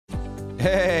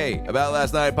Hey, About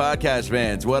Last Night podcast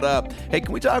fans, what up? Hey,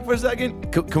 can we talk for a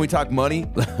second? Can we talk money?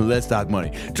 Let's talk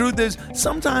money. Truth is,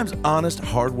 sometimes honest,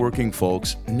 hardworking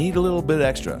folks need a little bit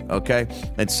extra, okay?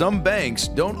 And some banks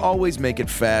don't always make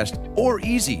it fast or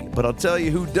easy, but I'll tell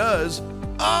you who does.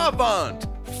 Avant!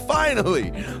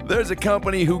 Finally, there's a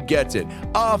company who gets it.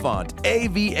 Avant,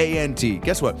 A-V-A-N-T.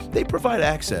 Guess what? They provide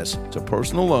access to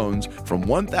personal loans from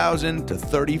 $1,000 to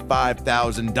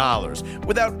 $35,000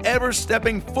 without ever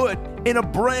stepping foot in a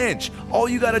branch. All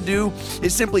you got to do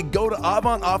is simply go to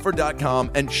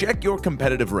avantoffer.com and check your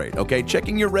competitive rate, okay?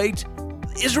 Checking your rate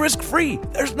is risk-free.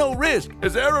 There's no risk.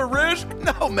 Is there a risk?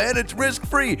 No, man, it's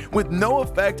risk-free with no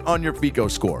effect on your FICO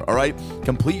score, all right?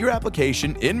 Complete your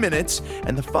application in minutes,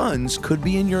 and the funds could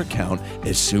be in your account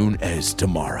as soon as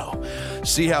tomorrow.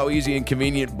 See how easy and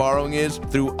convenient borrowing is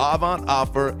through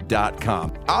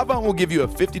avantoffer.com. Avant will give you a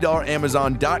 $50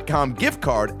 Amazon.com gift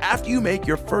card after you make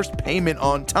your first payment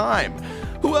on time.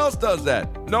 Who else does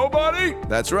that? Nobody?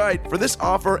 That's right. For this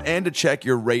offer and to check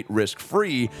your rate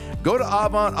risk-free, go to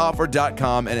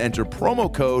avantoffer.com and enter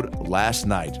promo code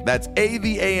LASTNIGHT. That's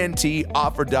A-V-A-N-T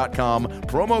offer.com,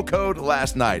 promo code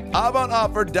LASTNIGHT.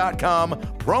 Avantoffer.com,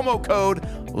 promo code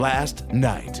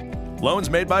LASTNIGHT.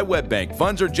 Loans made by WebBank.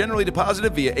 Funds are generally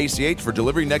deposited via ACH for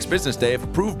delivery next business day if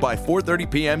approved by 4:30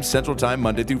 p.m. Central Time,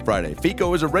 Monday through Friday.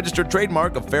 FICO is a registered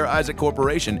trademark of Fair Isaac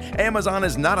Corporation. Amazon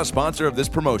is not a sponsor of this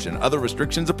promotion. Other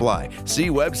restrictions apply. See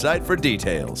website for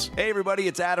details. Hey, everybody,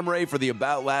 it's Adam Ray for the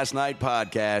About Last Night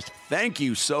podcast. Thank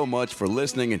you so much for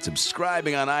listening and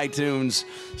subscribing on iTunes,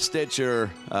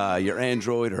 Stitcher, your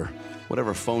Android, or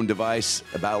whatever phone device,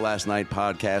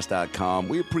 aboutlastnightpodcast.com.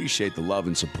 We appreciate the love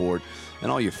and support and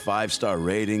all your 5-star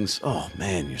ratings. Oh,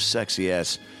 man, your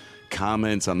sexy-ass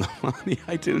comments on the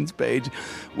iTunes page.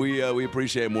 We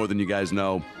appreciate it more than you guys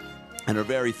know and are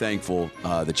very thankful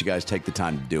that you guys take the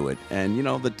time to do it. And, you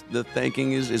know, the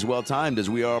thanking is well-timed as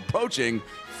we are approaching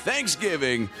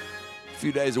Thanksgiving. A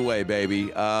few days away, baby.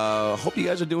 Hope you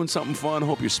guys are doing something fun.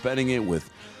 Hope you're spending it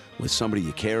with somebody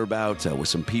you care about, with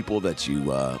some people that you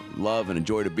love and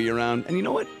enjoy to be around. And you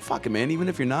know what? Fuck it, man. Even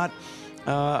if you're not,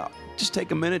 just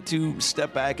take a minute to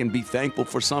step back and be thankful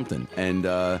for something and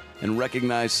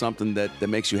recognize something that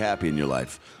makes you happy in your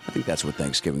life. I think that's what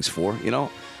Thanksgiving's for, you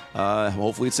know?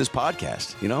 Hopefully it's this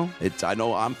podcast, you know? I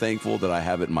know I'm thankful that I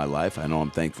have it in my life. I know I'm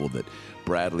thankful that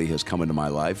Bradley has come into my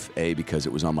life, because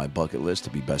it was on my bucket list to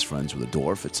be best friends with a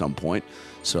dwarf at some point.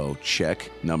 So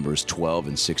check numbers 12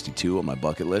 and 62 on my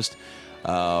bucket list.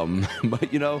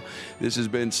 But, you know, this has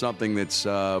been something that's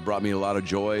brought me a lot of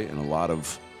joy and a lot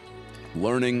of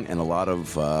learning and a lot of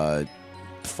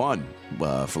fun,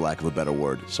 for lack of a better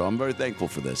word. So I'm very thankful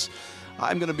for this.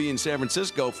 I'm going to be in San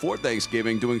Francisco for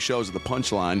Thanksgiving doing shows at the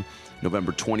Punchline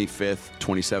November 25th,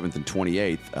 27th, and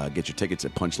 28th. Get your tickets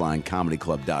at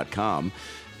punchlinecomedyclub.com.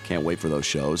 Can't wait for those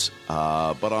shows.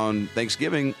 But on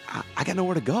Thanksgiving, I got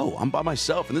nowhere to go. I'm by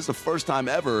myself, and this is the first time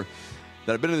ever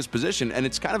that I've been in this position, and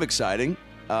it's kind of exciting.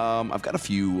 I've got a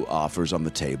few offers on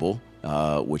the table,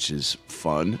 which is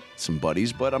fun, some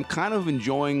buddies, but I'm kind of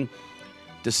enjoying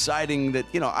deciding that,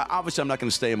 you know, obviously I'm not going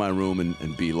to stay in my room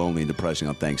and be lonely and depressing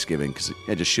on Thanksgiving, because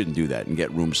I just shouldn't do that and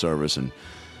get room service and,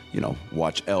 you know,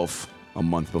 watch Elf a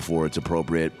month before it's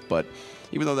appropriate. But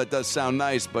even though that does sound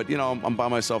nice, but, you know, I'm by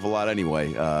myself a lot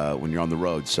anyway when you're on the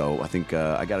road. So I think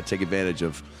I got to take advantage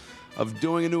of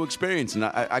doing a new experience. And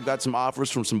I got some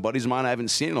offers from some buddies of mine I haven't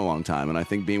seen in a long time. And I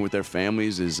think being with their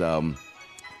families is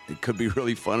it could be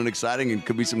really fun and exciting, and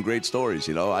could be some great stories.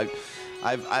 You know,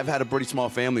 I've had a pretty small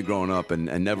family growing up and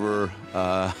never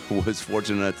was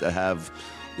fortunate to have,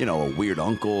 you know, a weird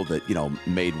uncle that, you know,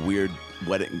 made weird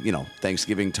wedding, you know,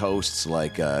 Thanksgiving toasts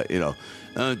like, you know,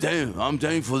 I'm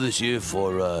thankful this year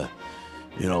for,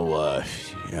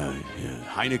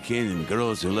 Heineken and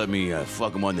girls who let me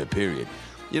fuck them on their period.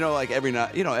 You know, like every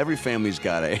night, you know, every family's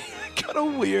got a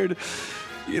weird,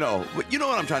 you know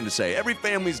what I'm trying to say. Every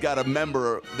family's got a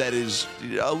member that is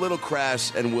a little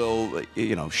crass and will,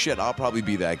 you know, shit, I'll probably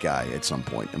be that guy at some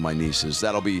point. And my nieces,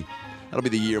 that'll be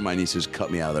the year my nieces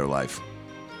cut me out of their life.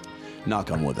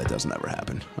 Knock on wood, that doesn't ever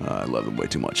happen. I love them way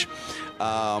too much.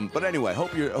 But anyway,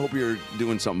 hope you're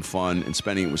doing something fun and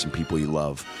spending it with some people you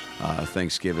love.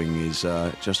 Thanksgiving is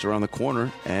just around the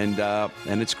corner, and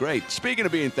it's great. Speaking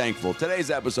of being thankful, today's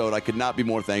episode I could not be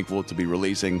more thankful to be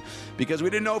releasing, because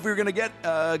we didn't know if we were gonna get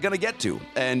to.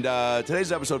 And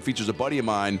today's episode features a buddy of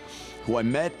mine who I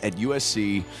met at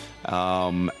USC.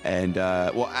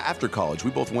 After college,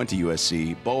 we both went to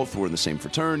USC. Both were in the same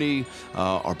fraternity.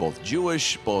 Are both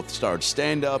Jewish. Both started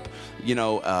stand-up. You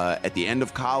know, at the end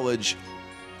of college,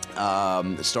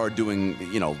 started doing,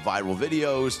 you know, viral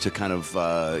videos to kind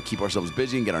of keep ourselves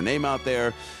busy and get our name out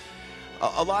there.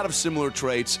 a lot of similar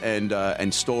traits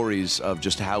and stories of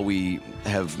just how we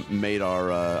have made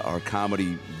our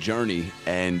comedy journey.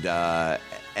 And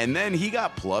then he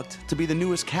got plucked to be the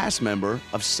newest cast member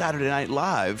of Saturday Night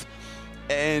Live.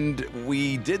 And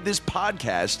we did this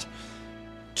podcast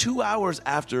 2 hours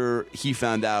after he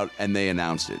found out and they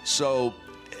announced it. So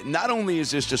not only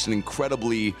is this just an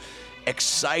incredibly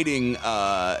exciting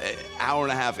hour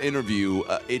and a half interview,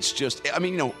 it's just, I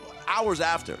mean, hours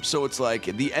after. So it's like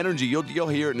the energy, you'll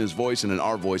hear it in his voice and in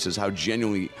our voices, how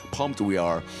genuinely pumped we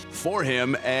are for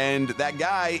him. And that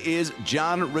guy is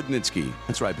Jon Rudnitsky.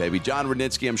 That's right, baby. Jon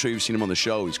Rudnitsky. I'm sure you've seen him on the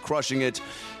show. He's crushing it.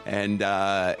 And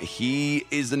he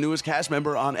is the newest cast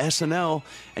member on SNL.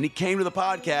 And he came to the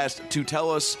podcast to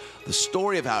tell us the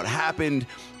story of how it happened,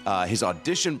 his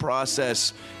audition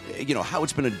process, how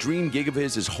it's been a dream gig of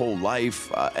his whole life.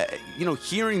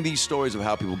 Hearing these stories of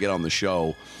how people get on the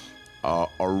show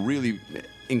are really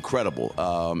incredible,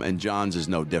 and Jon's is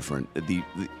no different.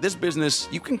 This business,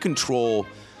 you can control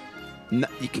not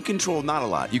a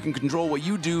lot. You can control what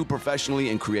you do professionally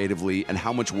and creatively and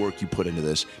how much work you put into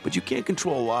this, but you can't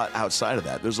control a lot outside of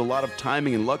that. There's a lot of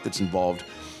timing and luck that's involved,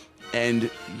 and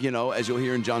as you'll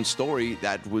hear in Jon's story,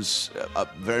 that was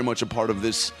very much a part of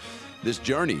this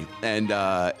journey. And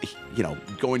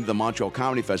going to the Montreal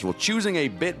Comedy Festival, choosing a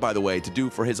bit, by the way, to do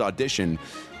for his audition,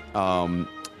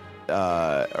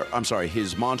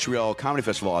 his Montreal Comedy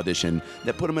Festival audition,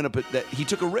 that put him in that he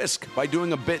took a risk by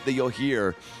doing a bit that you'll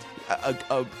hear,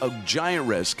 a giant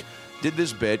risk. Did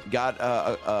this bit,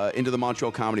 got into the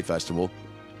Montreal Comedy Festival,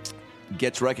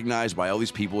 gets recognized by all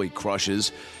these people, he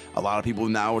crushes. A lot of people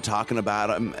now are talking about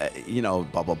him,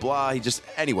 blah, blah, blah.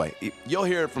 Anyway, you'll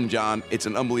hear it from Jon. It's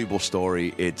an unbelievable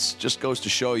story. It just goes to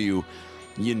show you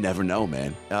never know,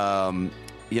 man.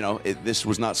 This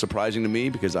was not surprising to me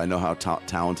because I know how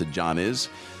talented Jon is.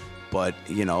 But,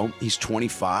 he's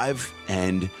 25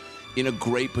 and in a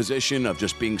great position of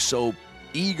just being so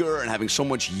eager and having so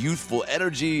much youthful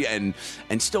energy and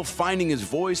still finding his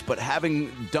voice, but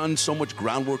having done so much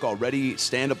groundwork already,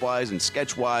 stand-up-wise and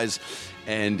sketch-wise.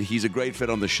 And he's a great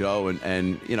fit on the show.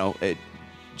 And it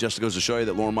just goes to show you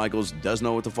that Lorne Michaels does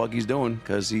know what the fuck he's doing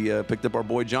because he picked up our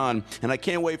boy Jon. And I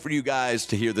can't wait for you guys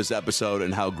to hear this episode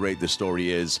and how great this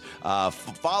story is.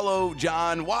 Follow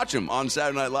Jon. Watch him on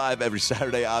Saturday Night Live every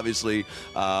Saturday, obviously.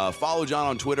 Follow Jon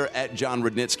on Twitter at Jon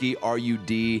Rudnitsky,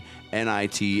 RUDNITSKY.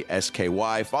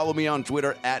 Follow me on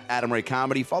Twitter at Adam Ray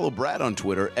Comedy. Follow Brad on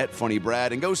Twitter at Funny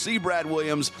Brad. And go see Brad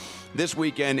Williams this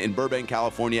weekend in Burbank,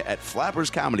 California at Flappers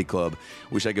Comedy Club.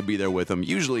 Wish I could be there with him.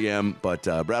 Usually am, but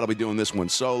Brad will be doing this one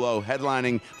solo,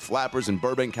 headlining Flappers in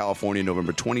Burbank, California,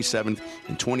 November 27th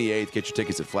and 28th. Get your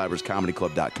tickets at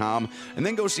flapperscomedyclub.com. And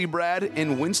then go see Brad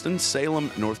in Winston-Salem,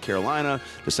 North Carolina,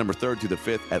 December 3rd through the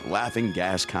 5th at Laughing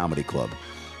Gas Comedy Club.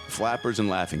 Flappers and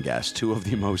Laughing Gas, two of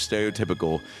the most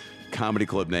stereotypical comedy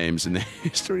club names in the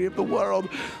history of the world,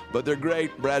 but they're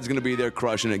great. Brad's going to be there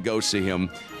crushing it. Go see him.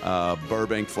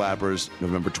 Burbank Flappers,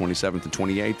 November 27th and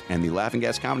 28th, and the Laughing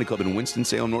Gas Comedy Club in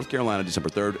Winston-Salem, North Carolina, December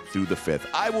 3rd through the 5th.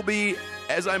 I will be,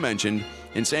 as I mentioned,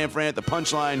 in San Fran at the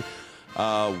Punchline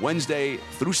Wednesday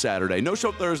through Saturday. No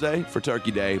show Thursday for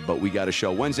Turkey Day, but we got a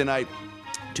show Wednesday night,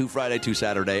 2 Friday, 2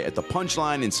 Saturday at the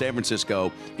Punchline in San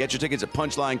Francisco. Get your tickets at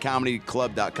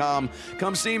punchlinecomedyclub.com.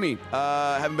 Come see me.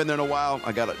 Haven't been there in a while.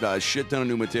 I got a shit ton of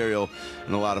new material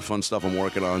and a lot of fun stuff I'm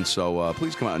working on. So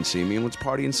please come out and see me and let's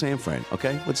party in San Fran.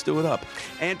 Okay? Let's do it up.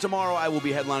 And tomorrow I will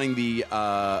be headlining the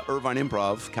Irvine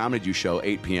Improv Comedy Juice Show,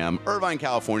 8 p.m. Irvine,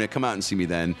 California. Come out and see me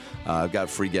then. I've got a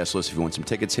free guest list. If you want some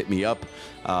tickets, hit me up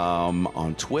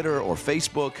on Twitter or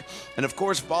Facebook. And of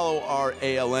course, follow our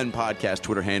ALN podcast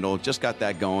Twitter handle. Just got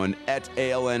that going at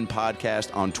ALN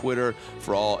Podcast on Twitter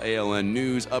for all ALN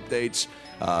news, updates,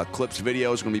 clips,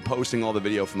 videos. We're going to be posting all the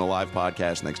video from the live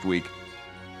podcast next week.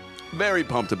 Very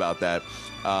pumped about that.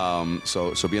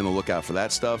 So be on the lookout for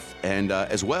that stuff. And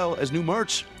as well as new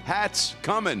merch. Hats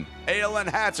coming. ALN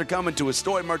hats are coming to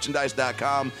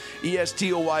estoymerchandise.com,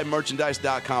 ESTOY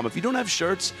merchandise.com. If you don't have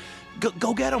shirts,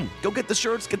 go get them. Go get the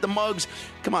shirts, get the mugs.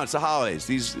 Come on, it's the holidays.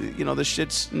 These, this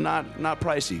shit's not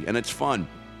pricey, and it's fun.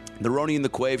 The Roni and the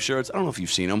Quave shirts, I don't know if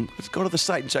you've seen them. Just go to the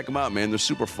site and check them out, man. They're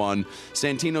super fun.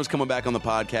 Santino's coming back on the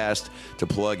podcast to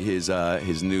plug his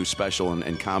new special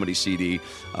and comedy CD.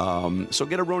 So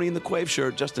get a Roni and the Quave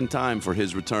shirt just in time for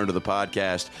his return to the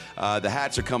podcast. The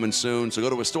hats are coming soon, so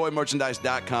go to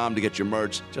estoymerchandise.com to get your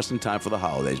merch just in time for the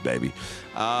holidays, baby.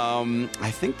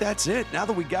 I think that's it. Now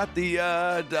that we got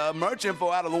the merch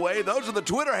info out of the way, those are the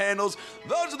Twitter handles.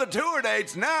 Those are the tour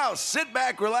dates. Now sit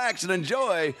back, relax, and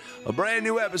enjoy a brand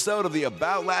new episode episode of the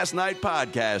About Last Night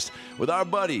podcast with our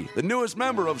buddy, the newest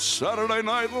member of Saturday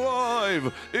Night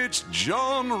Live. It's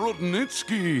Jon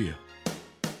Rudnitsky.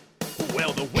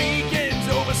 Well, the weekend's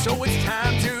over, so it's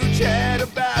time to chat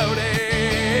about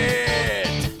it.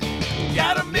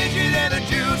 Got a midget and a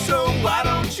Jew, so why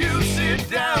don't you sit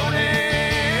down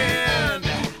and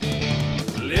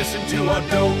listen to our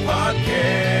dope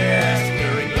podcast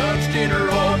during lunch, dinner,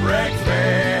 or breakfast.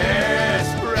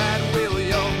 Brad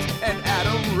Williams and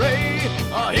Adam Ray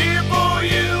are here for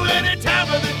you any time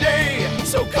of the day.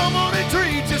 So come on and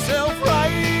treat yourself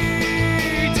right.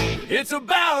 It's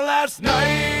About Last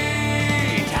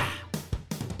Night.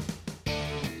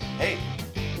 Hey,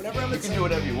 you can do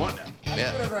whatever you want now.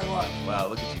 Yeah. Whatever I want. Wow,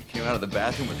 look at you. Came out of the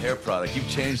bathroom with hair product. You've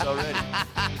changed already.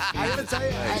 I gotta tell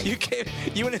you,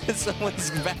 You went into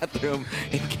someone's bathroom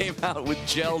and came out with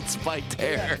gelled spiked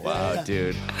hair. Wow,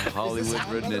 dude. Is Hollywood this on,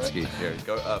 by the way? Rudnitsky. Here,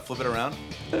 go flip it around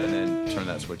and then turn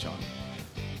that switch on.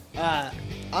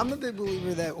 I'm a big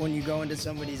believer that when you go into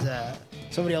somebody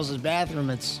else's bathroom,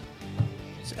 it's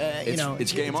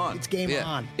game on. It's game Yeah.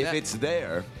 on. If it's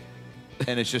there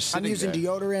and it's just I'm sitting using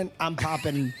there. deodorant. I'm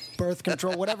popping birth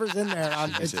control. Whatever's in there.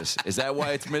 Jesus. Is that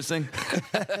why it's missing?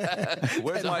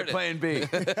 Where's my plan B?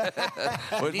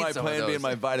 Where's need my some of plan B those. and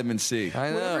my vitamin C? I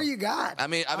know. Whatever you got. I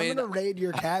mean, I'm gonna raid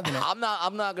your cabinet. I'm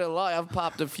not gonna lie. I've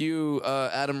popped a few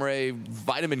Adam Ray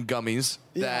vitamin gummies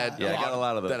that Yeah, I got a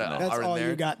lot of those that in there. That's are in all there.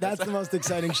 you got. That's the most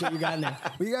exciting shit you got in there.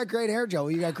 Well, you got great hair, Joe.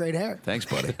 You got great hair. Thanks,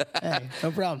 buddy. Hey,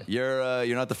 no problem.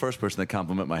 You're not the first person to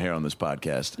compliment my hair on this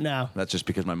podcast. No. That's just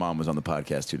because my mom was on the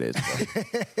podcast 2 days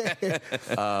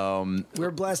ago.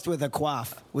 We're blessed with a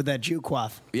coif, with that Jew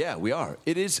coif. Yeah, we are.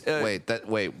 It is. Wait.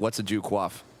 What's a Jew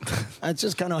quaff? It's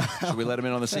just kind of. Should we let him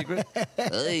in on the secret?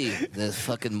 Hey, there's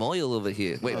fucking Moyle over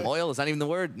here. Wait, Moyle is not even the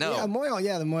word. No. Yeah, Moyle.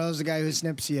 Yeah, the Moyle is the guy who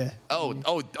snips you.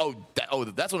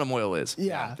 That's what a Moyle is.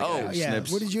 Yeah. guy who yeah.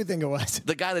 snips. What did you think it was?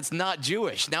 The guy that's not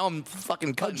Jewish. Now I'm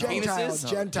fucking cutting penises.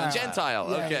 Gentile. Gentile.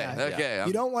 Yeah, Okay. yeah. Okay.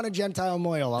 You don't want a Gentile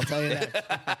Moyle, I'll tell you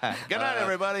that. Good night,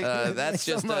 everybody. That's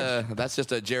so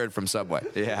just a Jared from Subway.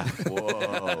 Yeah.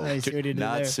 Whoa. I see what he did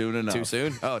Not there. soon enough. Too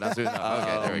soon? Oh, not soon enough.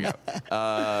 Okay, there we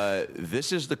go.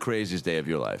 This is the craziest day of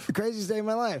your life, The craziest day of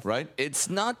my life. right? It's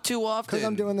not too often. Because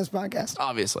I'm doing this podcast.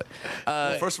 Obviously.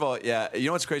 First of all, yeah, you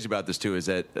know what's crazy about this too is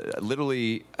that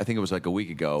literally, I think it was like a week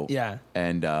ago. Yeah.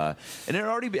 And it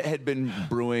already had been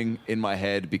brewing in my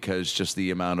head because just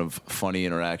the amount of funny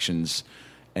interactions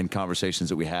and conversations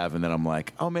that we have, and then I'm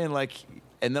like, oh man,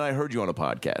 and then I heard you on a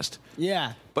podcast.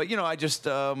 Yeah. But I just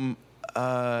I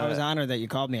was honored that you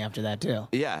called me after that, too.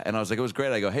 yeah, and I was like, it was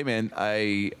great. I go, hey man,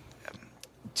 I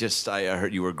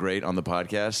heard you were great on the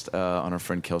podcast, on our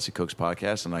friend Kelsey Cook's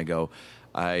podcast, and I go,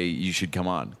 you should come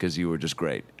on because you were just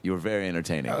great. You were very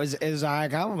entertaining. It was a high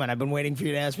compliment. I've been waiting for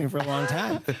you to ask me for a long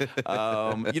time.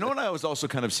 You know what I was also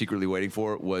kind of secretly waiting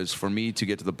for was for me to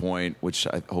get to the point, which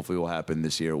hopefully will happen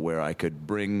this year, where I could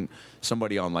bring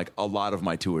somebody on like a lot of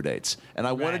my tour dates. And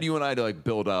I wanted you and I to like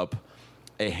build up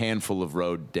a handful of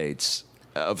road dates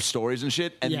of stories and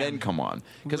shit, and Yeah. then come on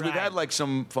because we've Right. had like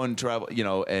some fun travel,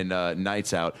 and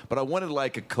nights out. But I wanted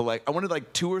I wanted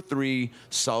like 2 or 3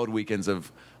 solid weekends of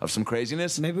some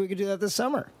craziness. Maybe we could do that this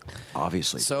summer.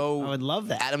 Obviously. So I would love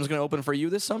that. Adam's going to open for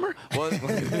you this summer? Well,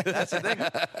 that's the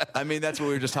thing. I mean, that's what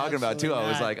we were just talking about too. I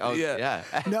was like, oh Yeah.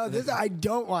 yeah. No, I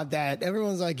don't want that.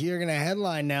 Everyone's like, you're going to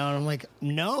headline now. And I'm like,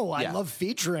 no, I Yeah. love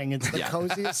featuring. It's the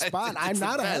coziest spot. I'm the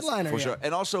not a best, headliner For yet. sure.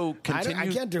 And also continue. I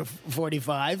can't do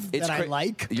 45 that I cra-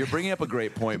 like. You're bringing up a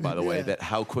great point, by the way, Yeah. that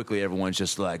how quickly everyone's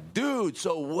just like, dude,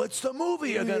 so what's the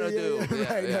movie you're going to do? Right,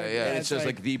 yeah, right. yeah. And it's That's just right.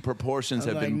 like the proportions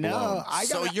have I'm been like, blown. no, I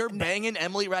So gotta- you're banging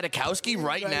Emily Ratajkowski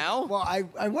right now? Well,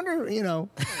 I wonder,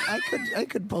 I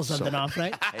could pull something off,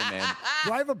 right? Hey, man,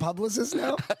 Do I have a publicist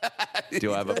now?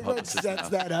 do I have a That publicist sets now?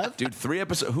 that up. Dude, 3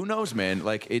 episodes. Who knows, man?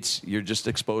 Like, you're just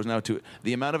exposed now to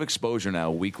the amount of exposure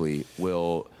now weekly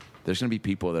there's going to be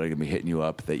people that are going to be hitting you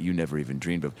up that you never even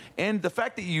dreamed of. And the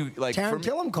fact that you, like, for Taron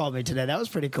me- Killam called me today. That was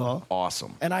pretty cool.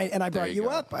 awesome. And I brought you you go.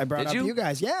 up. I brought Did up you? you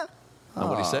guys. Yeah.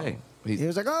 What'd he say? He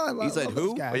was like, oh, I love, He said love who?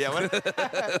 those guys. Oh, yeah,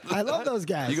 what? I love those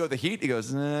guys. You go with the Heat? He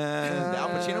goes, the Al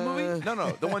Pacino movie?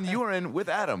 No, the one you were in with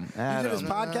Adam. You did his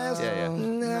podcast?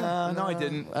 Yeah. No, I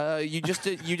didn't. You just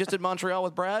did Montreal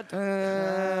with Brad?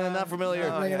 Not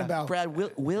familiar. Ringing a bell. Brad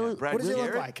Brad What does he look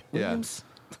Garrett? like? Yeah. Williams?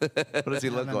 What does he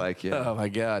look like? Yeah. Oh my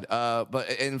God!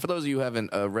 And for those of you who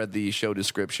haven't read the show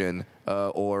description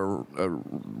or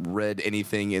read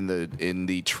anything in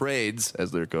the trades,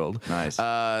 as they're called, Nice.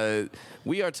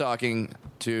 we are talking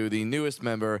to the newest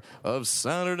member of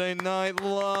Saturday Night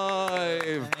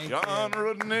Live, Thank Jon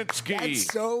Rudnitsky.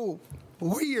 That's so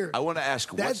weird. I want to ask,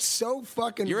 That's so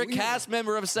fucking You're weird. a cast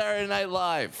member of Saturday Night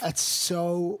Live. That's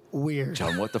so weird.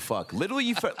 John, what the fuck?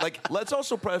 Literally, let's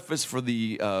also preface for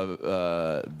the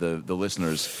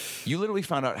listeners. You literally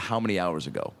found out how many hours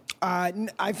ago?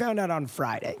 I found out on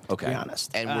Friday, to Okay. be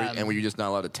honest. And were you just not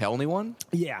allowed to tell anyone?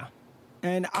 Yeah.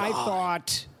 And I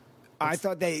thought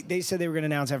they said they were going to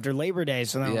announce after Labor Day,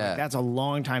 so then I'm Yeah. like, that's a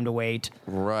long time to wait.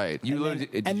 Right.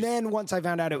 And then once I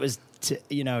found out it was,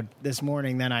 this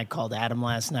morning, then I called Adam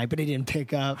last night, but he didn't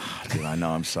pick up. Dude, I know.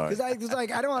 I'm sorry. Because I was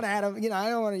like, I don't want Adam, I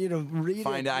don't want you to read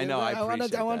Find it. out. I know. I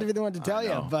appreciate wanted to be the one to tell you,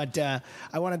 know. but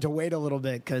I wanted to wait a little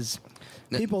bit because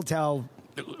people tell.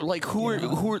 Like who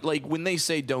are like when they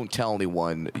say don't tell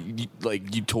anyone,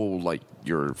 you told like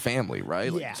your family,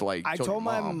 right? Yeah, Like, so, like, I told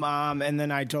my mom, and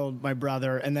then I told my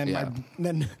brother, and then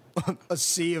then a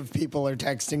sea of people are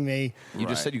texting me. You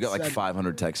just said you got like Said-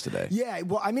 500 texts today. Yeah,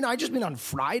 well, I mean, I just been on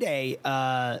Friday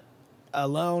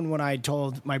alone when I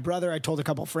told my brother, I told a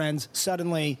couple friends.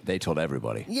 Suddenly, They told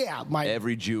everybody. yeah,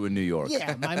 Every Jew in New York.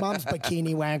 Yeah, my mom's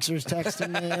bikini waxer's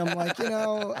texting me. I'm like,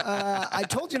 I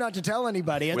told you not to tell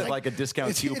anybody. It's With like a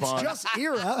discount coupon. It's just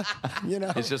Ira,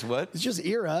 It's just what? It's just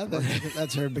Ira.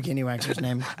 That's her bikini waxer's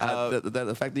name.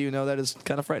 the fact that you know that is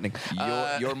kind of frightening.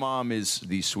 Your mom is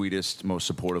the sweetest, most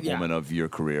supportive Yeah. woman of your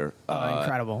career.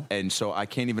 Incredible. And so I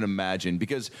can't even imagine,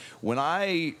 because when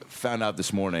I found out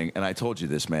this morning, and I told you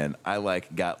this, man, I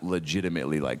got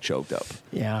legitimately choked up.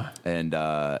 Yeah. And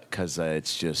because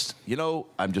it's just,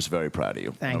 I'm just very proud of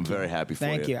you. Thank I'm you. very happy for you.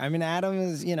 Thank you. I mean, Adam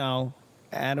is, Adam's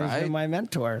Right. been my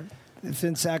mentor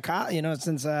since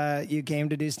since you came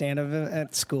to do stand up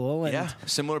at school. And Yeah,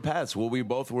 similar paths. Well, we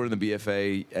both were in the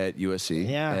BFA at USC,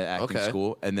 Yeah. acting Okay.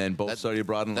 school, and then both studied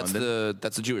abroad in London.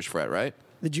 That's the Jewish frat, right?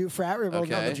 The Jew frat. We were both on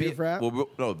the Okay. Jew frat. Well,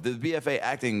 no, the BFA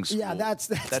acting school. Yeah, that's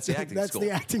the acting that's school. the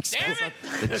acting school. Damn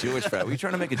it! The Jewish frat. Were you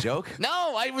trying to make a joke?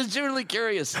 No, I was genuinely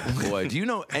curious. Boy, do you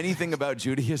know anything about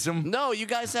Judaism? No, you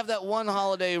guys have that one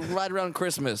holiday right around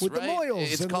Christmas, With the right?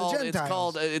 Moyles and the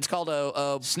Gentiles. It's called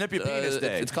a Snip your penis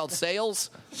day. It's called sales.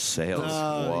 Sales.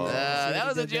 Oh, Whoa. yeah. That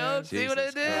was a did there? joke. See what I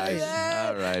Jesus did? Christ. Yeah.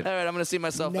 All right. All right. I'm gonna see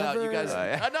myself out. You Never-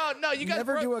 guys. No. You guys.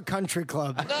 Never do a country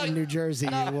club No, in New Jersey.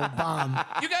 You will bomb.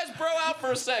 You guys bro out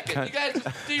for a second. You guys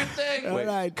do your thing. All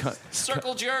right.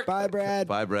 Circle jerk. Bye, Brad.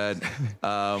 Bye, Brad.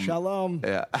 Shalom.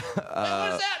 Yeah. What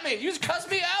does that mean? You just cuss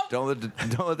me out? Don't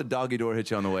let the doggy door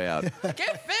hit you on the way out.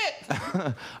 Get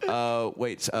fit.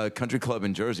 Wait, country club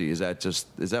in Jersey, is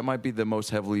that might be the most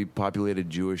heavily populated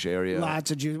Jewish area?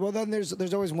 Lots of Jews. Well, then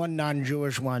there's always one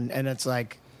non-Jewish one, and it's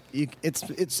like. It's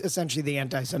essentially the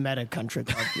anti-Semitic country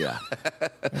club. Yeah.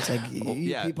 It's like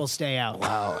yeah. people stay out.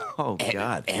 Wow. Oh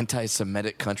God.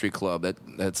 Anti-Semitic country club.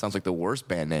 That sounds like the worst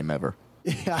band name ever.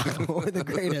 Yeah, or the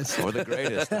greatest. Or the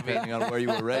greatest, depending on where you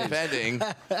were raised. Depending.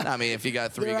 I mean, if you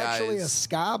got three They're guys. actually a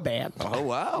ska band. Oh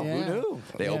wow, Yeah. who knew?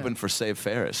 They Yeah. opened for Save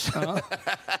Ferris.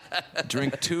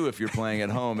 Drink 2 if you're playing at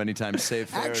home. Anytime Save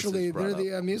Ferris Actually, is brought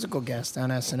they're up. the musical guest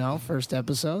on SNL first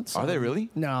episode. so- Are they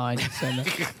really? No, I just said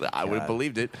that. I would have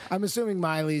believed it. I'm assuming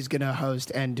Miley's gonna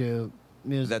host and do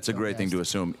music. That's a great thing to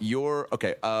assume. You're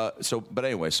okay. But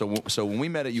anyway, so when we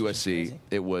met at USC,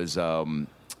 it was on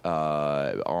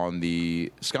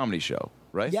the Scomedy show,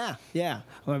 right? Yeah.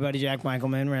 My buddy Jack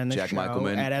Michaelman ran the Jack show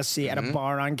Michaelman. at SC at a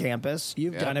bar on campus.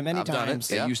 You've done it many I've done it.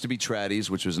 times. Yeah. It used to be Traddy's,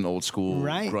 which was an old school,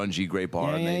 Right. grungy, great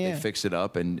bar, Yeah, and yeah, they yeah. fixed it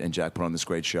up, and Jack put on this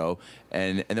great show,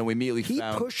 and then we immediately He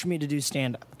found. pushed me to do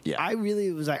stand up. Yeah. I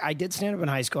really was like, I did stand up in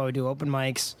high school. I would do open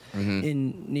mics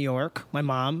in New York. My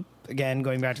mom, again,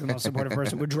 going back to the most supportive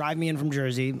person, would drive me in from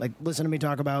Jersey, like listen to me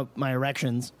talk about my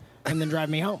erections, and then drive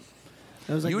me home.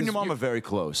 It was like You and this- your mom are very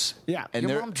close. Yeah. and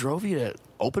Your they're- mom drove you to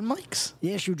open mics?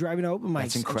 Yeah, she would drive me to open mics.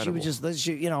 That's And incredible. she would just,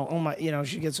 oh my,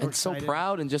 she gets so And so excited.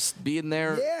 proud and just being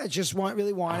there. Yeah, just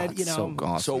really wanted, That's so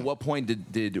awesome. So, at what point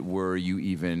were you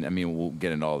even? I mean, we'll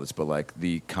get into all this, but like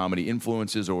the comedy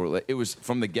influences, or like, it was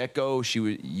from the get go.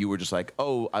 You were just like,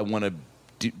 oh, I want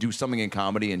to do something in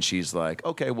comedy, and she's like,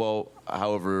 okay, well,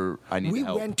 however, I need We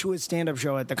help. went to a stand-up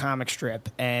show at the Comic Strip,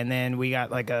 and then we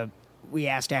got we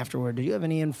asked afterward, do you have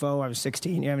any info? I was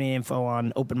 16. Do you have any info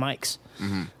on open mics?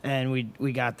 Mm-hmm. And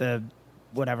we got the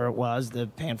whatever it was, the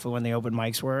pamphlet when the open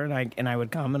mics were, and I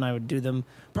would come and I would do them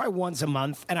probably once a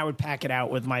month, and I would pack it out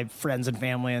with my friends and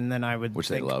family, and then I would Which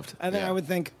they think- loved. and then Yeah. I would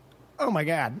think, oh my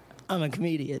God, I'm a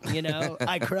comedian, you know,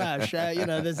 I crush, you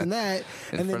know, this and that.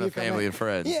 In and then front you of come family out- and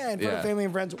friends. Yeah, in front of family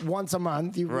and friends once a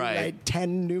month. You Right. write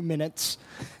 10 new minutes.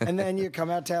 And then you come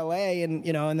out to LA and,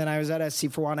 you know, and then I was at SC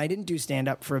for a while. And I didn't do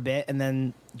stand-up for a bit. And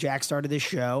then Jack started this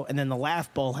show. And then the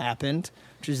Laugh Bowl happened,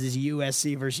 which is this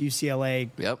USC versus UCLA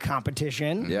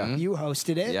competition. Yeah. You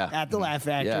hosted it at the Laugh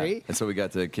Factory. Yeah. And so we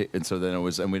got to, and so then it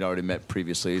was, and we'd already met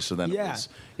previously. So then it was,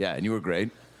 and you were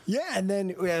great. Yeah, and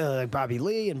then we had like Bobby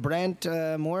Lee and Brent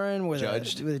Morin with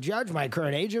a judge. My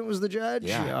current agent was the judge,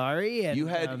 Ari. And, You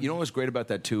had, you know, what's great about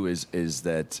that too is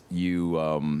that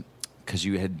you, because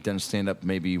you had done stand up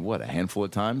maybe a handful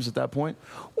of times at that point.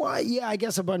 Well, yeah, I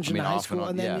guess a bunch in high off and school,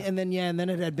 on, and then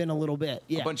it had been a little bit.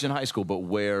 Yeah, A bunch in high school, but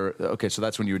where? Okay, so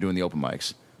that's when you were doing the open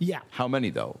mics. Yeah, How many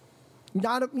though?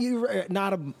 not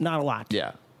a lot.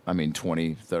 Yeah, I mean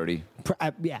 20, 30.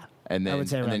 Yeah, And then, I would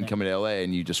say and then around coming to LA,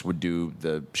 and you just would do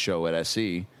the show at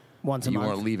SC once a you month.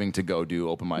 weren't leaving to go do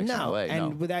open mics in No, LA.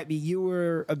 and would that be you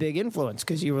were a big influence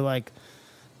because you were like,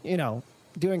 you know,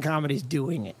 doing comedy is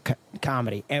doing it,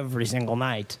 comedy every single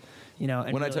night. You know,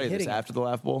 and When I really tell you this, hitting it. after the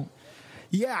Laugh Bowl,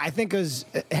 Yeah, I think because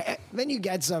then you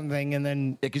get something and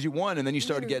then because you won, and then you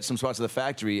started to get some spots at the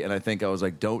factory, and I think I was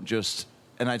like, don't just.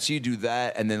 And I'd see you do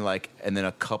that, and then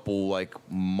a couple like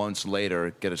months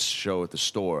later, get a show at the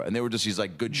store, and they were just these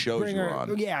like good shows you were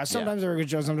on. Yeah, sometimes they were good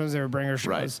shows, sometimes they were bringer shows.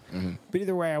 Right. Mm-hmm. But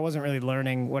either way, I wasn't really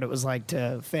learning what it was like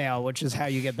to fail, which is how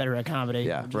you get better at comedy.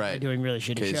 Yeah, just by doing really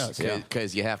shitty shows.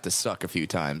 Because you have to suck a few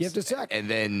times. You have to suck. And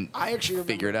then I actually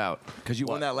figure it out. Because you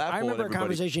won that Laugh I Bowl. remember a and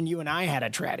everybody- conversation you and I had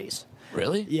at Traddy's.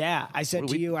 Really? Yeah, I said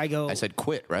to you, I said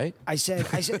quit, right? I said,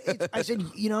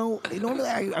 you know, normally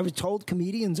I was told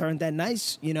comedians aren't that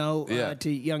nice, you know, to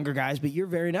younger guys, but you're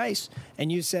very nice. And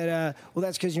you said, well,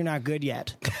 that's because you're not good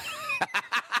yet.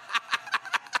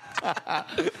 I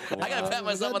gotta pat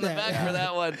myself on the back for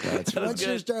that one. That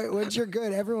was good. Once you're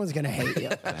good, everyone's gonna hate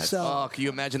you. So Can you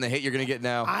imagine the hate you're gonna get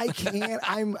now? I can't.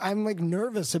 I'm like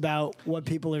nervous about what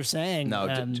people are saying. No,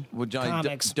 well, Johnny,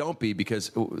 comics. don't be,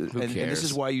 because and this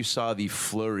is why you saw the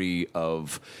flurry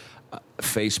of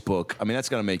Facebook. I mean, that's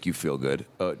going to make you feel good.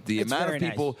 The It's amount of very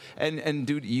people, and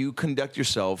dude, you conduct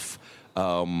yourself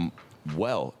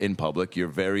well in public.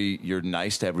 You're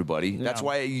nice to everybody. That's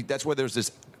why there's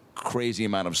this crazy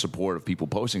amount of support of people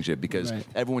posting shit, because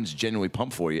everyone's genuinely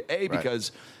pumped for you.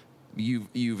 Because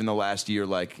you've in the last year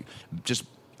like just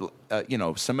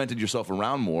cemented yourself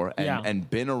around more and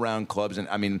been around clubs. And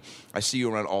I mean, I see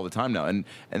you around all the time now. And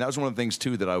that was one of the things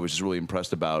too that I was just really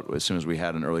impressed about as soon as we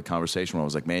had an early conversation where I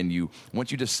was like, man, once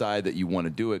you decide that you want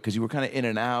to do it, because you were kind of in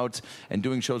and out and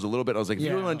doing shows a little bit. I was like, if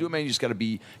you really want to do it, man, you just got to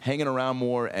be hanging around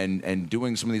more and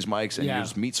doing some of these mics, and you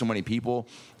just meet so many people.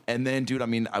 And then, dude, I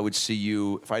mean, I would see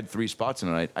you, if I had 3 spots in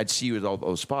a night, I'd see you at all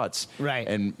those spots. Right.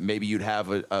 And maybe you'd have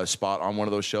a spot on one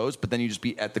of those shows, but then you'd just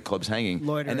be at the clubs hanging.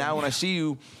 Loitering. And now when I see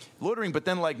you loitering, but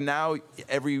then like now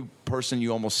every person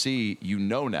you almost see, you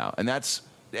know now. And that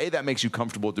makes you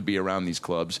comfortable to be around these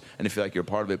clubs and to feel like you're a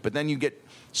part of it. But then you get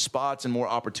spots and more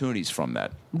opportunities from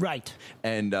that. Right.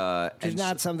 And it's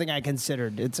not something I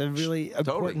considered. It's a really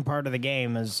important part of the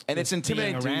game. And it's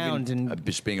intimidating being around and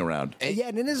just being around. Yeah,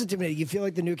 and it is intimidating. You feel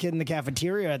like the new kid in the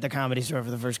cafeteria at the Comedy Store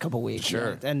for the first couple weeks.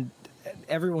 Sure. And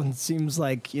everyone seems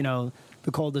like, you know,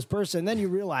 the coldest person. Then you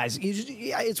realize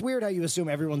it's weird how you assume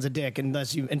everyone's a dick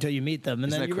until you meet them,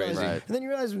 and Isn't then that you realize, crazy? and then you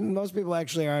realize most people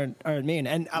actually aren't mean,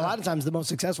 and a lot of times the most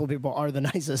successful people are the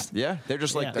nicest. Yeah, they're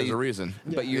just like There's a reason.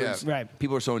 But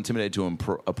people are so intimidated to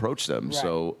approach them. Right.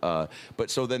 So,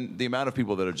 so then the amount of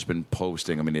people that have just been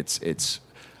posting. I mean, it's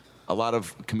a lot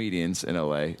of comedians in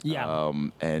LA. Yeah.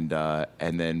 And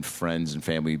then friends and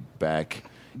family back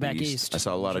east. I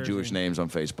saw a lot of Jersey. Jewish names on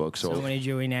Facebook. So many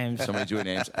Jewy names. So many Jewish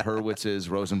names. Hurwitzes,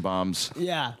 Rosenbaums.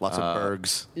 Yeah. Lots of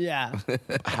Bergs. Yeah.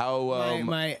 How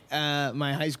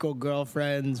my high school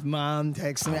girlfriend's mom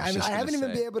texted me. I haven't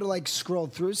even been able to like scroll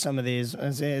through some of these.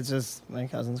 It's just my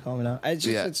cousin's calling me now.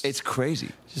 It's crazy.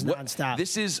 Just nonstop.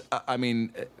 This is, I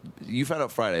mean, you found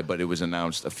out Friday, but it was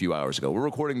announced a few hours ago. We're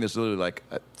recording this literally like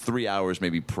 3 hours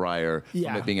maybe prior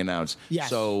from it being announced. Yes.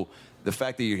 So the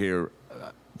fact that you're here,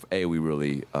 we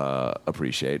really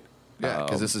appreciate. Yeah,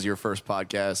 because this is your first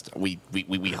podcast. We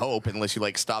hope, unless you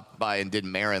like stopped by and did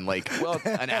Marin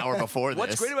an hour before this.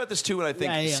 What's great about this too, and I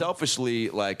think selfishly,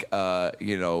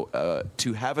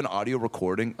 to have an audio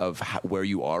recording of where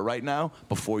you are right now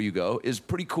before you go is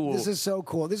pretty cool. This is so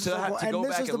cool. This is so cool. And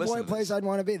this is the place I'd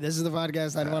want to be. This is the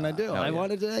podcast I'd want to do. I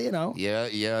wanted to,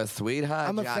 Yeah, sweetheart.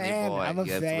 I'm a Johnny fan. boy. I'm a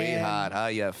yeah, fan. Sweetheart. Oh,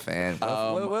 yeah, fan.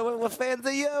 What fans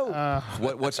are you?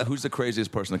 Who's the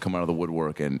craziest person to come out of the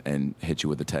woodwork and hit you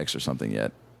with a text or something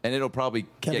yet? And it'll probably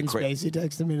Kevin get Spacey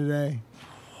texted me today.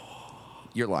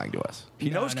 You're lying to us. He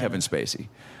knows Kevin Spacey.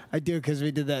 I do, because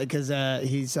we did that, because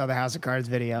he saw the House of Cards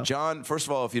video. John, first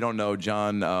of all, if you don't know,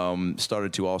 John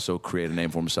started to also create a name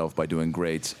for himself by doing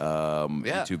great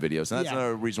YouTube videos. And that's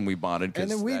another reason we bonded. And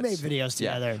then we made videos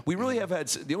together. Yeah. We really have had,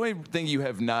 the only thing you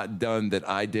have not done that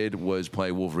I did was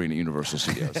play Wolverine at Universal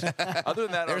Studios. Other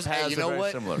than that, our paths are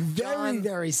very similar. Very,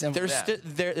 very similar.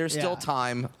 There's still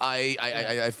time.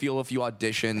 I feel if you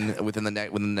audition within the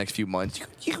next few months,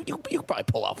 you could probably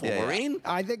pull off Wolverine. Yeah.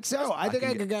 I think so. I think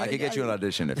I could get you an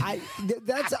audition if I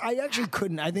actually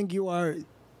couldn't. I think you're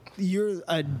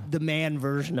the man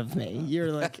version of me.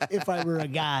 You're like, if I were a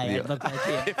guy, I'd look like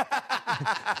you.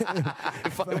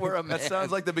 If I were a man. That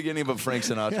sounds like the beginning of a Frank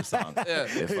Sinatra song.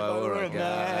 If I were a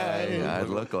guy, I'd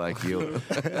look like you.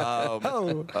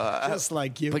 Just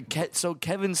like you. But so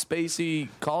Kevin Spacey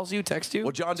calls you, texts you?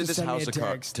 Well, John did this House of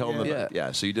Cards. Tell him about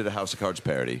it. So you did a House of Cards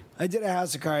parody. I did a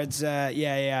House of Cards,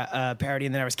 parody,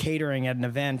 and then I was catering at an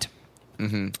event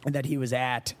that he was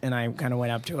at, and I kind of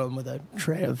went up to him with a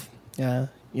tray of,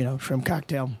 shrimp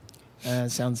cocktail.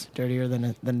 Sounds dirtier than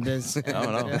it is. I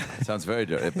don't know. It sounds very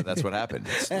dirty, but that's what happened.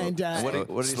 And what did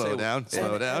he slow say? down?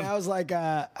 Slow down. And I was like,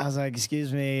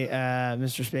 excuse me,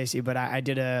 Mr. Spacey, but I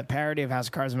did a parody of House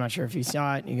of Cards. I'm not sure if you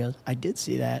saw it. And he goes, I did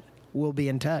see that. We'll be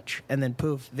in touch. And then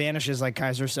poof, vanishes like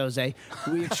Kaiser Soze.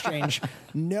 We exchange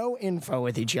no info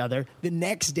with each other. The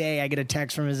next day, I get a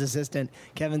text from his assistant,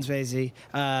 Kevin Spacey,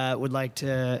 would like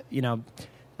to,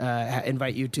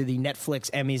 invite you to the Netflix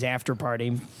Emmys after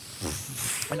party.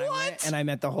 And I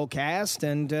met the whole cast,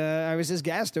 and I was his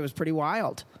guest. It was pretty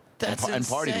wild. That's and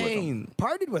partied with him.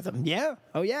 Partied with him, yeah.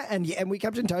 Oh, yeah. And we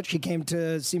kept in touch. He came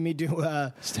to see me do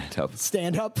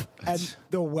stand up at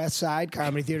the West Side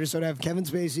Comedy Theater. So to have Kevin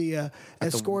Spacey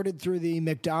escorted through the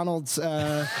McDonald's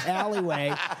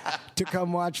alleyway to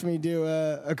come watch me do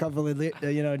a couple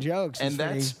of jokes. And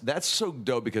that's so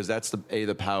dope, because that's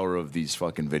the power of these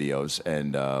fucking videos.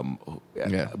 And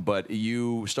but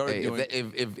you started doing.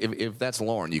 If that's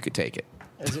Lauren, you could take it.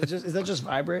 Is that just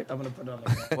vibrate? I'm gonna put it on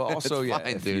the. Well, also,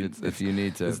 fine, if you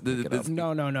need to.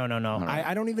 No. Right.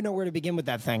 I don't even know where to begin with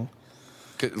that thing.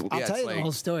 I'll tell you the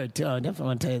whole story too. I definitely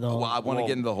want to tell you the whole. Well, I want to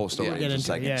get into the whole story in just a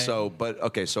second.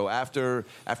 Yeah. So after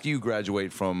you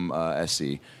graduate from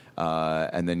SC,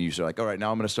 and then you're like, all right,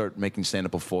 now I'm going to start making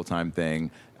stand-up a full-time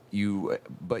thing. Did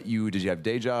you have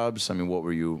day jobs? I mean, what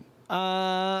were you?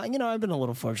 I've been a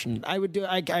little fortunate.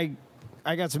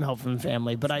 I got some help from the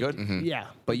family, but yeah.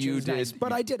 But you did. Nice.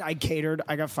 But I did. I catered.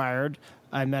 I got fired.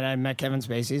 I met Kevin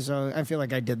Spacey, so I feel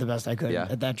like I did the best I could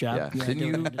at that job. Yeah.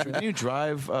 Didn't you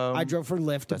drive? I drove for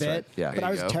Lyft a bit. Right. Yeah. But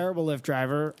I was a terrible Lyft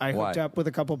driver. I hooked up with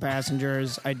a couple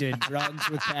passengers. I did drugs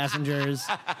with passengers.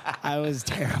 I was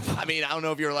terrible. I mean, I don't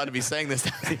know if you're allowed to be saying this.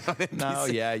 No,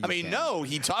 yeah. No,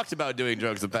 he talked about doing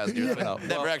drugs with passengers, but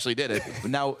never actually did it.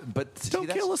 Now, but don't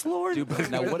kill us, Lord.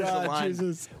 Now, what is the line?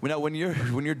 Jesus. Now, when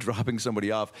you're dropping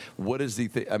somebody off, what is the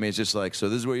thing? I mean, it's just like, so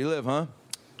this is where you live, huh?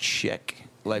 Check.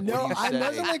 Like, no, what do you say? I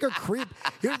wasn't like a creep.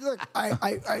 Here's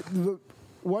the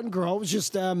one girl was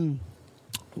just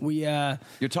You're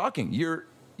talking.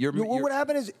 What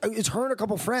happened is it's her and a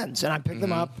couple friends, and I picked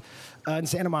them up in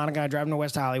Santa Monica. I drive them to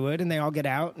West Hollywood, and they all get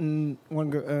out. And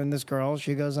this girl,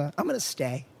 she goes, "I'm going to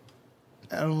stay."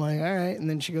 And I'm like, "All right." And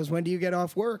then she goes, "When do you get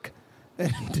off work?"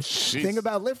 And the thing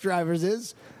about Lyft drivers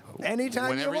is, anytime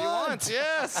whenever you want.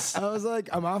 Yes. I was like,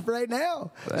 I'm off right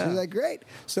now. Yeah. She was like, great.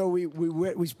 So we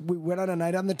went on a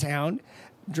night on the town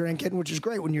drinking, which is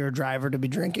great when you're a driver to be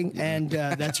drinking, and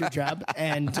that's your job.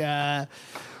 And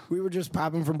we were just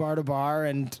popping from bar to bar,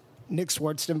 and Nick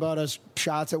Swartzen bought us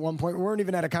shots at one point. We weren't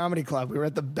even at a comedy club. We were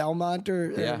at the Belmont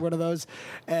or one of those,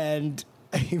 and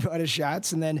he bought us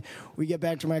shots. And then we get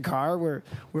back to my car. We're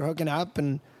hooking up,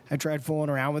 and I tried fooling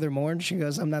around with her more, and she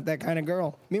goes, "I'm not that kind of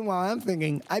girl." Meanwhile, I'm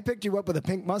thinking, I picked you up with a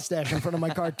pink mustache in front of my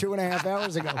car 2.5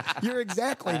 hours ago. You're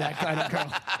exactly that kind of girl.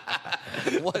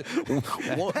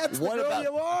 That's the girl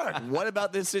you are. What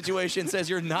about this situation says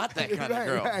you're not that kind of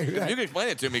girl? Right. If you can explain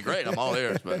it to me, great. I'm all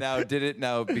ears. But Now,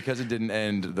 because it didn't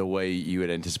end the way you had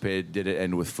anticipated, did it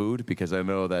end with food? Because I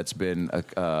know that's been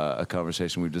a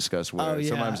conversation we've discussed where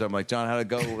sometimes I'm like, John, how'd it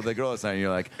go with the girl last night? And you're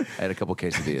like, I had a couple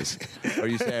quesadillas. Or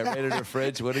you say, I raided her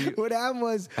fridge. What happened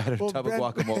was, I had a tub of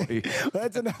guacamole.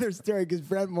 That's another story, because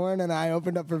Brent Morin and I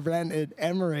opened up for Brent at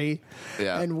Emory,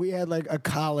 and we had like a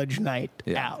college night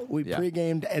out. We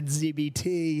pre-gamed at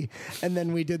ZBT, and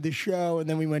then we did the show, and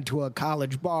then we went to a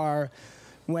college bar,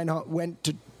 went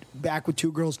back with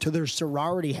two girls to their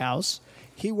sorority house.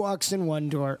 He walks in one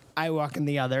door, I walk in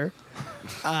the other.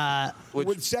 The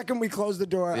second we close the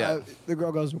door, the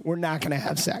girl goes, "We're not going to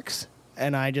have sex."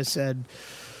 And I just said,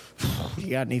 "You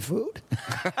got any food?"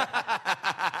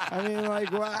 I mean,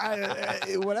 like,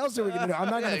 what else are we going to do? I'm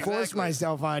not going to force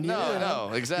myself on you.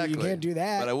 No, exactly. You can't do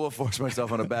that. But I will force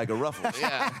myself on a bag of Ruffles.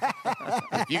 Yeah.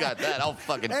 You got that. I'll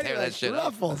fucking tear that shit up.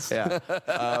 Ruffles. Yeah.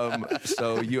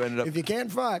 So you ended up. If you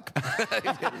can't fuck,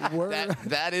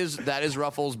 That is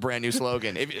Ruffles' brand new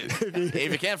slogan.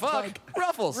 If you can't fuck,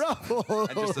 Ruffles. Ruffles.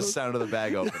 And just the sound of the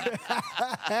bag open.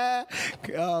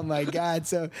 Oh my God.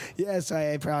 So yes,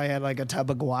 I probably had like a tub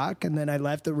of guac, and then I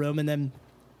left the room, and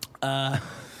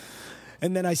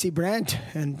then I see Brent,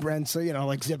 and Brent's,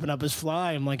 like zipping up his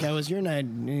fly. I'm like, how was your night?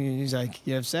 And he's like,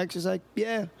 you have sex? He's like,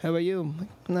 yeah. How about you? I'm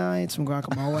like, no, I ate some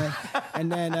guacamole.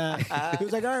 And then he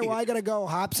was like, all right, well, I got to go.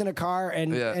 Hops in a car,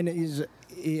 and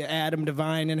Adam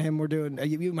Devine and him were doing,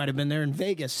 you might have been there in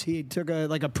Vegas. He took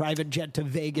a private jet to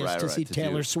Vegas to see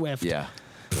Taylor Swift. Yeah.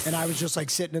 And I was just like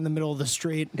sitting in the middle of the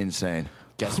street. Insane.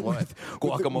 Guess what?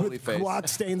 Guacamole with face. Guac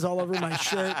stains all over my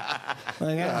shirt.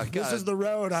 Like, this is the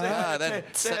road, huh?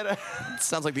 That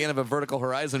sounds like the end of a Vertical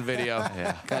Horizon video.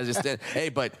 Yeah. Guys just did. Hey,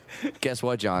 but guess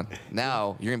what, John?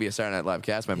 Now you're gonna be a Saturday Night Live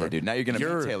cast member, dude. Now you're gonna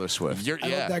meet Taylor Swift. I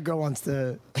hope that girl wants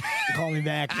to call me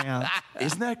back now.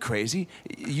 Isn't that crazy?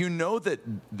 You know that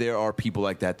there are people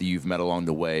like that you've met along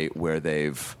the way where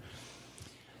they've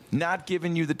not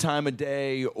given you the time of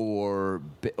day or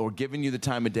given you the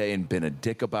time of day and been a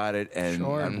dick about it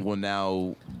and will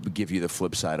now give you the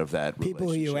flip side of that. People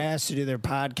who you ask to do their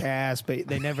podcast, but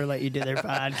they never let you do their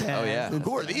podcast. Oh, yeah.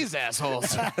 Who are these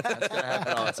assholes? That's going to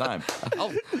happen all the time.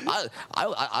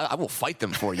 I will fight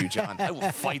them for you, John. I will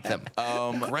fight them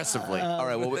aggressively. All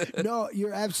right. Well, no,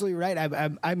 you're absolutely right.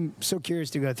 I'm so curious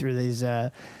to go through these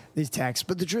texts,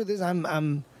 but the truth is,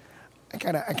 I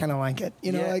kind of like it,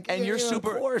 and you're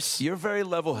super. Of course. You're very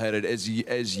level-headed,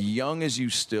 as young as you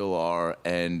still are,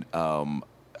 and I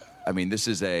mean, this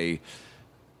is it's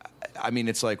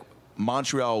like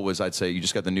Montreal was. I'd say you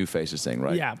just got the New Faces thing,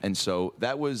 right? Yeah. And so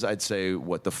that was, I'd say,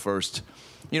 what the first.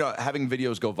 Having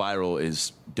videos go viral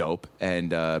is dope, and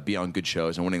be on good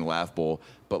shows and winning Laugh Bowl.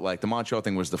 But like the Montreal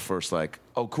thing was the first, like,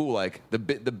 oh, cool, like the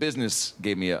business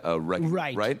gave me a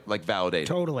record, right? Like validated.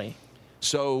 Totally.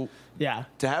 So yeah,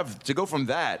 to go from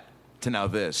that to now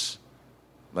this,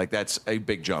 like that's a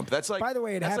big jump. That's like, by the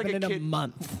way, it happened in a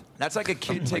month. That's like a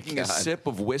kid taking a sip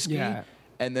of whiskey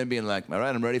and then being like, all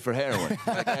right, I'm ready for heroin.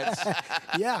 Like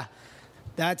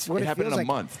that's what it happened feels in a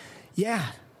month. Yeah,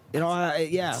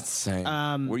 yeah. That's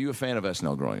insane. Were you a fan of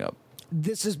SNL growing up?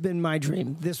 This has been my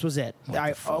dream. This was it.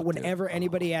 Whenever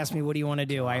anybody asked me, what do you want to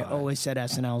do? I always said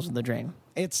SNL was the dream.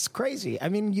 It's crazy. I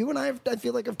mean, you and I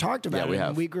feel like have talked about it. We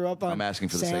have. We grew up on I'm asking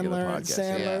for the sake of the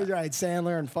podcast.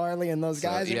 Sandler and Farley and those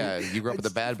guys. Yeah, you grew up with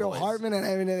the bad Phil boys. Hartman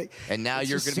and now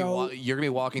you're gonna be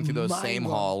walking through those same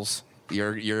halls.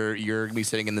 You're gonna be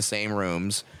sitting in the same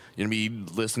rooms. You're gonna be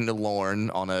listening to Lorne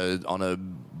on a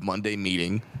Monday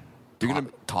meeting. You're going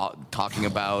to talking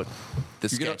about the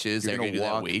sketches they're going to do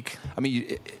that week. I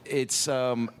mean, it's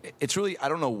really, I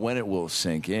don't know when it will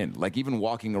sink in. Like even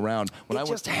walking around.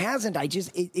 Hasn't. I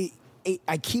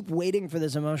keep waiting for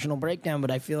this emotional breakdown, but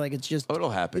I feel like it's just. Oh,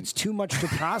 it'll happen. It's too much to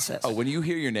process. When you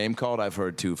hear your name called, I've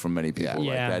heard too from many people.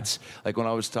 Yeah. Like that's like when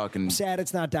I was talking. I'm sad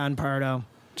it's not Don Pardo.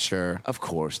 Sure, of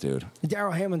course, dude.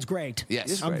 Daryl Hammond's great.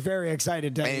 Yes, I'm very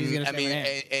excited.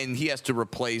 And he has to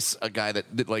replace a guy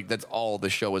that's all the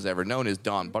show has ever known is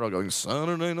Don Pardo going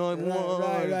Saturday Night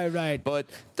Live. Right. But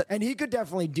and he could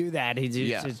definitely do that. He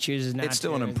just chooses not. It's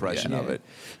still an impression of it.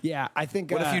 Yeah, I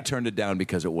think. What if you turned it down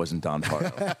because it wasn't Don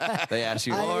Pardo? They asked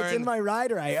you, Lauren. It's in my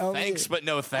rider. Thanks, but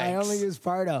no thanks. I only use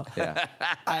Pardo.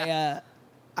 Yeah.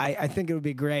 I think it would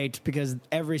be great because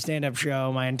every stand-up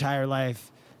show my entire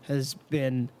life has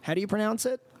been, how do you pronounce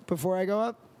it before I go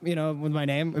up? With my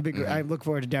name. It'd be great. I look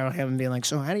forward to Daryl Hammond being like,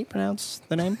 so how do you pronounce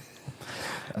the name?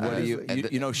 What do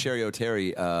you Sherry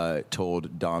O'Terry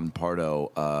told Don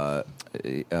Pardo,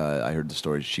 I heard the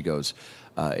story, she goes,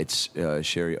 it's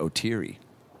Sherry O'Terry.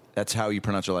 That's how you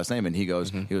pronounce your last name. And he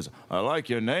goes, I like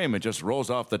your name. It just rolls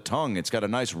off the tongue. It's got a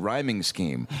nice rhyming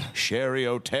scheme. Sherry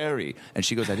O'Terry. And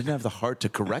she goes, I didn't have the heart to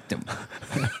correct him.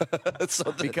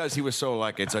 Because he was so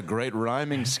like, it's a great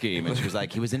rhyming scheme. And she was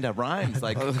like, he was into rhymes.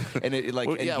 Like, and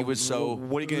he was so.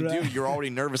 What are you going to do? You're already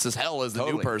nervous as hell as the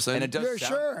new person. And it does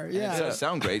it does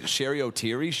sound great. Sherry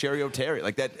O'Terry.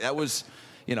 Like that was,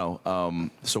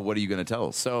 so what are you going to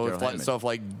tell? So if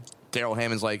Daryl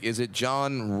Hammond's like, is it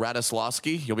John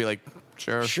Rudnitsky? You'll be like,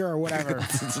 sure, whatever.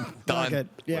 Done.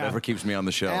 Yeah. Whatever keeps me on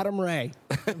the show. Adam Ray.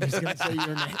 I'm just gonna say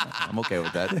your name. I'm okay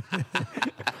with that.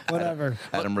 Whatever.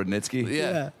 Adam Rudnitsky.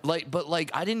 Yeah.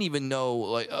 I didn't even know,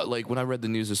 like when I read the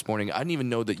news this morning, I didn't even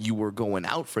know that you were going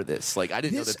out for this. Like, I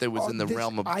didn't know that there was in the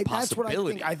realm of possibility. That's what I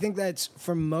think. I think that's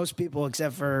for most people,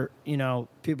 except for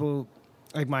people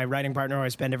like my writing partner who I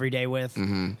spend every day with,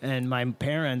 and my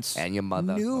parents And your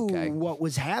mother, knew okay. what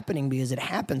was happening because it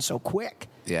happened so quick.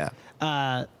 Yeah.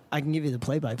 I can give you the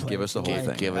play-by-play. Give us the whole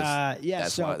thing. Give us. Yeah,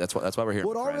 That's why we're here.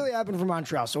 What all friend. really happened from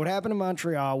Montreal. So what happened in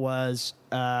Montreal was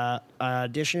I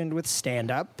auditioned with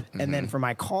stand-up, and then for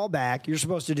my callback, you're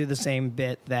supposed to do the same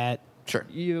bit that Sure.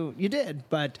 you did,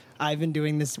 but I've been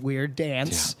doing this weird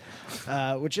dance,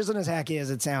 which isn't as hacky as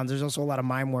it sounds. There's also a lot of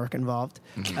mime work involved.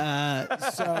 So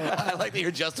I like that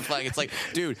you're justifying. It's like,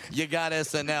 dude, you got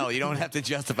SNL. You don't have to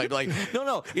justify. Like,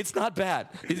 no, it's not bad.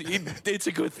 It's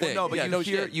a good thing. No, but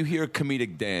shit. you hear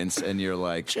comedic dance, and you're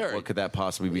like, Sure. what could that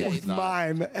possibly be? with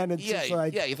mime, and it's just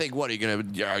like you think what are you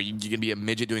gonna be a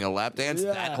midget doing a lap dance?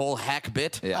 Yeah. That whole hack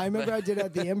bit. Yeah. I remember I did it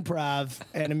at the Improv,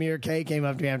 and Amir K came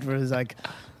up to me afterwards and was like,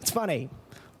 it's funny.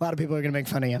 A lot of people are going to make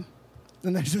fun of you.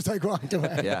 And they just like walked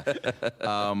away. Yeah.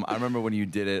 I remember when you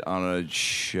did it on a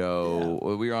show.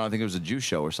 Yeah. We were on, I think it was a Jew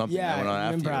show or something. Yeah, that went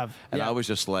on after Improv. you. And Yeah. I was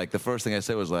just like, the first thing I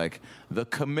said was like, the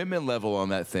commitment level on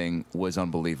that thing was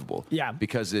unbelievable. Yeah.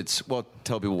 Because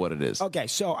tell people what it is. Okay,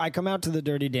 so I come out to the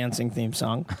Dirty Dancing theme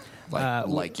song.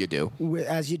 Like you do.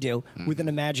 As you do, with an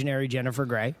imaginary Jennifer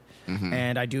Grey.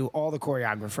 And I do all the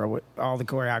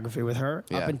choreography with her.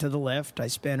 Yeah. Up into the lift, I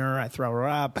spin her, I throw her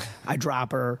up, I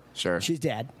drop her. Sure. She's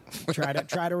dead.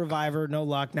 Try to revive her, no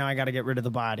luck. Now I got to get rid of the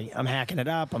body. I'm hacking it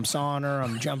up. I'm sawing her.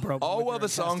 I'm jump roping. Oh, with well, her the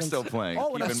song's intestines. still playing. Oh,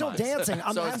 Keep and I'm in still mind. dancing.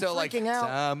 I'm So it's still like freaking out.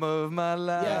 Time of my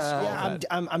life. Yes,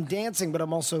 yeah, I'm dancing, but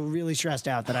I'm also really stressed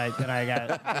out that I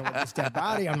got this dead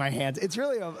body on my hands. It's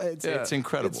really It's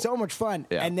incredible. It's so much fun.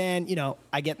 Yeah. And then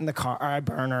I get in the car, or I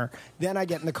burn her. Then I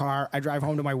get in the car. I drive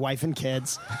home to my wife and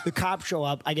kids. The cops show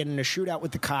up. I get in a shootout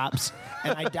with the cops,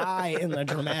 and I die in the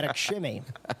dramatic shimmy.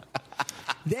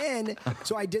 Then,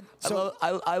 so I did. So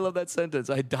I love that sentence.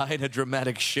 I die in a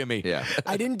dramatic shimmy. Yeah.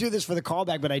 I didn't do this for the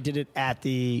callback, but I did it at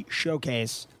the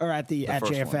showcase or at first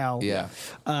JFL. Yeah.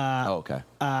 Oh, okay.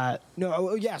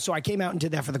 So I came out and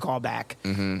did that for the callback.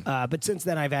 But since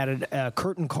then, I've added a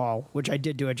curtain call, which I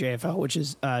did do at JFL, which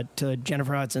is to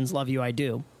Jennifer Hudson's "Love You, I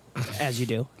Do." As you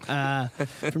do,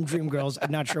 from Dreamgirls. I'm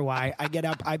not sure why. I get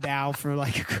up, I bow for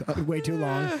like way too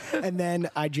long, and then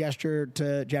I gesture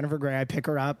to Jennifer Grey. I pick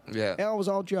her up. Yeah. It was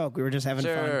all a joke. We were just having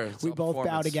Sure, fun. it's We all both bow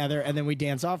performance. together, and then we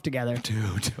dance off together.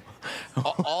 Dude.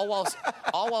 all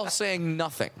while saying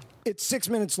nothing. It's 6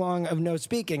 minutes long of no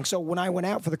speaking. So when I went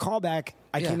out for the callback,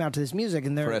 I came out to this music,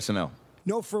 and For they're SNL.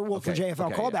 for Okay, JFL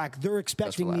okay, callback. They're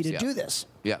expecting me last, to yeah. do this.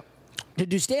 Yeah. To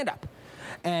do stand up,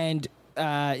 and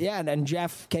and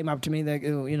Jeff came up to me,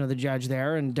 the judge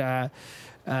there, and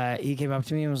he came up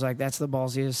to me and was like, "That's the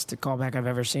ballsiest callback I've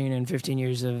ever seen in 15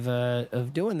 years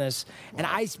of doing this." And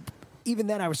even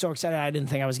then I was so excited I didn't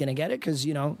think I was going to get it because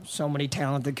so many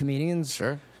talented comedians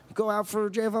Sure. go out for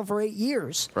JFL for 8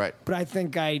 years, Right. But I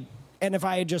think and if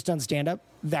I had just done stand up,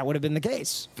 that would have been the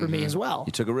case for me as well.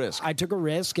 You took a risk. I took a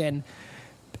risk, and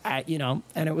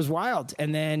and it was wild.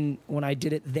 And then when I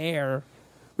did it there,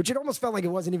 which it almost felt like it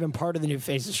wasn't even part of the New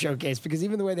Faces showcase, because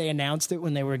even the way they announced it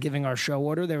when they were giving our show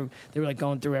order, they were like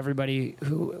going through everybody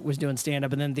who was doing stand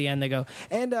up, and then at the end they go,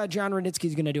 and Jon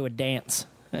Rudnitsky's going to do a dance.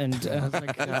 And I was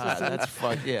like, That's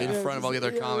fuck yeah. In front of all the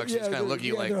other comics, just kind of look at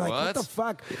you like, they're what? the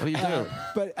fuck? What do you do?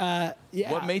 But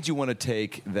yeah. What made you want to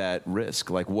take that risk?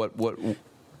 Like, what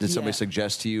did somebody Yeah.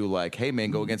 suggest to you? Like, hey,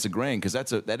 man, go against the grain, because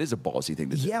that is a ballsy thing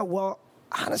to do. Yeah, well,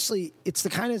 honestly, it's the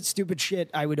kind of stupid shit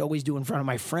I would always do in front of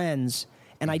my friends.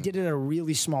 And I did it at a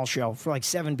really small show for like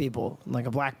 7 people, like a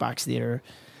black box theater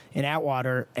in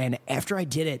Atwater. And after I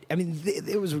did it, I mean,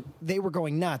 they were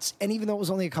going nuts. And even though it was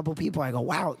only a couple people, I go,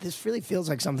 wow, this really feels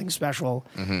like something special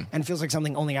and feels like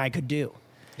something only I could do.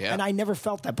 Yeah. And I never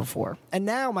felt that before. And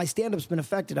now my stand-up's been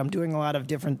affected. I'm doing a lot of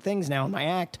different things now in my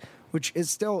act, which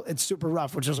is it's super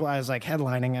rough, which is why I was like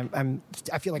headlining.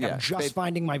 I feel like I'm just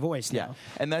finding my voice now. Yeah,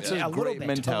 and that's Yeah, a great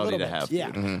mentality to have.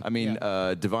 Yeah. I mean,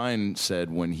 Divine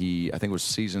said when I think it was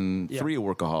season 3 of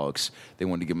Workaholics, they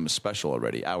wanted to give him a special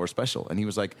already, hour special, and he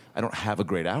was like, I don't have a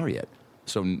great hour yet.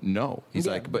 So no, he's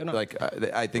Yeah, like, but no. like,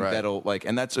 I think Right. that'll like,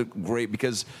 and that's a great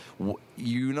because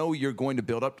you're going to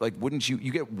build up. Like, wouldn't you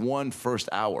get one first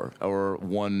hour or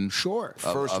one first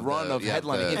Of run the- of yeah,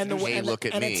 headlining? the- And Hey, look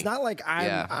at and me. it's not like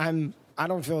I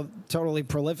don't feel totally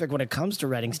prolific when it comes to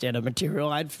writing stand-up material.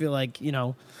 I'd feel like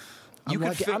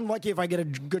I'm lucky if I get a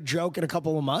good joke in a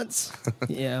couple of months.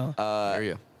 I hear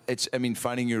you.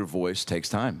 finding your voice takes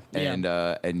time,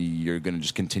 and you're going to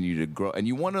just continue to grow. And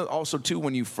you want to also too,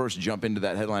 when you first jump into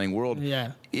that headlining world,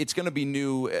 it's going to be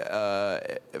new,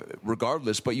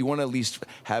 regardless. But you want to at least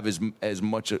have as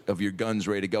much of your guns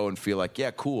ready to go and feel like,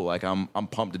 yeah, cool, like I'm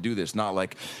pumped to do this. Not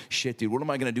like, shit, dude, what am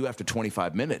I going to do after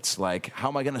 25 minutes? Like, how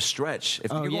am I going to stretch?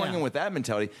 If you're going in with that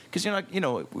mentality, because you're not, you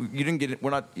didn't get it.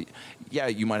 We're not. Yeah,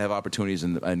 you might have opportunities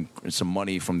and some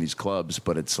money from these clubs,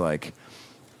 but it's like,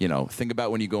 think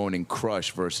about when you go in and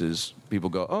crush versus people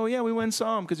go, oh yeah, we went and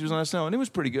saw him because he was on SNL and it was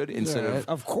pretty good. Instead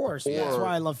of course, that's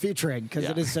why I love featuring, because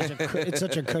it is it's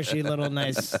such a cushy little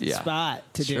nice spot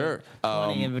to do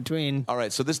 20 in between. All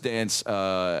right, so this dance,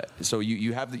 so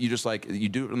you just like you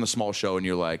do it on the small show and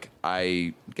you're like,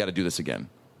 I got to do this again.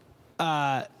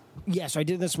 Yeah, so I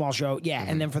did the small show,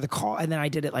 and then for the call, and then I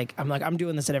did it I'm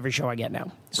doing this at every show I get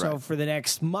now. So for the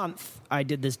next month, I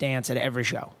did this dance at every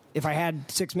show. If I had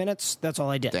 6 minutes, that's all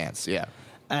I did. Dance, yeah.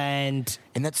 And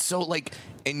that's so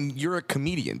and you're a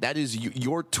comedian. That is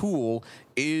your tool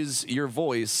is your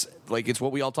voice. Like, it's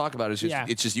what we all talk about. It's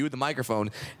just you with the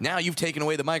microphone. Now you've taken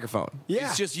away the microphone. Yeah.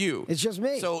 It's just you. It's just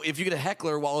me. So if you get a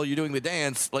heckler while you're doing the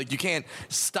dance, like, you can't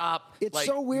stop. It's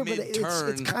so weird, but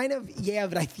it's kind of,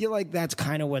 but I feel like that's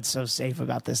kind of what's so safe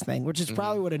about this thing, which is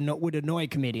probably what would annoy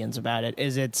comedians about it,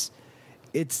 is it's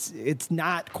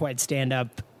not quite stand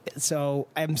up. So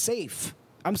I'm safe.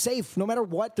 No matter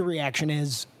what the reaction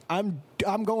is. I'm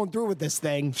going through with this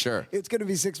thing. Sure. It's going to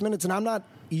be 6 minutes, and I'm not.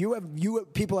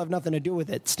 People have nothing to do with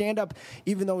it. Stand up,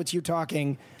 even though it's you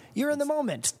talking, you're in the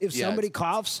moment. If somebody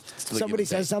coughs, somebody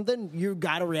says something, you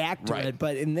got to react to it.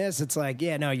 But in this, it's like,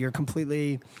 you're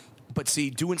completely. But see,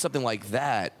 doing something like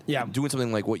that, doing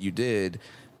something like what you did,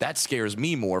 that scares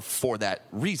me more for that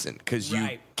reason, because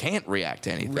you can't react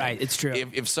to anything. Right, it's true.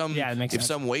 If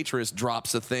some waitress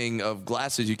drops a thing of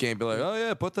glasses, you can't be like, oh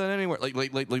yeah, put that anywhere.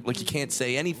 Like you can't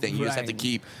say anything. You just have to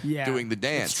keep doing the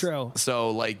dance. It's true.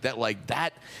 So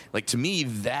to me,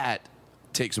 that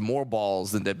takes more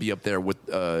balls than to be up there with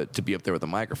a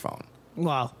microphone.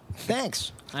 Well,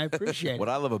 thanks. I appreciate it. What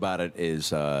I love about it is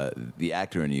the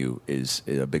actor in you is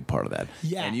a big part of that.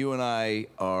 Yeah. And you and I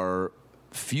are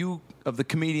few of the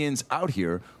comedians out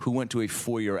here who went to a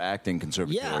 4-year acting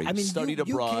conservatory, studied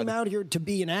abroad. You came out here to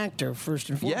be an actor first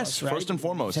and foremost. Yes, right? first and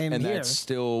foremost. Same and here. that's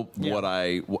still what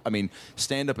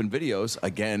stand up and videos,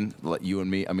 again, like you and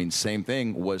me, same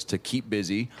thing, was to keep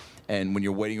busy. And when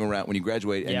you're waiting around, when you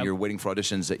graduate and you're waiting for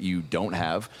auditions that you don't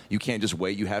have, you can't just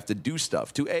wait. You have to do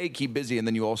stuff to keep busy, and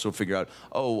then you also figure out,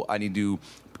 I need to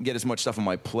get as much stuff on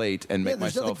my plate and make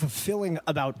myself. There's nothing fulfilling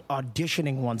about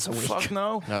auditioning once a week. Fuck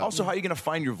no. Also, how are you going to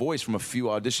find your voice from a few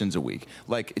auditions a week?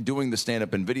 Like, doing the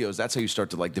stand-up and videos, that's how you start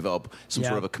to develop some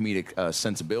sort of a comedic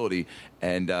sensibility.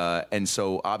 And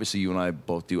so obviously you and I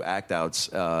both do act outs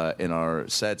in our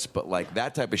sets, but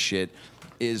that type of shit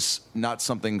is not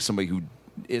something somebody who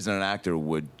isn't an actor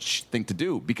would think to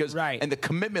do, because and the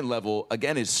commitment level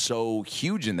again is so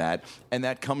huge in that, and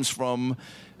that comes from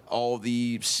all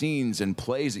the scenes and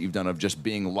plays that you've done of just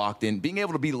being locked in, being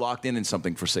able to be locked in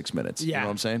something for 6 minutes. You know what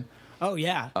I'm saying? Oh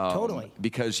yeah, totally.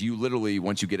 Because you literally,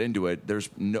 once you get into it,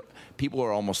 people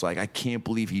are almost like, I can't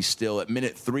believe he's still at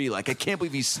minute 3. Like, I can't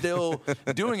believe he's still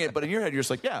doing it. But in your head, you're just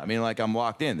like, I'm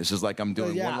locked in. This is like I'm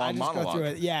doing one long monologue. Go through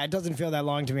it. Yeah, it doesn't feel that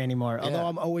long to me anymore. Yeah. Although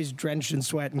I'm always drenched in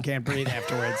sweat and can't breathe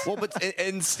afterwards. Well,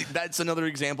 and that's another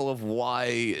example of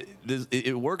why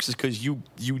it works, is because you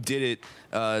did it.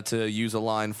 To use a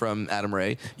line from Adam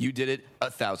Ray, you did it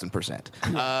 1,000%.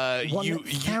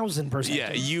 1,000%.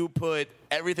 Yeah, you put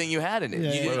everything you had in it.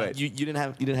 Yeah, you didn't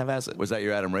have acid. Was that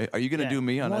your Adam Ray? Are you going to do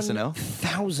me on SNL?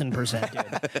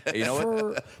 1,000%, dude. You know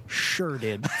what? For sure,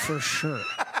 dude. For sure.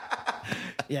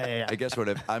 Yeah. I guess what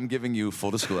if I'm giving you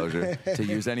full disclosure to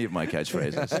use any of my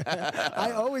catchphrases.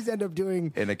 I always end up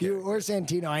doing you or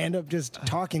Santino. I end up just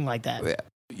talking like that. Yeah.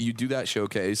 You do that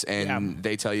showcase, and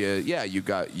they tell you, you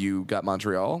got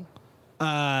Montreal.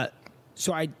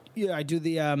 So I do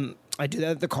the I do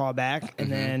that at the callback,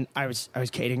 and then I was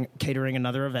catering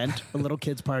another event, a little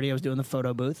kids party. I was doing the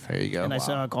photo booth. There you go. And I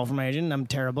saw a call from my agent, and I'm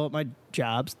terrible at my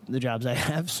the jobs I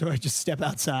have, so I just step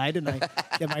outside and I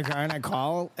get my car and I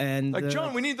call and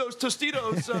John, we need those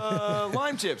Tostitos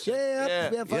lime chips.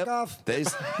 Yeah, fuck off.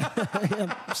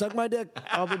 Suck my dick.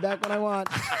 I'll be back when I want.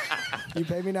 You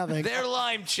pay me nothing. They're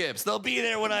lime chips. They'll be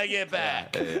there when I get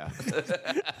back.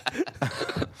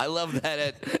 I love that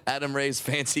at Adam Ray's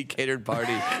fancy catered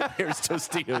party. Here's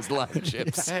Tostitos lime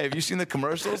chips. Hey, have you seen the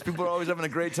commercials? People are always having a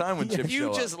great time when chips show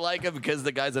You just like him because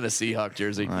the guy's in a Seahawk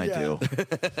jersey. I do.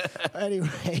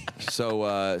 Anyway.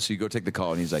 So you go take the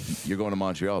call, and he's like, "You're going to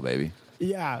Montreal, baby."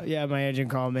 Yeah. My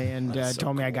agent called me and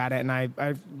told me I got it, and I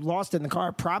lost it in the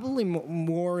car. Probably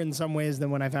more in some ways than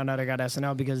when I found out I got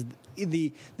SNL, because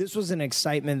this was an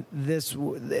excitement. This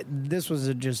was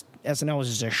SNL was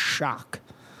just a shock.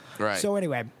 Right. So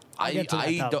anyway, I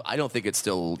don't think it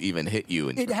still even hit you.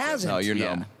 It hasn't. No, you're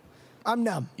numb. I'm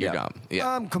numb. You're numb. Yeah.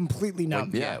 I'm completely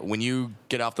numb. When you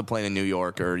get off the plane in New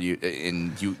York, or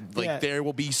there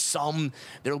will be some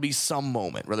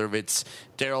moment, whether it's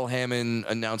Daryl Hammond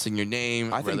announcing your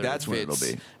name. I think that's what it'll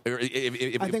be. I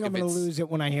think I'm going to lose it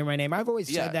when I hear my name. I've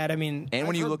always said that. I mean, and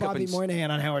when you look Bobby up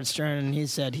Moynihan on Howard Stern, and he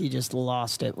said he just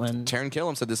lost it when Taron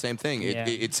Killam said the same thing.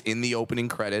 It's in the opening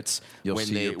credits. You'll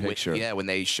see your picture. When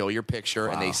they show your picture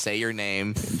and they say your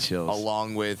name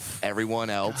along with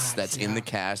everyone else that's in the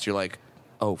cast. You're like,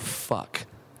 oh fuck.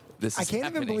 I can't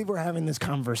even believe we're having this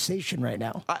conversation right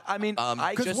now. I mean,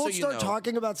 because we'll start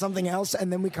talking about something else,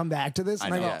 and then we come back to this,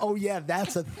 and I go, "Oh yeah,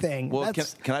 that's a thing." Well,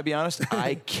 can I be honest?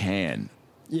 I can.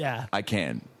 Yeah, I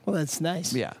can. Well, that's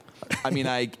nice. Yeah. I mean,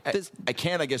 I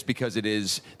can, I guess, because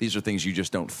these are things you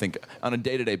just don't think on a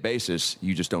day-to-day basis.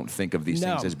 You just don't think of these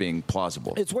things as being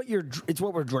plausible. It's what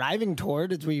we're driving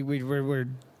toward. It's we're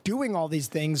doing all these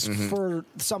things for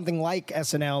something like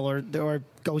SNL or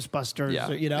Ghostbusters. Yeah.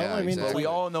 Or, I mean, we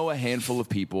all know a handful of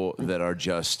people that are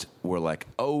we're like,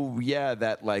 oh yeah,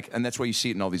 that like, and that's why you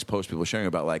see it in all these posts people are sharing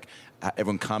about like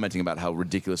everyone commenting about how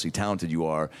ridiculously talented you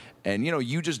are, and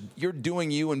you're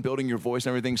doing you and building your voice and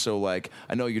everything. So like,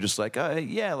 I know you're just like,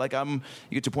 yeah, like you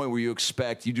get to a point where you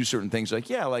do certain things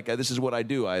like, yeah, like this is what I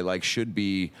do. I like should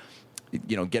be,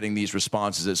 getting these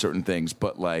responses at certain things,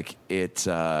 but like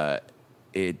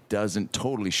it doesn't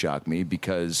totally shock me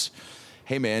because,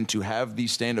 hey man, to have the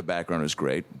stand-up background is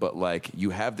great, but like you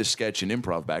have the sketch and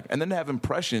improv back, and then to have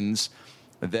impressions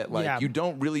that like you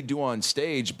don't really do on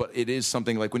stage, but it is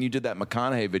something like when you did that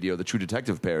McConaughey video, the True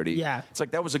Detective parody. Yeah, it's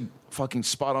like that was a fucking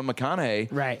spot on McConaughey,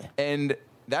 right? And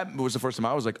that was the first time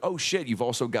I was like, oh shit, you've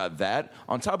also got that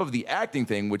on top of the acting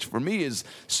thing, which for me is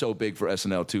so big for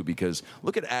SNL too, because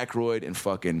look at Aykroyd and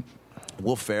fucking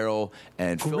Will Ferrell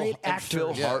and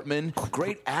Phil Hartman,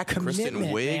 great actors. Kristen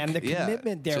Wiig, man, the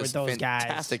commitment there with those guys,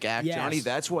 fantastic acting. Yes. Johnny,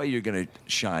 that's why you're gonna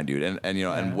shine, dude.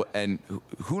 And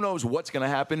who knows what's gonna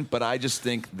happen? But I just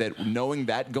think that knowing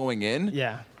that going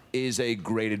in, is a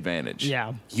great advantage.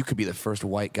 Yeah, you could be the first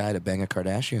white guy to bang a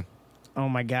Kardashian. Oh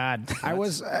my God! I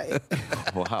was.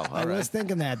 Wow! I was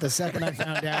thinking that the second I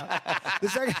found out.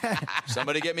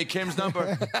 Somebody get me Kim's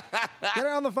number. Get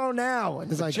her on the phone now.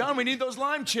 It's like, John, we need those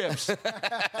lime chips.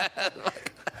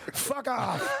 Fuck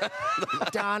off,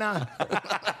 Donna.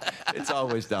 It's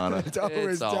always Donna. It's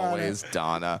always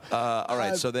Donna. All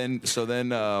right. So then.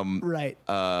 Right.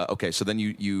 Okay. So then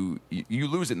you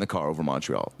lose it in the car over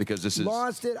Montreal because this is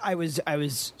lost it. I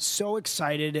was so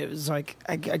excited. It was like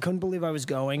I couldn't believe I was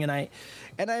going, and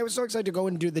I was so excited to go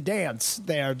and do the dance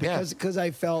there because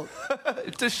I felt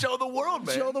to show the world,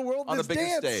 man. Show the world on this the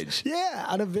biggest dance. stage. Yeah,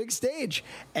 on a big stage.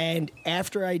 And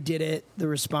after I did it, the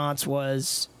response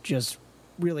was just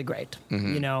really great.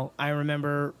 I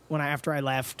remember after I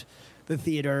left the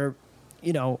theater,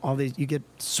 all these, you get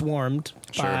swarmed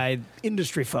by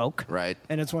industry folk, right?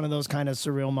 And it's one of those kind of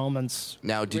surreal moments.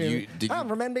 Now, did you? I'm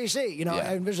from NBC.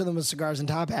 I envision them with cigars and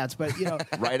top hats, but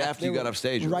right after you got off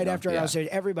stage, right after I got off stage,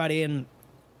 everybody and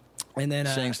then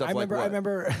saying stuff I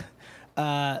remember,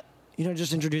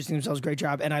 just introducing themselves. Great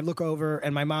job. And I look over,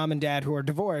 and my mom and dad, who are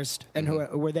divorced and who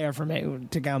were there for me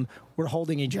to come, were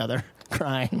holding each other,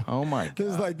 crying. Oh my God! This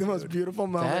is like the most beautiful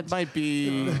moment. That might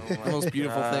be the most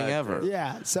beautiful thing ever.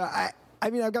 Yeah. So I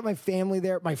mean, I've got my family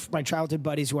there, my childhood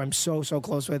buddies who I'm so call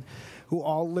close with, who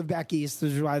all live back east.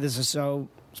 This is why this is so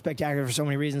spectacular for so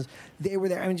many reasons. They were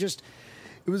there. I mean,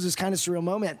 it was this kind of surreal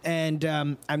moment, and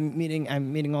I'm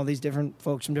meeting all these different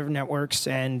folks from different networks,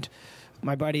 and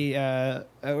my buddy or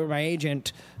my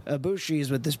agent Bushi is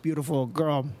with this beautiful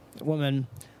woman.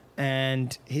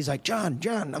 And he's like, John.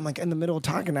 I'm like in the middle of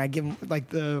talking. I give him like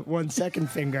the 1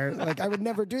 second finger. Like I would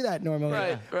never do that normally.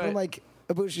 Right. I'm like,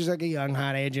 She's like a young,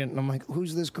 hot agent. And I'm like,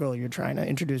 who's this girl you're trying to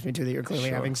introduce me to that you're clearly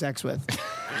having sex with?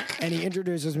 And he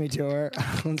introduces me to her.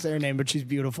 I won't say her name, but she's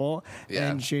beautiful. Yeah.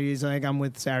 And she's like, I'm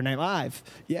with Saturday Night Live.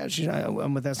 Yeah,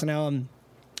 I'm with SNL. And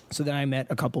so then I met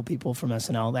a couple people from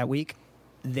SNL that week.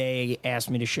 They asked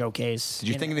me to showcase. Did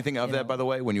you think anything of that, by the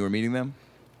way, when you were meeting them?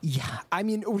 Yeah, I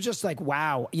mean, it was just like,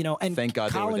 wow, and thank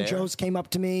God Colin they were there. Jost came up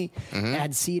to me,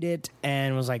 had seen it,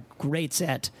 and was like, great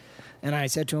set. And I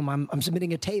said to him, I'm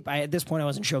submitting a tape. At this point, I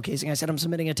wasn't showcasing. I said, I'm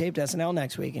submitting a tape to SNL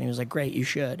next week. And he was like, great, you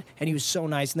should. And he was so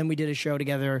nice. And then we did a show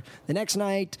together the next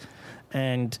night.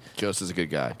 And Jost is a good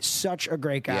guy. Such a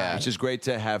great guy. Yeah, it's just great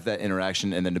to have that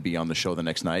interaction and then to be on the show the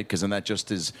next night, because then that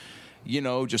just is,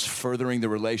 just furthering the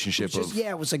relationship.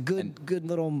 It was a good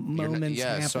little moment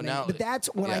happening. So now, but that's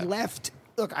when I left.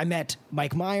 Look, I met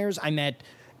Mike Myers. I met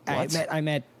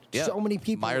so many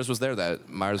people. Myers was there.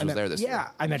 Myers was there this year. Yeah,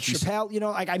 I met Chappelle.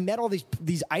 I met all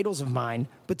these idols of mine.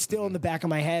 But still, in the back of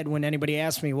my head, when anybody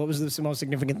asked me what was the most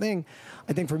significant thing,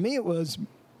 I think for me it was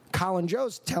Colin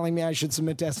Jost telling me I should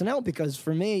submit to SNL, because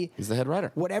for me, he's the head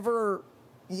writer. Whatever,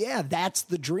 that's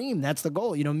the dream. That's the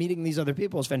goal. Meeting these other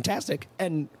people is fantastic.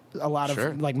 And a lot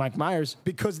of, like Mike Myers,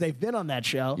 because they've been on that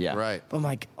show. Yeah. Right. I'm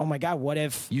like, oh my God, what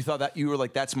if... You thought that, you were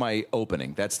like, that's my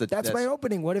opening. That's my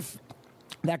opening. What if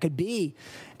that could be?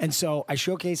 And so I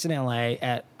showcased in LA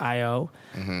at I.O.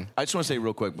 Mm-hmm. I just want to say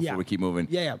real quick before we keep moving.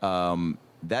 Yeah.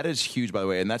 That is huge, by the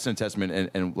way, and that's an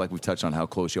testament, and like we've touched on how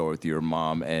close you are with your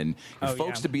mom and your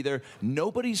folks to be there.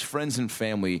 Nobody's friends and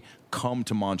family come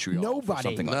to Montreal for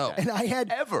something like that. And I had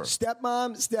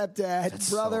stepmom, stepdad, That's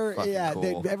brother. So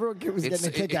cool. Everyone was getting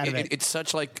a kick out of it. It's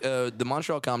such like the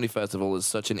Montreal Comedy Festival is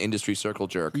such an industry circle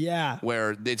jerk. Yeah.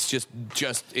 Where it's just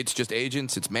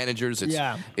agents, it's managers,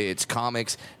 it's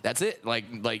comics. That's it. Like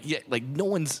no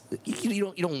one's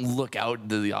you don't look out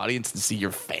into the audience and see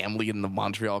your family in the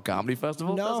Montreal Comedy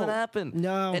Festival. No. It doesn't happen.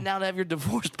 No. And now to have your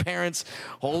divorced parents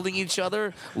holding each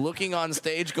other, looking on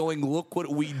stage, going, "Look what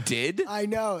we did." I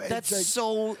know. That's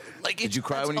so like. Did you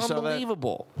cry when you saw that?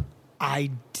 Unbelievable.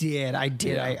 I did.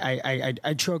 Yeah.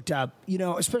 I choked up.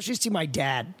 Especially see my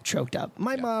dad choked up.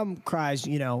 My mom cries.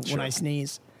 When I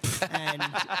sneeze. And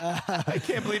I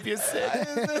can't believe you're sick.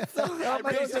 That's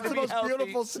the most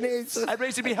beautiful sneeze. I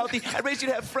raised you to be healthy. I raised you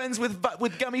to have friends with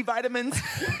gummy vitamins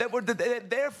that were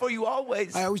there for you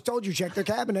always. I always told you, check their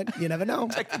cabinet. You never know.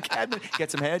 Check the cabinet. Get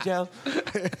some hair gel.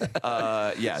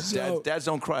 Dads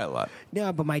don't cry a lot.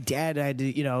 No, but my dad had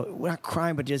to, we're not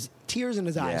crying, but just tears in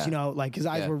his eyes. Like his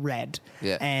eyes were red.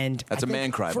 Yeah. And that's a man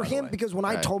cry for him, because when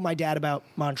I told my dad about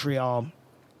Montreal,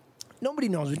 nobody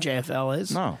knows what JFL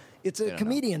is. No. It's a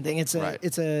comedian thing. It's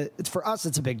for us.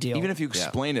 It's a big deal. Even if you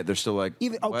explain it, they're still like,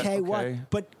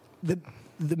 what? But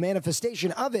the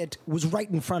manifestation of it was right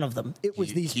in front of them. It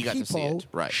was these people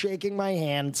shaking my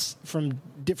hands from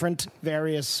different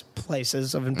various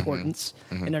places of importance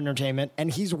in entertainment, and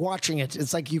he's watching it.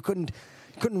 It's like you couldn't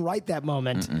write that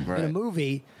moment in a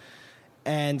movie,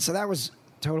 and so that was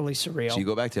totally surreal. So you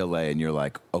go back to LA and you're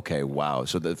like, okay, wow.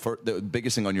 So the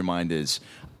biggest thing on your mind is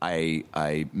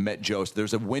I met Jost.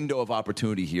 There's a window of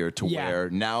opportunity here to where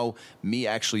now me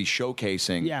actually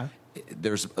showcasing.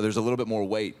 There's a little bit more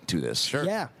weight to this. Sure.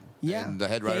 Yeah. And the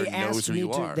head writer knows who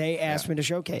you are. They asked me to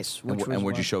showcase. And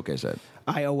where'd you showcase at?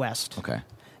 I.O. West. Okay.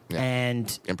 Yeah. And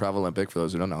Improv Olympic, for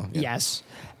those who don't know. Yeah. Yes.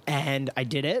 And I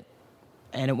did it,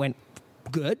 and it went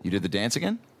good. You did the dance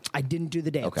again? I didn't do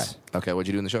the dance. Okay, what'd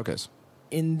you do in the showcase?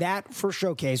 In that first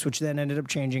showcase, which then ended up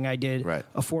changing, I did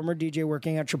a former DJ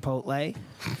working at Chipotle.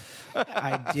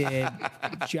 I did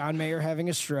John Mayer having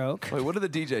a stroke. Wait, what do the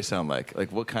DJs sound like?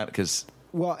 Like what kind? Because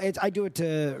well, I do it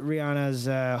to Rihanna's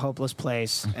 "Hopeless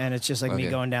Place," and it's just like me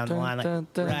going down the line, like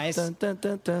rice,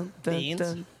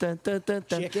 beans,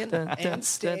 chicken, and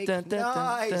steak.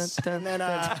 Nice. And then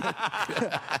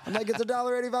I'm like, it's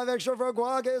 $1.85 extra for a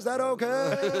guac. Is that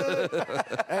okay?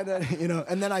 And then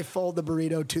and then I fold the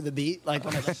burrito to the beat, like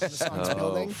when the song's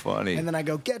building. Funny. And then I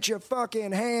go, get your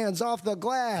fucking hands off the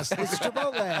glass. This is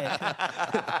Chipotle.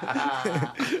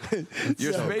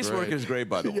 Your space work is great,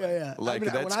 by the way. Yeah. Like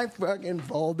when I fucking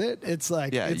fold it, it's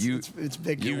like it's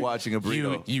big. You watching a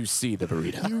burrito. You see the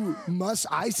burrito.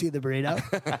 I see the burrito.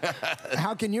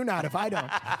 How can you not if I don't?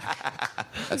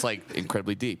 That's like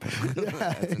incredibly deep.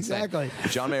 Yeah, exactly.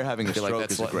 John Mayer having a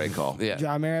stroke is a great call. Yeah.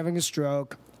 John Mayer having a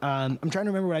stroke. I'm trying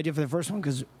to remember what I did for the first one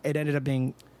because it ended up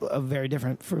being very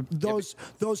different. For those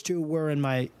two were in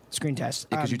my screen test.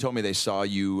 Because you told me they saw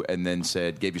you and then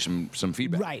gave you some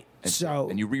feedback. Right.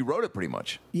 And you rewrote it pretty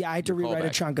much. Yeah, I had to rewrite a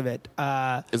chunk of it.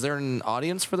 Is there an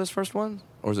audience for this first one?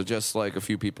 Or is it just like a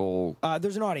few people?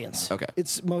 There's an audience. Okay.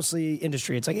 It's mostly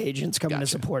industry. It's like agents coming to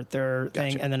support their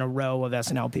thing, and then a row of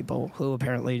SNL people who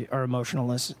apparently are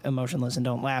emotionless and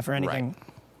don't laugh or anything. Right.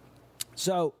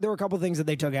 So there were a couple of things that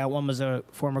they took out. One was a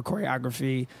former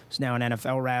choreography, who's now an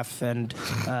NFL ref, and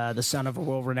the son of a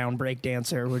world-renowned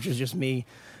breakdancer, which is just me,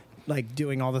 like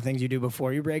doing all the things you do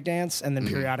before you breakdance, and then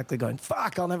periodically going,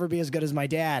 "Fuck, I'll never be as good as my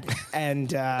dad."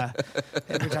 And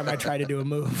every time I try to do a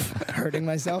move, hurting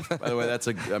myself. By the way, that's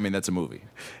a movie.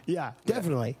 Yeah,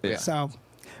 definitely. Yeah. So,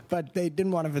 but they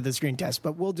didn't want it for the screen test.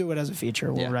 But we'll do it as a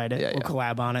feature. We'll write it. We'll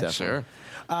collab on it. Sure.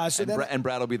 And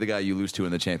Brad will be the guy you lose to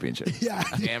in the championship. Yeah.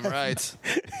 Damn right.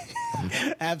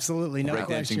 Absolutely. No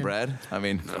question. Breakdancing Brad? I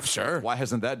mean, sure. Why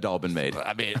hasn't that doll been made?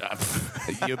 I mean,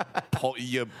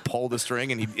 you pull the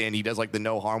string and he does like the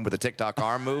no harm with the TikTok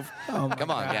arm move. Oh my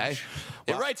Come on, guy.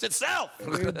 It writes itself.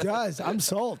 It does. I'm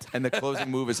sold. And the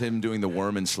closing move is him doing the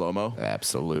worm in slow-mo?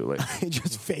 Absolutely. It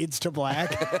just fades to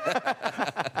black.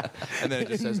 And then it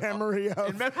just says... In memory of.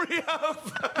 In memory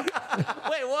of...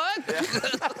 Wait, what?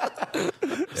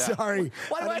 Sorry.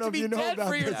 Why do I have to be dead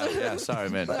for your... Yeah, sorry,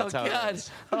 man. Oh, That's how it God. is.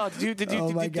 Oh, did you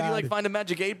like find a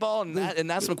magic 8-ball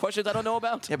and ask some questions I don't know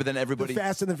about? Yeah, but then everybody... The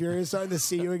Fast and the Furious song, the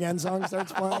See You Again song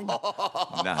starts playing.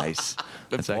 Nice.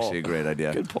 That's actually a great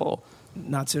idea. Good pull.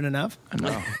 Not soon enough.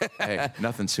 No. Hey,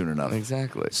 nothing soon enough.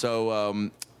 Exactly. So,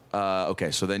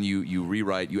 okay, so then you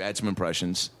rewrite, you add some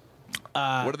impressions.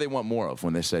 What do they want more of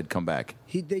when they said come back?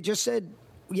 They just said,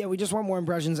 yeah, we just want more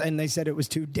impressions, and they said it was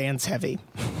too dance heavy.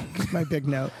 My big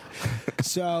note.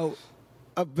 So,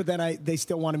 but then they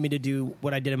still wanted me to do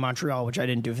what I did in Montreal, which I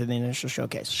didn't do for the initial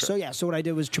showcase. Sure. So yeah, so what I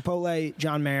did was Chipotle,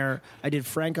 John Mayer. I did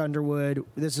Frank Underwood.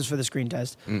 This is for the screen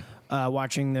test.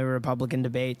 Watching the Republican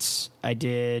debates. I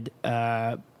did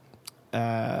a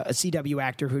CW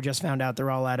actor who just found out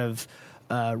they're all out of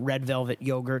red velvet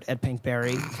yogurt at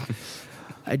Pinkberry.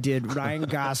 I did Ryan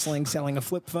Gosling selling a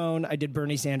flip phone. I did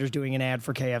Bernie Sanders doing an ad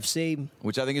for KFC,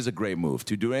 which I think is a great move.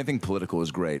 To do anything political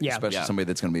is great, especially somebody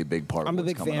that's going to be a big part. I'm of a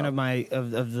big fan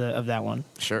of that one.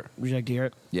 Sure, would you like to hear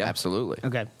it? Yeah, absolutely.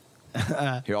 Okay.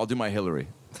 Here, I'll do my Hillary.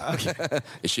 Okay.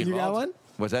 Is she You got one?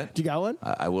 What's that? You got one?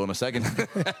 I will in a second.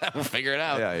 We'll figure it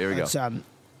out. Yeah, here we go.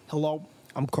 Hello,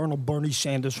 I'm Colonel Bernie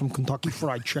Sanders from Kentucky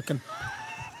Fried Chicken.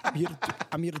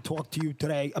 I'm here to talk to you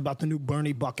today about the new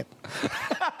Bernie bucket.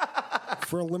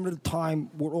 For a limited time,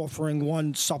 we're offering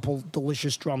one supple,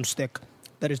 delicious drumstick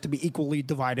that is to be equally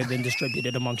divided and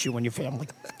distributed amongst you and your family.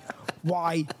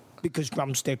 Why? Because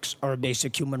drumsticks are a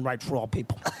basic human right for all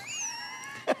people.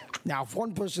 Now, if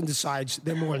one person decides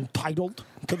they're more entitled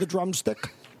to the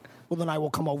drumstick, well, then I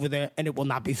will come over there and it will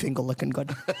not be finger-licking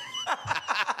good.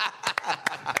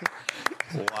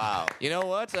 Wow. You know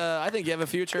what? I think you have a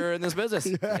future in this business.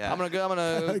 Yeah. I'm gonna go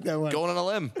on a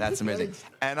limb. That's amazing.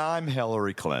 And I'm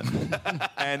Hillary Clinton.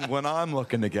 And when I'm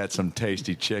looking to get some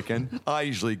tasty chicken, I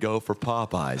usually go for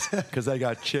Popeyes because they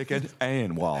got chicken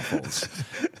and waffles.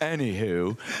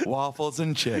 Anywho, waffles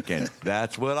and chicken.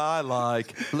 That's what I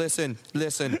like. Listen.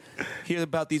 Hear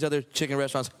about these other chicken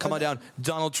restaurants. Come on down.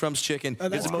 Donald Trump's chicken.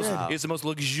 It's the most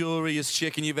luxurious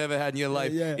chicken you've ever had in your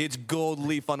life. Yeah. It's gold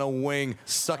leaf on a wing.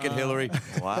 Suck it, Hillary.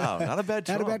 Wow, not a bad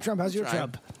Trump. Not a bad Trump. How's your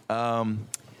Trump?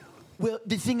 Well,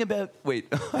 the thing about... Wait,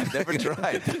 I've never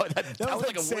tried. That was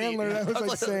like Sandler. That was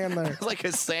like Sandler. It was like a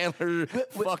Sandler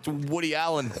fucked Woody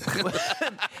Allen.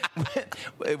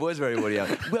 It was very Woody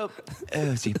Allen. Well,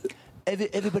 see,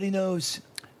 everybody knows...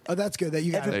 Oh, that's good. That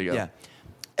you got it. There you go. Yeah.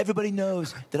 Everybody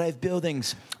knows that I have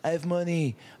buildings, I have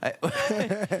money.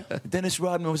 Dennis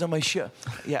Rodman was on my show.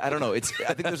 Yeah, I don't know. I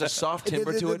think there's a soft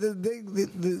timber to it.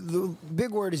 The big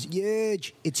word is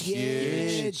huge. It's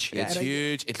huge. It's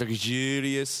huge. It's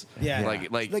luxurious. Yeah.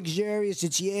 Like luxurious.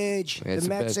 It's huge. It's the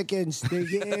Mexicans, they're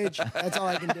huge. That's all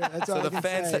I can do. That's all I can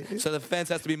say. So the fence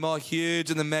has to be more huge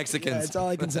than the Mexicans. Yeah, that's all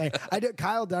I can say.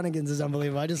 Kyle Dunnigan's is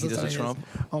unbelievable. I just listen to Trump.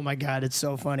 Oh my God, it's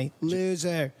so funny.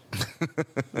 Loser,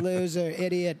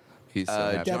 idiot. He's so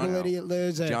happy. Double idiot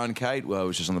loser. John Kite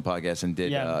was just on the podcast and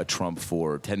did Trump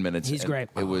for 10 minutes. He's great.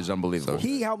 It was unbelievable.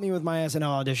 He helped me with my SNL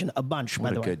audition a bunch, by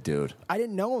the way. What a good dude. I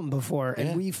didn't know him before,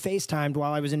 and we FaceTimed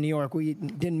while I was in New York. We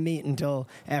didn't meet until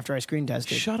after I screen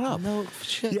tested. Shut up. No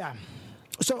shit. Yeah.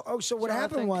 So what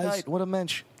happened was... What a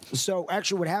mensch. So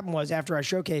actually what happened was after I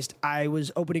showcased, I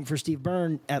was opening for Steve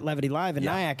Byrne at Levity Live in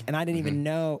Nyack, and I didn't even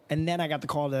know. And then I got the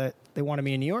call that they wanted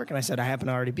me in New York, and I said, I happen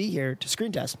to already be here to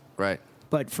screen test. Right.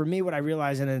 But for me, what I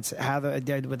realized, and it's how I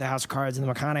did with the House of Cards and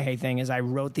the McConaughey thing, is I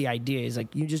wrote the idea. He's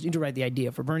like, you just need to write the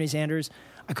idea. For Bernie Sanders,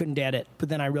 I couldn't dad it. But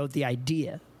then I wrote the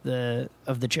idea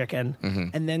of the chicken,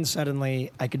 and then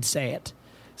suddenly I could say it.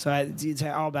 So it's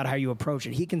all about how you approach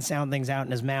it. He can sound things out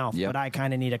in his mouth, but I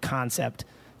kind of need a concept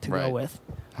to go with,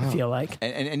 I feel like.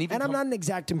 And I'm not an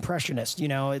exact impressionist,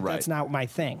 that's not my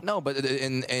thing. No, but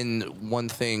and one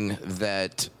thing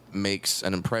that makes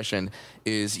an impression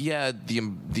is the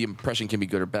impression can be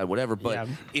good or bad, whatever, but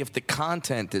if the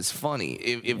content is funny,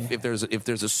 if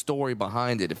there's a story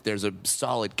behind it, if there's a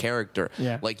solid character,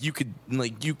 like you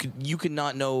could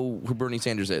not know who Bernie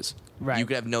Sanders is, you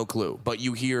could have no clue, but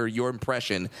you hear your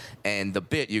impression and the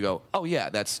bit, you go, oh yeah,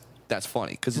 that's that's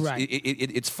funny because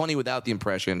it's funny without the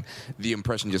impression. The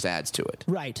impression just adds to it.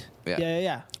 Right. Yeah.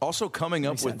 Yeah. Also, coming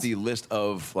up with the list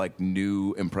of like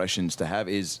new impressions to have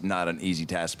is not an easy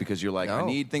task because you're like, I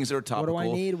need things that are topical. What do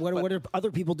I need? What are other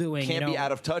people doing? Can't be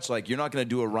out of touch. Like, you're not going to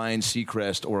do a Ryan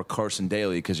Seacrest or a Carson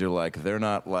Daly because you're like, they're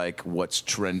not like what's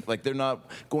trend. Like, they're not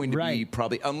going to be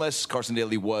probably, unless Carson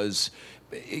Daly was,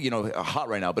 hot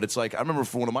right now. But it's like, I remember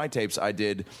for one of my tapes I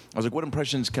was like, what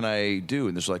impressions can I do?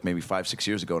 And this was like maybe 5-6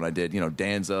 years ago. And I did,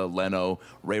 Danza, Leno,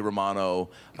 Ray Romano,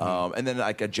 and then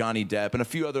like a Johnny Depp and a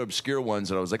few other obscure ones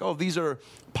that I was like, oh, these are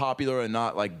popular and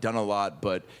not like done a lot,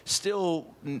 but still,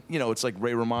 it's like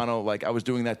Ray Romano. Like, I was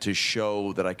doing that to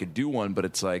show that I could do one, but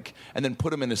it's like, and then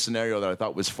put them in a scenario that I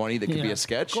thought was funny that could be a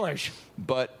sketch. Of course.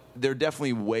 But they're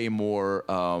definitely way more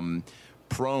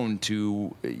prone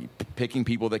to picking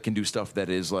people that can do stuff that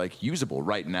is like usable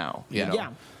right now.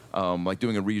 Like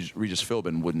doing a Regis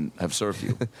Philbin wouldn't have served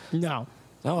you. No.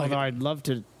 Although I'd love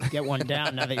to get one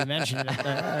down now that you mentioned it.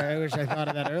 I wish I thought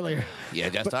of that earlier. Yeah,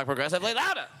 just talk progressively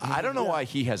louder. I don't know why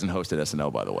he hasn't hosted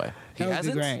SNL, by the way. He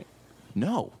hasn't? Great.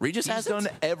 No. Regis hasn't? He's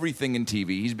done everything in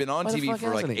TV. He's been on TV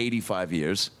for like 85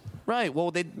 years. Right. Well,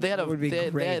 they had a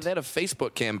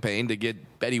Facebook campaign to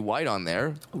get Betty White on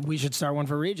there. We should start one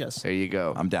for Regis. There you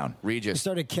go. I'm down. Regis. We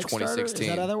started Kickstarter. 2016. Is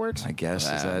that how that works? I guess.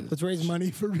 Is that? Let's raise money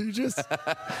for Regis.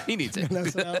 He needs it.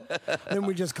 Then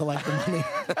we just collect the money.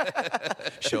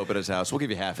 Show up at his house. We'll give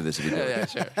you half of this if you do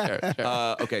it. Yeah,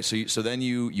 sure. Okay, so then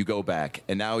you go back,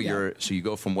 and now you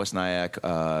go from West Nyack,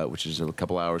 which is a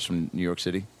couple hours from New York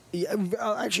City. Yeah,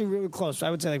 actually, really close. I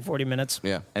would say like 40 minutes.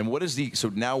 Yeah. And what is so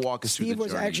now walk us through the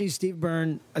journey. Steve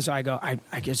Byrne. So I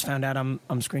just found out I'm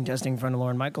screen testing in front of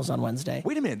Lorne Michaels on Wednesday.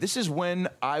 Wait a minute. This is when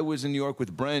I was in New York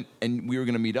with Brent, and we were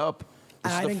going to meet up.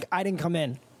 I didn't come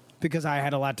in because I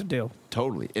had a lot to do.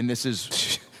 Totally. And this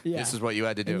is this is what you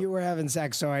had to do. And you were having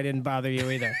sex, so I didn't bother you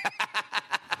either.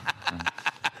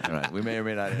 All right. We may or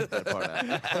may not hit that part out.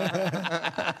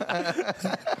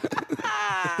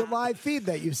 The live feed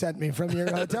that you sent me from your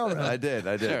hotel room. I did.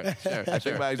 Sure. I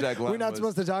think my exact line We're not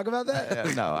supposed to talk about that?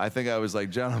 Yeah, no, I think I was like,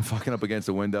 John, I'm fucking up against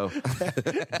the window.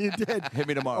 You did. Hit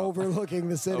me tomorrow. Overlooking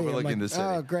the city. Overlooking the city.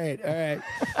 Oh, great. All right.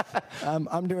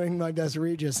 I'm doing my best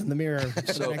Regis in the mirror for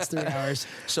the next 3 hours.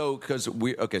 So,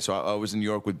 so I was in New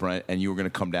York with Brent, and you were going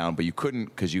to come down, but you couldn't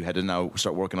because you had to now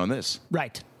start working on this.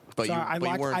 Right. But so you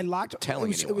weren't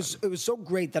telling anyone. It was so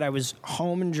great that I was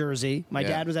home in Jersey. My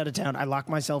dad was out of town. I locked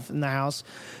myself in the house,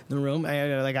 in the room. I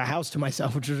had like a house to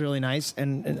myself, which was really nice.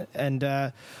 And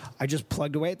I just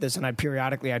plugged away at this. And I'd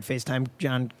FaceTime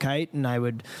John Kite, and I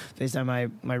would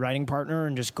FaceTime my writing partner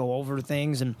and just go over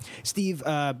things. And Steve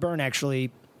Byrne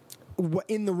actually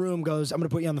in the room goes, I'm going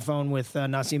to put you on the phone with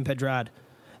Nassim Pedrad,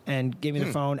 and gave me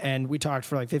the phone. And we talked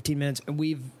for like 15 minutes. And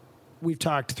we've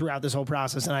talked throughout this whole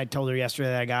process, and I told her yesterday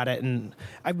that I got it, and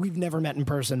we've never met in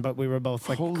person, but we were both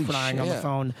like crying on the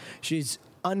phone. She's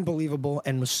unbelievable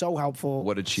and was so helpful.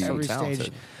 What did she? Every So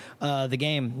talented. stage, the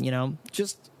game,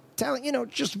 just telling,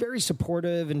 just very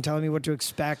supportive and telling me what to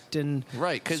expect and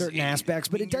certain aspects.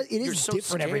 But it is so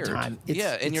different every scared. time. And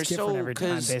you're different so every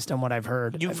time based on what I've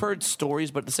heard. You've heard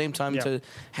stories, but at the same time, to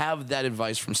have that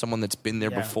advice from someone that's been there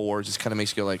before just kind of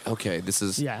makes you go like, okay, this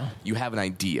is you have an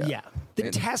idea. Yeah. The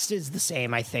test is the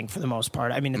same, I think, for the most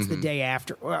part. I mean, it's the day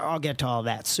after. I'll get to all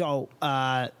that. So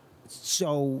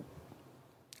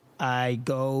I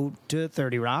go to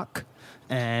 30 Rock,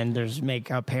 and there's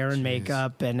hair and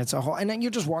makeup, and it's a whole. And then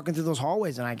you're just walking through those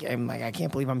hallways, and I'm like, I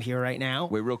can't believe I'm here right now.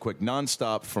 Wait, real quick,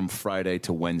 nonstop from Friday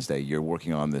to Wednesday, you're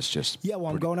working on this just. Yeah,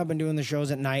 well, I'm going up and doing the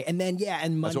shows at night, and then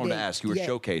and Monday. I was going to ask, you were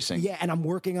showcasing. Yeah, and I'm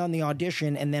working on the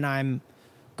audition, and then I'm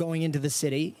going into the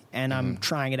city, and I'm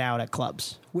trying it out at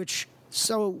clubs, which.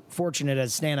 So fortunate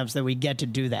as stand-ups that we get to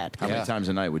do that. How many times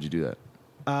a night would you do that?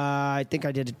 I think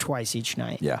I did it twice each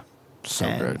night. Yeah. So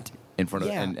good. In front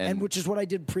of and which is what I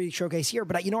did pre-showcase here.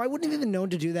 But I wouldn't have even known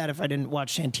to do that if I didn't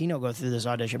watch Santino go through this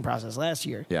audition process last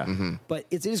year. Yeah. Mm-hmm. But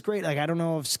it is great. Like, I don't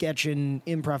know if sketch and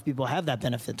improv people have that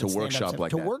benefit to workshop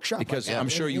like that. Workshop because like that. I'm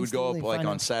sure you would go up like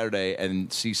on Saturday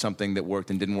and see something that worked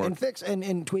and didn't work and fix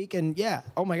and tweak and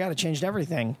oh my god, it changed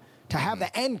everything to have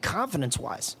that, and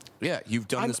confidence-wise. Yeah, you've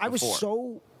done this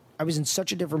before. I was in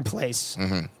such a different place.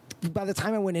 Mm-hmm. By the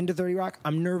time I went into 30 Rock,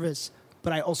 I'm nervous,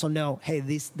 but I also know, hey,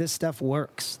 this stuff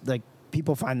works. Like,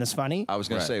 people find this funny. I was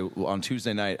going to say, on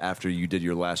Tuesday night after you did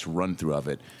your last run-through of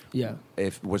it,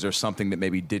 was there something that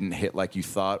maybe didn't hit like you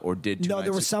thought or did? No,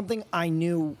 there was something I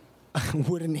knew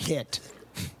wouldn't hit,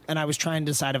 and I was trying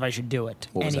to decide if I should do it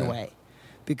anyway,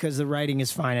 because the writing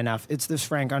is fine enough. It's this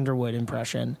Frank Underwood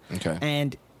impression,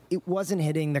 and it wasn't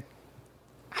hitting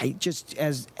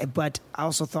but I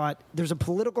also thought there's a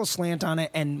political slant on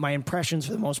it, and my impressions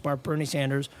for the most part, Bernie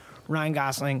Sanders, Ryan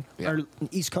Gosling, are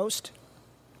East Coast,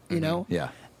 you know? Yeah.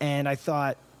 And I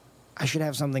thought I should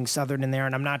have something Southern in there,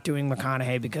 and I'm not doing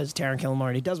McConaughey because Taron Killam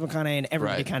already does McConaughey, and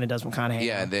everybody kind of does McConaughey.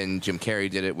 Yeah, and then Jim Carrey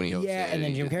did it when he hosted. Yeah, and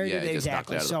then Jim Carrey did it,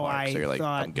 exactly. So I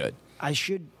thought I'm good. I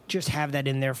should just have that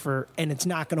in there and it's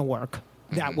not going to work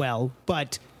that well,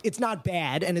 but it's not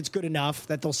bad, and it's good enough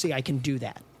that they'll see I can do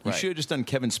that. You should have just done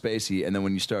Kevin Spacey, and then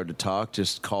when you started to talk,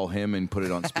 just call him and put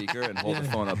it on speaker and hold the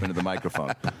phone up into the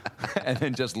microphone. And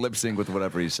then just lip sync with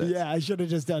whatever he says. Yeah, I should have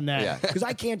just done that. Because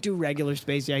I can't do regular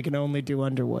Spacey. I can only do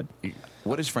Underwood.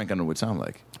 What does Frank Underwood sound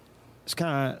like? It's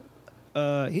kind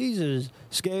of... he's as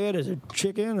scared as a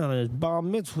chicken on his bar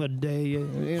mitzvah day, you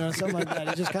know, something like that.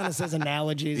 He just kind of says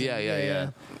analogies. Yeah.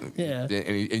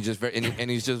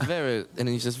 And he's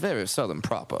just very Southern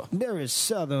proper. Very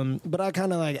Southern, but I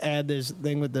kind of like add this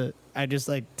thing I just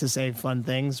like to say fun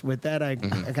things with that. I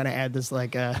kind of add this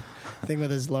like thing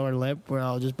with his lower lip where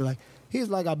I'll just be like, he's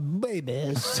like a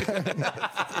baby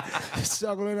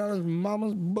suckling on his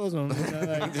mama's bosom. You know,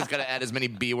 like, you just got to add as many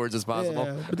B words as possible.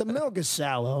 Yeah, but the milk is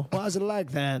sour. Why is it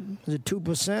like that? Is it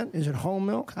 2%? Is it whole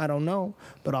milk? I don't know.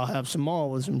 But I'll have some more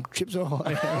with some Chips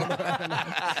Ahoy.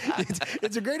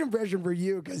 It's a great impression for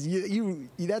you because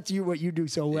that's what you do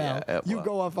so well. Yeah, you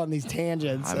go off on these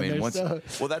tangents. I mean,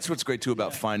 well, that's what's great too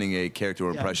about finding a character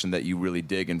or impression that you really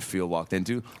dig and feel locked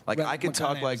into. Like I could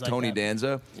talk like Tony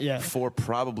Danza for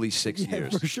probably 6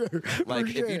 years. For sure. Like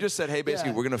if you just said, hey,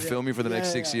 basically we're gonna film you for the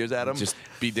next 6 years, Adam. Just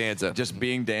be Danza. Just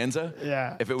being Danza.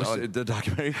 Yeah. If it was the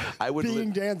documentary, I would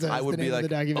being Danza. I would be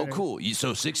like, oh, cool.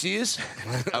 So 6 years?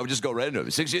 I would just go right into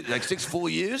it. 6 years, like 6 full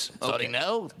years. Starting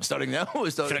now.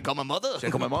 Should I call my mother? Should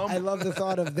I call my mom? I love the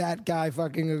thought of that guy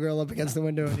fucking a girl up against the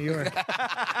window in New York.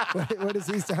 What does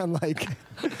he sound like?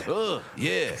 Oh,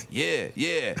 yeah.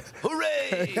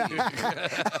 Hooray!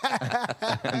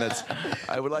 And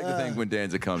I would like to think when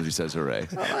Danza comes, he says hooray.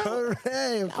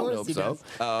 Hooray! Of course he does.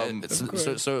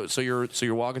 So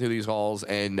you're walking through these halls,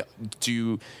 and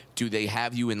do they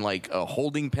have you in like a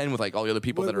holding pen with like all the other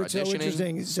people that are auditioning? So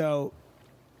interesting. So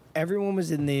everyone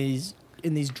was in these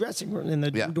dressing rooms, in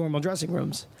the normal dressing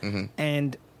rooms,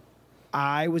 and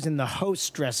I was in the host's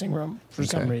dressing room for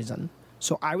some reason.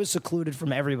 So I was secluded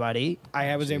from everybody. I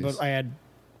had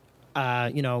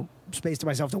space to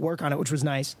myself to work on it, which was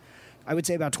nice. I would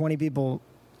say about 20 people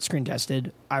screen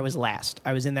tested. I was last.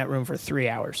 I was in that room for 3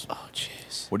 hours. Oh,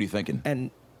 jeez. What are you thinking?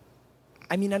 And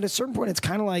I mean, at a certain point, it's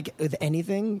kind of like with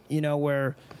anything,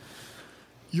 where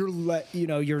you're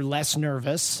less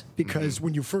nervous because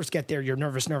when you first get there, you're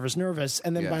nervous,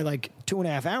 and then by like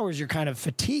 2.5 hours, you're kind of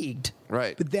fatigued.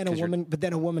 Right. But then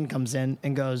a woman comes in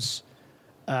and goes,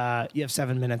 you have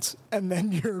 7 minutes, and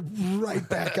then you're right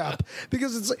back up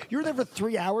because it's like you're there for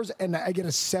 3 hours, and I get a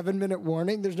 7-minute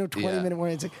warning. There's no 20-minute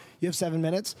warning. It's like you have 7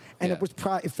 minutes, and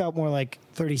it felt more like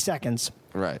 30 seconds.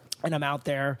 Right. And I'm out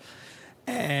there,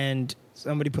 and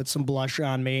somebody put some blush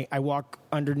on me. I walk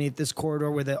underneath this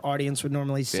corridor where the audience would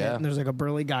normally sit, and there's like a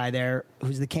burly guy there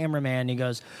who's the cameraman. He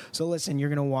goes, "So listen, you're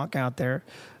gonna walk out there,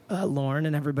 Lauren,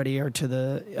 and everybody are to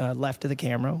the left of the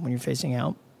camera when you're facing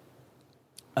out."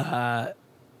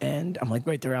 And I'm like,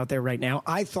 wait, they're out there right now.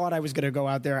 I thought I was going to go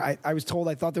out there. I was told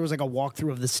I thought there was like a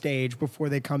walkthrough of the stage before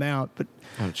they come out, but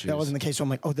that wasn't the case. So I'm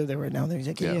like, oh, they're there right now. He's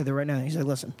like, yeah, they're right now. He's like,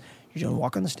 listen, you're going to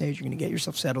walk on the stage. You're going to get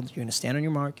yourself settled. You're going to stand on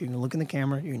your mark. You're going to look in the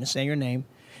camera. You're going to say your name.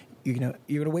 You're going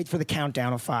to wait for the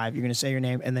countdown of 5. You're going to say your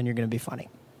name, and then you're going to be funny,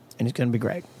 and it's going to be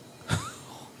great.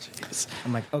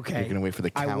 I'm like, okay. You're going to wait for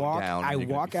the countdown. I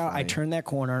walk out. I turn that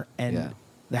corner, and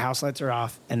the house lights are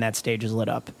off, and that stage is lit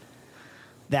up.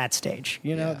 That stage,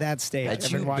 that stage. Had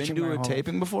you been to a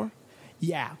taping before?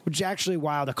 Yeah, which is actually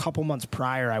wild. A couple months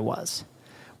prior, I was,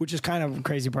 which is kind of a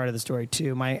crazy part of the story,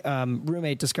 too. My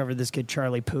roommate discovered this kid,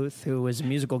 Charlie Puth, who was a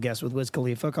musical guest with Wiz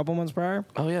Khalifa a couple months prior.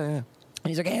 Oh, yeah. And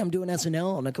he's like, hey, I'm doing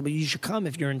SNL. And I go, you should come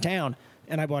if you're in town.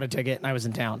 And I bought a ticket, and I was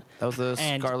in town. That was the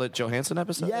Scarlett Johansson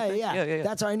episode? Yeah.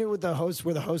 That's how I knew where the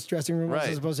host dressing room was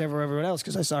as opposed to everyone else,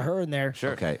 because I saw her in there.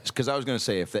 Sure. Okay, because I was going to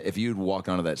say, if you'd walked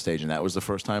onto that stage and that was the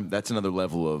first time, that's another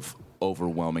level of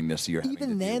overwhelmingness you're having to deal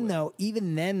with.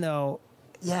 Even then, though,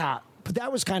 yeah. But that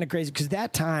was kind of crazy, because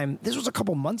that time, this was a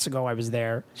couple months ago I was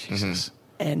there. Jesus.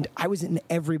 And I was in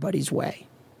everybody's way,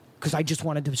 because I just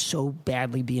wanted to so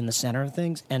badly be in the center of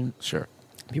things. And sure.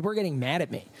 People were getting mad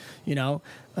at me,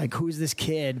 like, who's this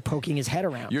kid poking his head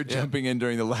around? You're jumping in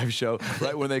during the live show,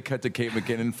 right when they cut to Kate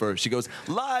McKinnon first. She goes,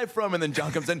 live from, and then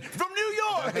John comes in, from New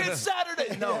York, it's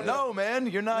Saturday. No, man,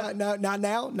 you're not. Not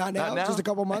now. Just a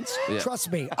couple months. Yeah.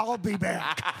 Trust me, I'll be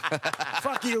back.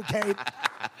 Fuck you, Kate.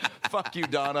 Fuck you,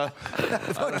 Donna.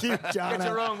 Fuck you, Donna. Get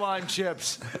your own lime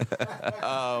chips.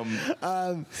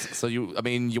 So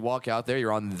you walk out there.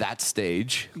 You're on that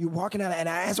stage. You're walking out, and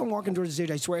as I'm walking towards the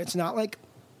stage, I swear it's not like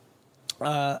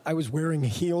I was wearing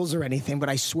heels or anything, but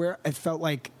I swear it felt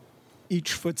like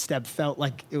each footstep felt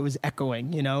like it was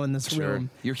echoing, in this room.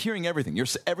 You're hearing everything.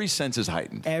 Every sense is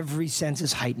heightened. Every sense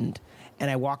is heightened. And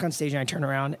I walk on stage and I turn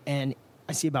around and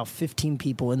I see about 15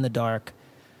 people in the dark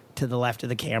to the left of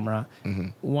the camera. Mm-hmm.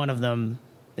 One of them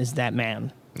is that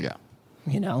man. Yeah.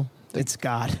 It's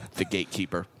God. The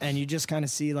gatekeeper. And you just kind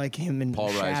of see like him in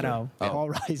shadow. Paul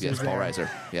Reiser. Yes, Paul Reiser.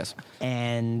 Yes.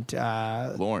 And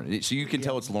Lauren. So you can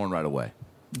tell it's Lauren right away.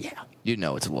 Yeah. You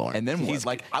know it's Lauren. And then he's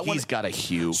got a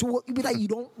hue. So you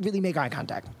don't really make eye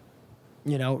contact,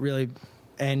 really,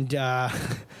 and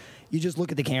you just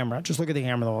look at the camera. Just look at the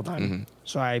camera the whole time. Mm-hmm.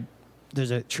 So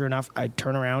sure enough, I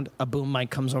turn around, a boom mic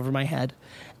comes over my head,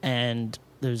 and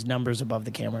there's numbers above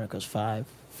the camera. It goes 5,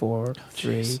 4,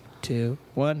 3, 2,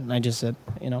 1. And I just said,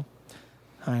 hi,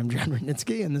 I'm Jon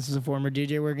Rudnitsky, and this is a former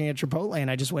DJ working at Chipotle.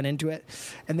 And I just went into it,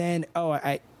 and then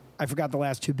I forgot the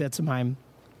last 2 bits of my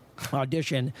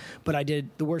audition, but I did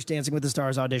the worst Dancing with the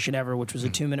Stars audition ever, which was a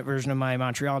 2-minute version of my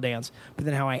Montreal dance. But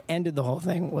then how I ended the whole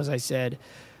thing was I said,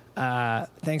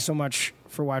 thanks so much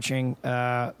for watching.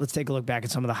 Let's take a look back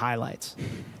at some of the highlights.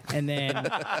 And then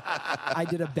I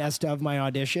did a best of my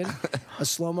audition, a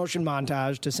slow motion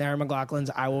montage to Sarah McLachlan's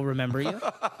I Will Remember You.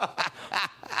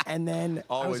 And then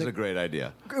always a great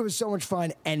idea. It was so much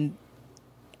fun. And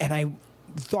I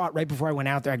thought right before I went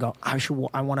out there, I go,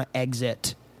 I want to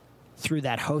exit through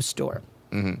that host door.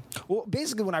 Mm-hmm. Well,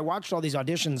 basically, when I watched all these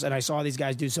auditions and I saw these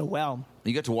guys do so well,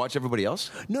 you got to watch everybody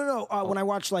else. No. When I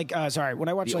watched the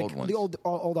old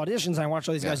auditions, and I watched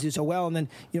all these guys do so well, and then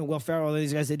Will Ferrell, all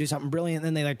these guys, they do something brilliant,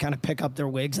 and then they kind of pick up their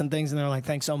wigs and things, and they're like,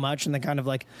 "Thanks so much," and they kind of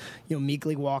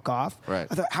meekly walk off. Right.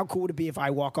 I thought, how cool would it be if I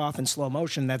walk off in slow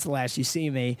motion? That's the last you see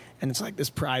me, and it's like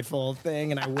this prideful thing,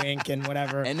 and I wink and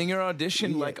whatever. Ending your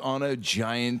audition on a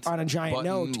giant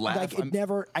note, laugh.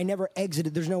 I never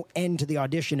exited. There's no end to the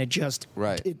audition. It just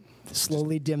it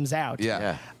slowly dims out.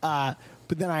 Yeah.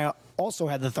 But then I also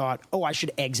had the thought, I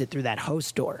should exit through that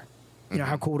host door.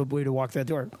 How cool would it be to walk through that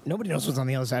door? Nobody knows what's on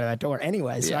the other side of that door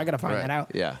anyway, so I got to find that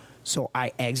out. Yeah. So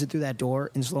I exit through that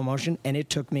door in slow motion, and it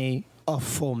took me a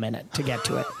full minute to get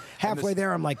to it. Halfway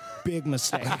there, I'm like, big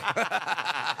mistake.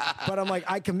 But I'm like,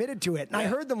 I committed to it. And I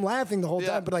heard them laughing the whole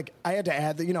time, but I had to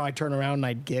add, I turn around and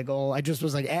I'd giggle. I just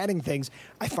was adding things.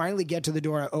 I finally get to the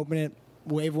door, I open it,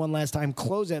 wave one last time,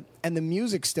 close it, and the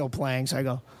music's still playing. So I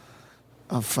go,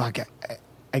 oh, fuck,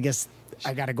 I guess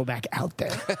I got to go back out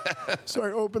there. So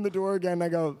I open the door again, and I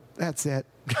go, that's it.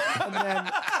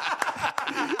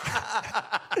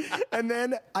 And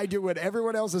then I do what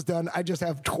everyone else has done. I just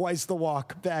have twice the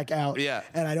walk back out. Yeah.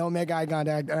 And I don't make eye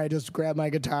contact, and I just grab my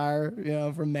guitar,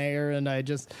 from Mayer, and I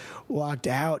just walked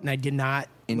out, and I did not.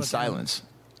 In silence.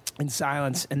 In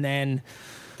silence. And then...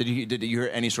 Did you hear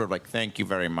any sort of thank you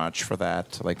very much for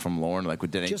that, from Lauren?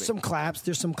 Just some claps.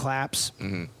 There's some claps.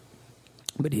 Mm-hmm.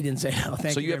 But he didn't say no. Thank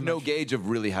you. So you have no much. gauge of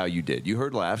really how you did. You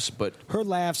heard laughs, but heard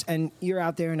laughs, and you're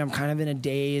out there, and I'm kind of in a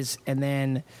daze, and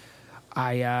then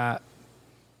I'm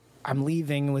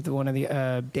leaving with one of the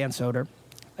Dan Soder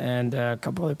and a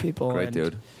couple other people. Great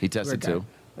dude. He tested too.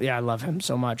 Yeah, I love him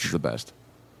so much. He's the best.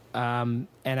 And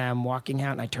I'm walking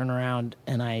out, and I turn around,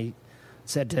 and I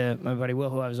said to my buddy Will,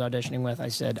 who I was auditioning with, I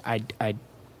said, I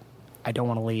don't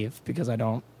want to leave because I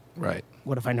don't. Right.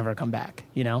 What if I never come back?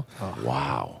 Oh,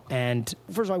 wow. And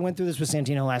first of all, I went through this with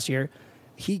Santino last year.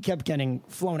 He kept getting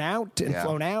flown out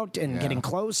and getting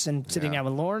close and sitting down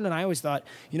with Lauren. And I always thought,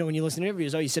 when you listen to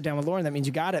interviews, you sit down with Lauren, that means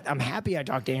you got it. I'm happy I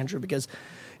talked to Andrew because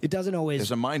it doesn't always.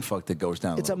 There's a mind fuck that goes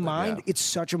down. It's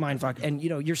such a mind fuck. And,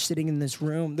 you're sitting in this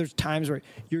room. There's times where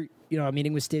I'm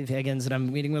meeting with Steve Higgins and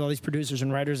I'm meeting with all these producers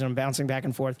and writers and I'm bouncing back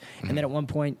and forth. Mm-hmm. And then at one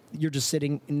point, you're just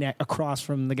sitting across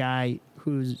from the guy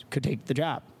who could take the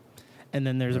job. And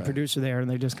then there's a producer there,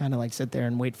 and they just kind of sit there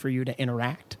and wait for you to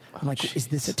interact. I'm like, is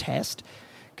this a test?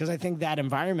 Because I think that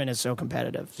environment is so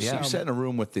competitive. Yeah. So you sat in a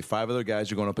room with the 5 other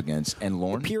guys you're going up against, and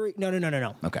Lauren?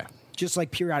 No. Okay. Just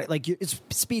periodic, it's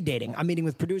speed dating. I'm meeting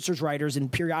with producers, writers,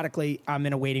 and periodically I'm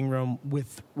in a waiting room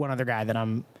with one other guy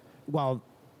that while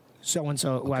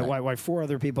 4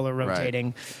 other people are rotating.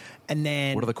 Right. And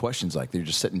then what are the questions like? They're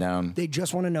just sitting down. They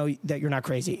just want to know that you're not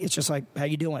crazy. It's just like, how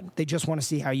you doing? They just want to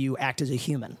see how you act as a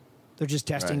human. They're just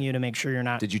testing you to make sure you're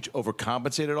not. Did you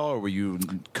overcompensate at all, or were you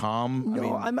calm?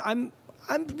 No,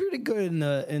 I'm pretty good in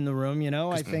the room.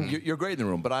 I think you're great in the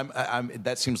room. But I'm.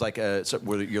 That seems like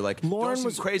where you're like Lauren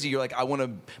was crazy. You're like I want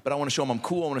to show them I'm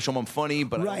cool. I want to show them I'm funny,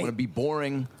 but I don't want to be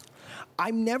boring.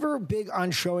 I'm never big on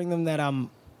showing them that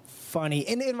I'm funny.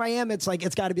 And if I am, it's like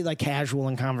it's got to be like casual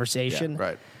in conversation.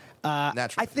 Right.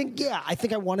 Natural. I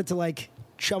think I wanted to like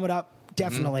chum it up.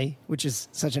 Definitely, which is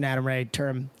such an Adam Ray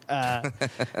term. I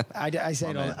say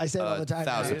it all the time.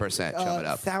 1,000% chum it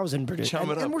up. 1,000%.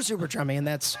 Chum it up. And we're super chummy, and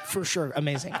that's for sure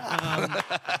amazing.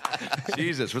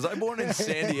 Jesus, was I born in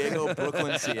San Diego,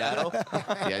 Brooklyn, Seattle?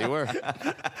 Yeah, you were.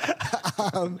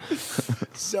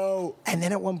 So, and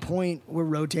then at one point we're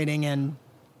rotating, and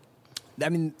I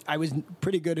mean, I was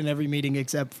pretty good in every meeting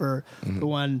except for the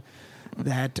one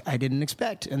that I didn't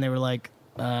expect, and they were like,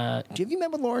 have you met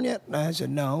with Lauren yet? And I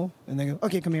said, no. And they go,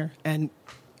 okay, come here. And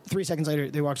 3 seconds later,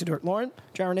 they walk to the door. Lauren,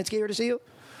 Jon Rudnitsky here to see you.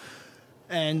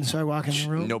 And so I walk in the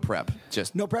room. No prep.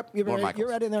 Just no prep. You're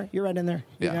right in there. You're right in there.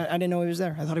 Yeah. I didn't know he was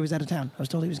there. I thought he was out of town. I was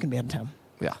told he was going to be out of town.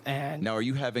 Yeah. And Now, are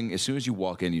you having, as soon as you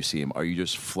walk in, you see him, are you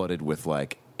just flooded with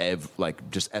like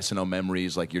just SNL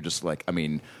memories? Like you're just like, I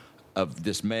mean, of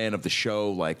this man, of the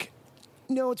show, like.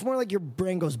 No, it's more like your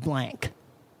brain goes blank.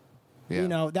 Yeah. You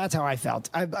know, that's how I felt.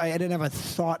 I didn't have a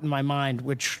thought in my mind,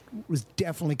 which was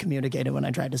definitely communicated when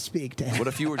I tried to speak to him. What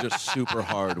if you were just super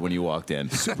hard when you walked in?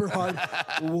 Super hard.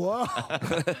 Whoa.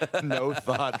 No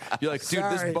thought. You're like, dude,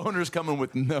 Sorry. this boner's coming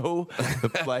with no,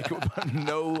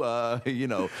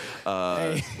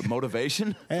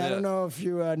 motivation. Hey, I don't know if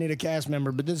you need a cast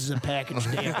member, but this is a package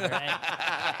deal, right?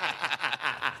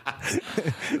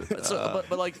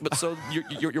 So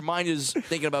your mind is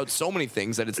thinking about so many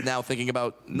things that it's now thinking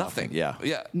about nothing. Yeah.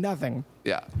 Yeah. Nothing.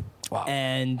 Yeah. Wow.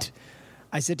 And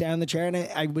I sit down in the chair, and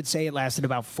I would say it lasted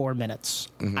about 4 minutes.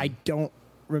 I don't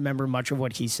remember much of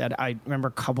what he said. I remember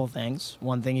a couple things.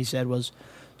 One thing he said was,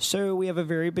 so we have a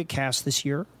very big cast this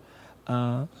year.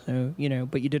 So, you know,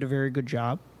 but you did a very good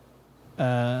job.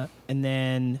 And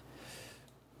then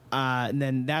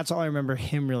that's all I remember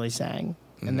him really saying.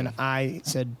 And then I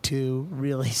said 2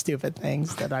 really stupid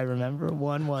things that I remember.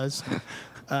 One was,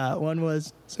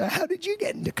 so how did you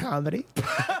get into comedy?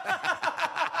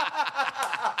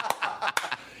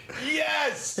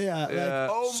 Yes. Yeah. Yeah.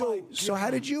 Like, so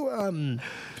how did you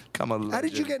Come on. how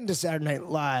did you get into Saturday Night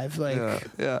Live? Like,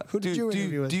 who did you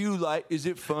interview with? Do you like? Is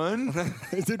it fun?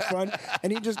 Is it fun?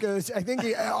 And he just goes, I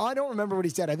don't remember what he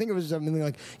said. I think it was something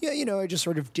like, yeah, you know, I just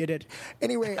sort of did it.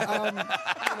 Anyway, I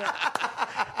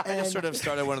just sort of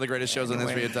started one of the greatest shows in the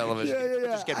history of television. Yeah.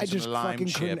 Just get me I some just lime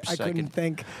fucking couldn't, chips. I couldn't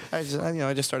think. I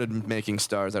just started making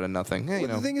stars out of nothing. Hey,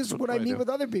 The thing is, when I meet with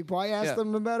other people, I ask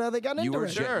them about how they got into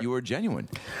it. You were genuine.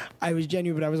 I was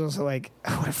genuine, but I was also like,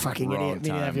 oh, what a fucking Wrong idiot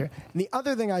meeting time. up here. And the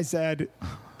other thing I said,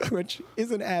 which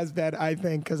isn't as bad, I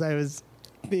think, because I was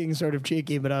being sort of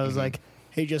cheeky, but I was like,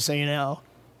 hey, just so you know,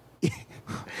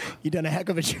 you've done a heck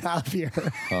of a job here.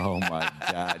 Oh my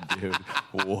God, dude!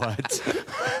 What?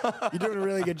 You're doing a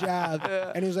really good job.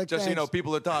 And he was like, Just so you know,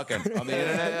 people are talking on the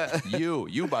internet.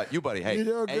 You, buddy. Hey,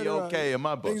 You're doing good, okay in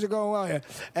my book. Things are going well here.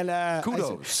 And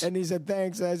Kudos. And he said,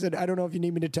 thanks. I said, I don't know if you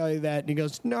need me to tell you that. And he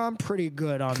goes, no, I'm pretty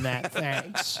good on that.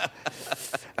 Thanks.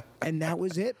 And that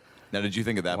was it. Now, did you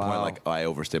think at that point, like, oh, I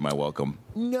overstayed my welcome?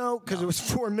 No, because it was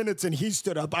 4 minutes and he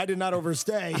stood up. I did not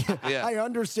overstay. Yeah. I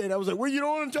understayed. I was like, well, you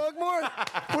don't want to talk more?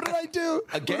 What did I do?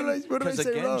 Again, what did I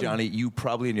say again, wrong? Johnny, you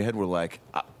probably in your head were like,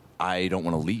 I don't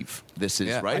want to leave. This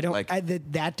is right.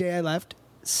 That day I left,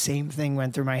 same thing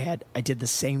went through my head. I did the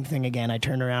same thing again. I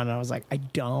turned around and I was like, I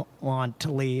don't want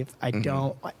to leave. I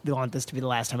don't want this to be the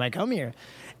last time I come here.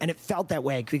 And it felt that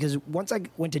way because once I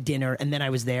went to dinner and then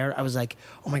I was there, I was like,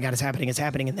 oh my God, it's happening.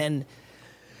 And then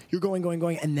you're going.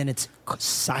 And then it's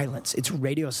silence. It's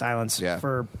radio silence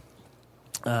for,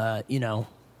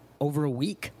 over a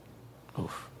week.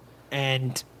 Oof.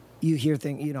 And you hear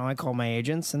things, I call my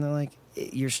agents and they're like,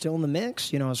 you're still in the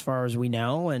mix, as far as we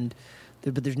know.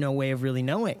 But there's no way of really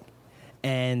knowing.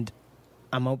 And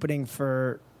I'm opening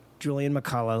for Julian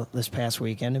McCullough this past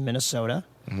weekend in Minnesota.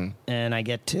 And I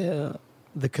get to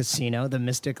the casino, the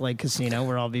Mystic Lake Casino,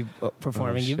 where I'll be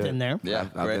performing. You've been there. Yeah,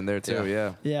 I've been there too,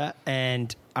 yeah. Yeah,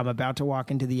 and I'm about to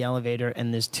walk into the elevator,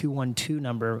 and this 212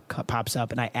 number pops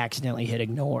up, and I accidentally hit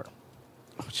ignore.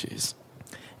 Oh, jeez.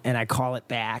 And I call it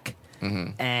back,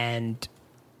 and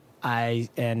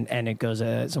it goes,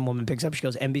 some woman picks up, she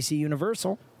goes, NBC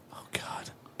Universal. Oh, God.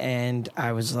 And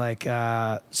I was like,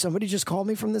 somebody just called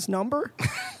me from this number?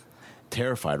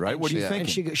 Terrified, right? What do you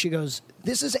think? And she goes,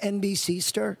 this is NBC,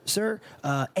 sir.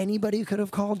 Anybody could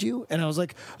have called you. And I was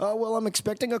like, oh, well, I'm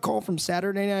expecting a call from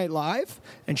Saturday Night Live.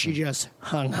 And she just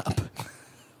hung up.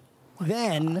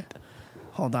 Then,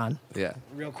 hold on. Yeah.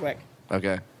 Real quick.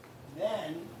 Okay.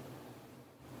 Then,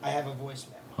 I have a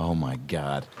voicemail. Oh, my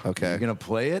God. Okay. You're going to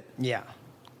play it? Yeah.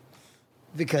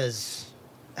 Because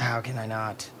how can I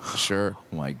not? Sure.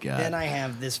 Oh, my God. Then I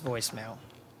have this voicemail.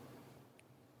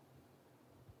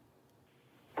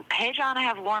 Hey, John, I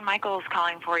have Lorne Michaels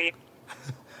calling for you.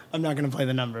 I'm not going to play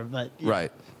the number, but yeah,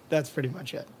 Right. that's pretty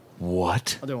much it.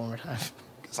 What? I'll do it one more time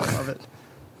because I love it.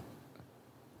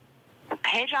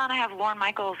 Hey, John, I have Lorne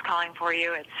Michaels calling for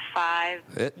you. It's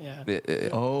 5. Yeah.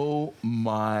 Oh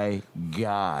my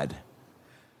God.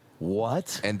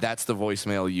 What? And that's the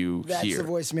voicemail you That's hear. the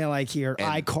voicemail I hear. And-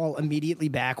 I call immediately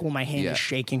back while my hand Yeah. is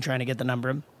shaking trying to get the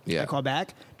number. Yeah. I call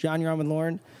back. John, you're on with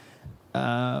Lauren.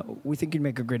 We think you'd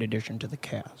make a great addition to the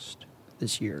cast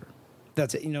this year.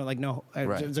 That's it. No,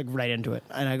 Right. it's like right into it.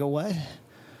 And I go, what?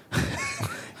 He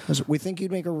goes, we think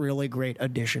you'd make a really great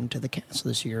addition to the cast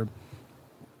this year.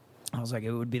 I was like,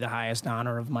 it would be the highest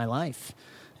honor of my life.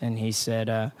 And he said,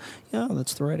 yeah,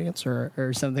 that's the right answer,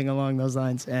 or something along those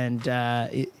lines. And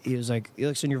he was like,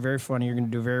 listen, you're very funny. You're going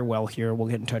to do very well here. We'll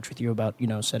get in touch with you about,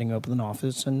 setting up an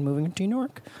office and moving to New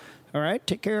York. All right,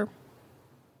 take care.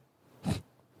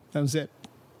 That was it.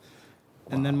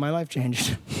 Wow. And then my life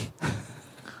changed.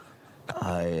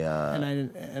 I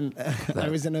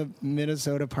was in a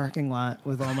Minnesota parking lot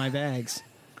with all my bags.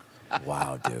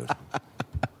 Wow, dude.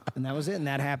 And that was it. And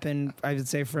that happened, I would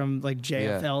say, from like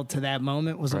JFL to that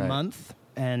moment was a month.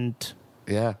 And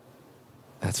Yeah.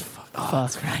 That's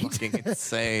fucking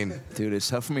insane. Dude, it's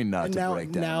tough for me not to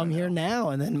break down. Now I'm here now.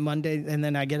 And then Monday, and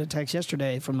then I get a text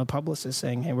yesterday from the publicist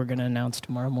saying, hey, we're going to announce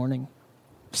tomorrow morning.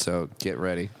 So get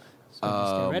ready. So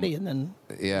just get ready. And then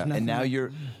Yeah.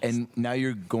 And now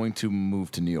you're going to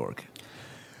move to New York.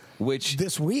 Which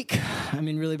this week, I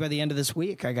mean, really by the end of this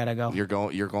week, I got to go. You're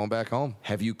going back home.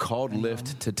 have you called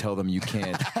Lyft to tell them you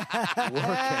can't work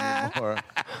anymore?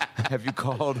 Have you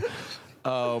called?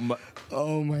 Oh my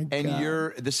God. And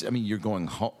you're going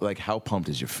home. Like, how pumped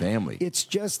is your family?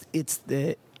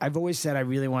 I've always said I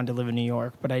really wanted to live in New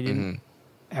York, but I didn't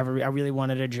I really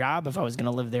wanted a job if I was going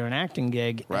to live there, an acting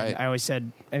gig. Right. And I always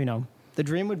said, the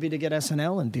dream would be to get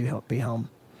SNL and be home.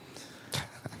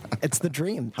 It's the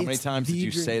dream. How many times did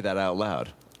you say that out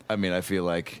loud? I mean, I feel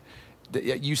like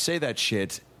you say that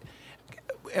shit.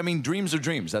 I mean, dreams are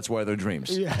dreams. That's why they're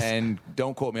dreams. Yes. And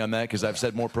don't quote me on that because I've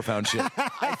said more profound shit.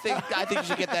 I think you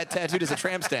should get that tattooed as a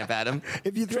tramp stamp, Adam.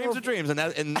 If you dreams are dreams, and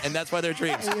that's why they're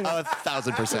dreams.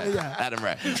 1,000%. Yeah. Adam,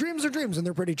 right? Dreams are dreams, and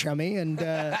they're pretty chummy. And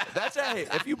That's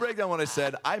if you break down what I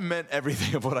said, I meant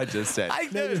everything of what I just said. I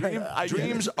did.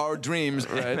 Dreams are dreams.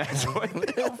 Right. That's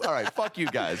all right. Fuck you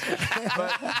guys.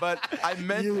 But I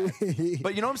meant.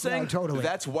 But you know what I'm saying? No, totally.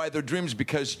 That's why they're dreams,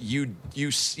 because you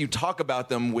talk about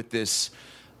them with this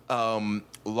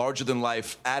larger than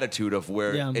life attitude of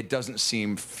where it doesn't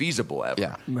seem feasible ever.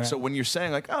 Yeah. Right. So when you're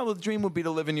saying like, oh, well, the dream would be to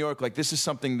live in New York, like this is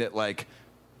something that like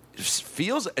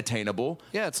feels attainable.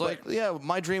 Yeah, it's like,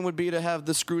 my dream would be to have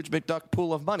the Scrooge McDuck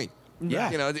pool of money. Yeah.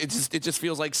 It just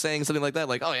feels like saying something like that.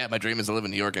 Like, oh yeah, my dream is to live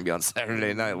in New York and be on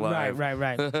Saturday Night Live.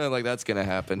 Right. Like that's gonna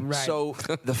happen. Right. So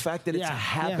the fact that it's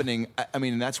happening, I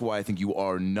mean, that's why I think you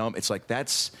are numb. It's like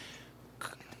that's,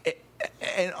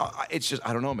 and it's just,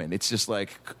 I don't know, man. It's just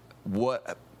like,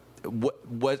 what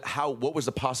was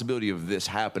the possibility of this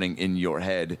happening in your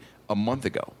head a month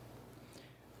ago?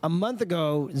 a month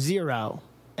ago, 0.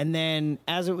 And then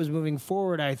as it was moving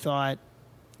forward, I thought,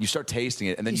 you start tasting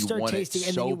it, and then you want it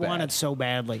and then you want it so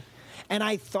badly. And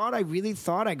I really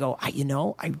thought, I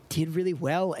did really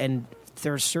well, and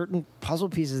there are certain puzzle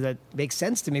pieces that make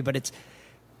sense to me, but it's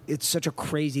such a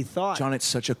crazy thought. John, it's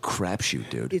such a crapshoot,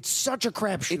 dude. It's such a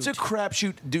crapshoot. It's a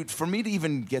crapshoot, dude. For me to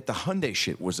even get the Hyundai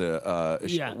shit was a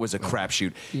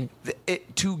crapshoot. Yeah.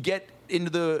 To get into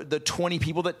the 20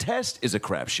 people that test is a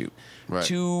crapshoot. Right.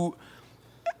 To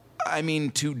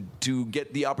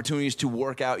get the opportunities to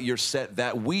work out your set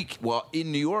that week while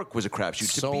in New York was a crapshoot.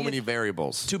 So many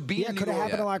variables. To be in New could have York.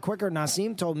 happened a lot quicker.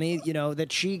 Nasim told me,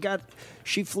 that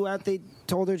she flew out. They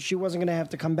told her she wasn't going to have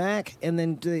to come back, and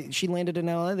then she landed in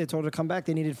LA. They told her to come back.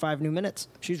 They needed 5 new minutes.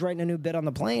 She's writing a new bit on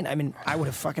the plane. I mean, I would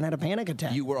have fucking had a panic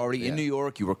attack. You were already in New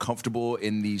York. You were comfortable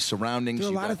in the surroundings. There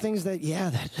were a lot of things that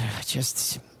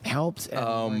just helped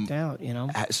and worked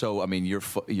out. So, I mean, your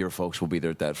folks will be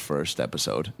there at that first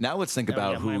episode. Now let's think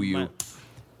about who you.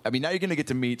 I mean, now you're going to get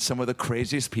to meet some of the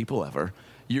craziest people ever.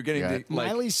 You're getting to,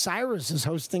 Miley Cyrus is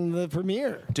hosting the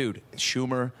premiere. Dude,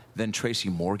 Schumer, then Tracy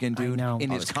Morgan, dude. I know. In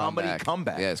his comedy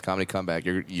comeback. Yeah, his comedy comeback.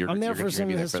 I'm there for some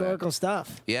historical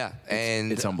stuff. Yeah,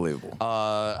 and it's unbelievable.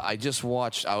 I just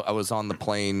watched. I was on the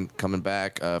plane coming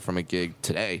back from a gig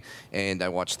today, and I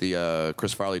watched the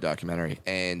Chris Farley documentary.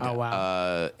 And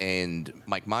and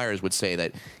Mike Myers would say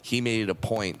that he made it a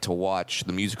point to watch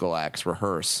the musical acts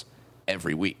rehearse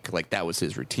every week. Like that was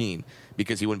his routine,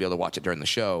 because he wouldn't be able to watch it during the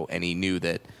show, and he knew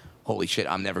that, holy shit,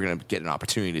 I'm never going to get an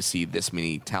opportunity to see this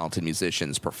many talented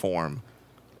musicians perform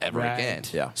ever again.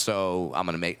 Yeah. So I'm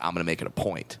gonna make it a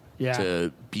point.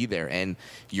 to be there. And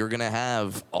you're going to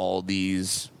have all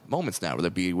these moments now, whether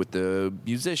it be with the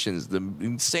musicians, the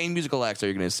insane musical acts that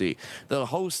you're going to see, the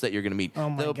hosts that you're going to meet,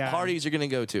 the parties you're going to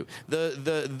go to,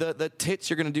 the tits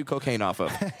you're going to do cocaine off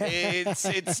of. This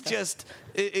is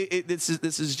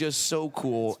just so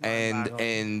cool,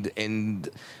 and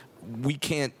we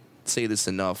can't say this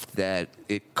enough that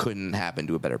it couldn't happen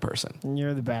to a better person.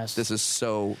 You're the best. This is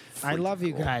so I love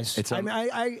you guys.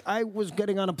 I was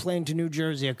getting on a plane to New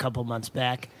Jersey a couple months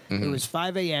back. It was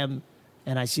 5 a.m.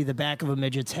 and I see the back of a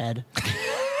midget's head.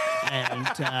 And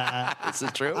this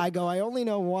is true. I go, I only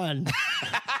know one.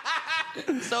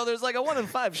 So there's like a 1 in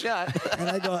 5 shot. And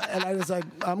I was like,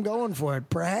 I'm going for it.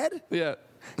 Per head? Yeah.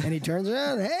 And he turns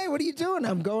around, hey, what are you doing?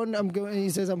 I'm going. He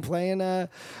says, I'm playing a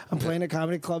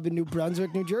comedy club in New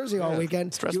Brunswick, New Jersey all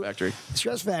weekend.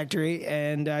 Stress Factory.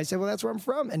 And I said, well, that's where I'm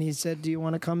from. And he said, do you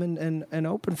want to come and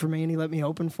open for me? And he let me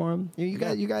open for him. You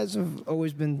guys have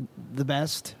always been the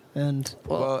best. And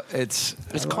it's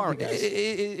karma.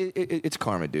 It's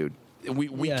karma, dude.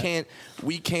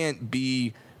 We can't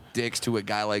be dicks to a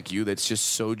guy like you that's just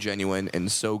so genuine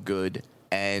and so good.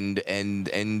 And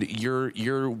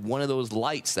you're one of those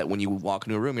lights that when you walk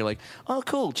into a room, you're like, oh,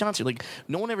 cool, Johnson. Like,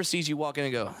 no one ever sees you walk in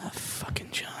and go, oh, fucking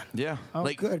John. Yeah. Oh,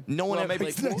 like, good. No one ever. Maybe,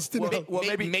 like, nice to know.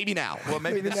 maybe now. Well,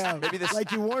 maybe this.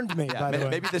 Like you warned me. By the way.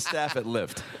 Maybe the staff at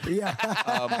Lyft.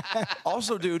 Yeah.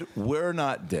 Also, dude, we're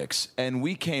not dicks, and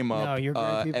we came up, No, you're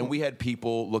great people. and we had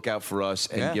people look out for us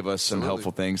and give us some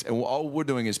helpful things, and all we're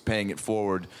doing is paying it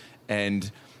forward,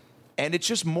 and it's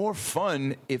just more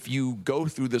fun if you go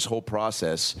through this whole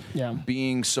process,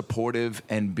 being supportive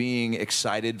and being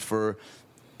excited for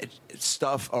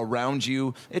stuff around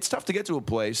you. It's tough to get to a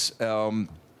place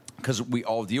because we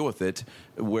all deal with it,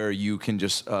 where you can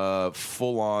just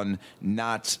full on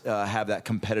not have that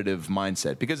competitive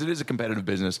mindset, because it is a competitive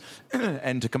business,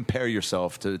 and to compare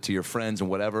yourself to your friends and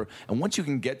whatever. And once you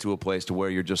can get to a place to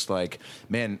where you're just like,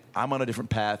 man, I'm on a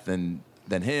different path than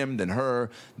him, than her,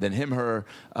 than him, her,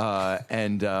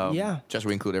 and just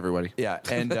we include everybody. Yeah,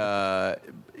 and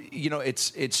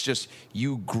it's just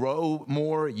you grow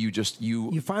more.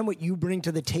 You find what you bring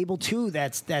to the table too.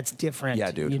 That's different.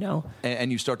 Yeah, dude. You know,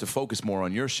 and you start to focus more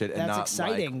on your shit. And that's not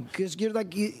exciting, because you're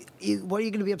like, what are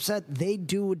you going to be upset? They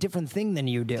do a different thing than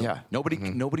you do. Yeah,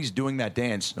 nobody's doing that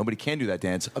dance. Nobody can do that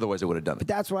dance. Otherwise, they would have done it. But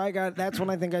that's when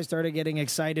I think I started getting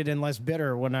excited and less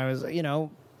bitter, when I was,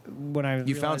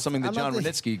 you found something that Jon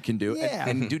Rudnitsky can do,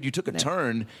 and dude, you took a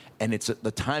turn, and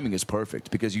the timing is perfect,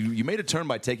 because you made a turn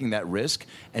by taking that risk,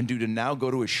 and dude, to now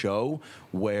go to a show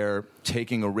where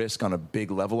taking a risk on a big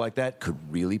level like that could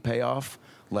really pay off.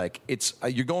 Like, it's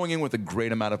you're going in with a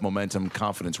great amount of momentum,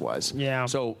 confidence-wise. Yeah.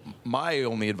 So my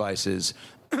only advice is,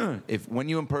 when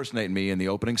you impersonate me in the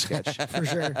opening sketch, for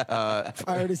sure. I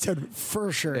already said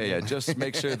for sure. Yeah. Just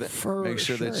make sure that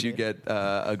that you get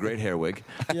a great hair wig.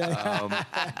 Yeah.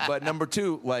 But number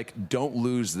 2, like, don't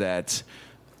lose that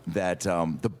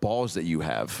the balls that you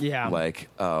have. Yeah. Like,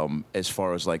 as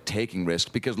far as like taking risks,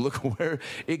 because look where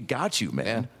it got you,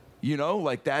 man. You know,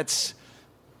 like that's.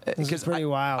 This is pretty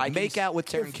wild. I make out with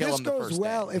Taron Killam the first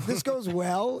day. If this goes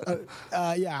well,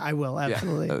 I will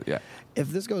absolutely. Yeah. If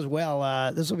this goes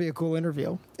well, this will be a cool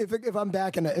interview. If I'm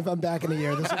back in a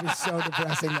year, this will be so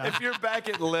depressing. Though. If you're back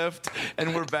at Lyft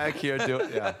and we're back here doing,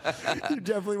 you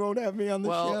definitely won't have me on the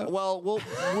show. Well,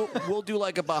 we'll do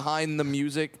like a behind the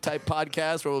music type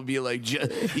podcast where we'll be like,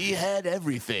 he had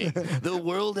everything, the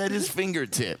world at his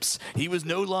fingertips. He was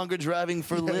no longer driving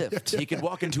for Lyft. he could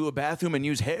walk into a bathroom and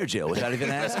use hair gel without even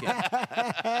asking,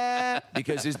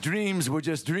 because his dreams were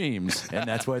just dreams, and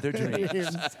that's why they're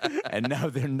dreams, and now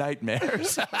they're nightmares.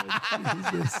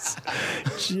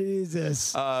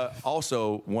 Jesus.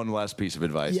 Also, one last piece of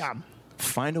advice. Yeah.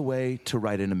 Find a way to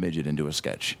write in a midget into a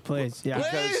sketch. Please. Yeah.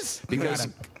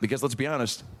 Because let's be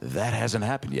honest, that hasn't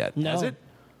happened yet. No. Has it?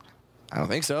 I don't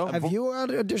think so. Have you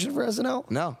auditioned for SNL?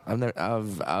 No,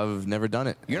 I've never done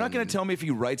it. You're not going to tell me if he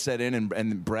writes that in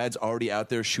and Brad's already out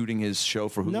there shooting his show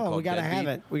for Hulu. No, we got to have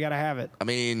it. We got to have it. I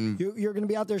mean, you're going to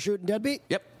be out there shooting Deadbeat?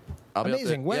 Yep. I'll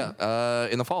Amazing. Be out there. When?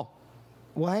 Yeah, in the fall.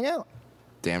 We'll hang out.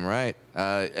 Damn right.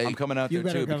 I'm coming out there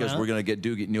too, because we're going to get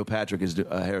Doogie. Neil Patrick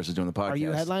Harris is doing the podcast. Are you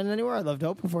headlining anywhere? I'd love to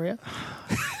open for you.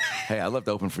 Hey, I'd love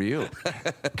to open for you.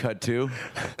 Cut 2.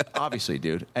 Obviously,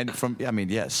 dude. And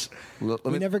yes.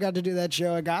 We never got to do that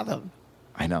show at Gotham.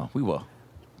 I know, we will.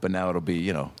 But now it'll be,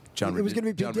 John. It was going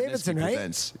to be Pete Davidson, right?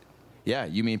 Presents. Yeah,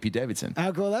 you mean Pete Davidson.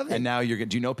 How cool that is. And now do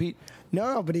you know Pete?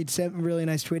 No, but he sent a really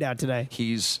nice tweet out today.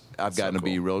 I've gotten to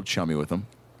be real chummy with him.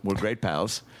 We're great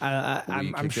pals.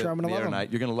 I'm sure I'm going to love him.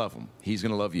 You're going to love him. He's going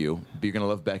to love you. You're going to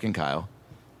love Beck and Kyle.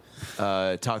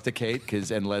 Talk to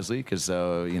Kate and Leslie because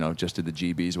just did the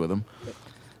GBs with them.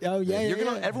 Oh yeah,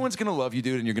 Everyone's gonna love you,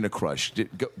 dude, and you're gonna crush.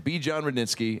 Be Jon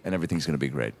Rudnitsky, and everything's gonna be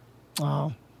great.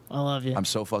 Oh, I love you. I'm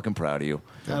so fucking proud of you.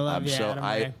 I love you, Adam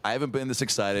Ray. I haven't been this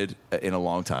excited in a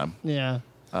long time. Yeah.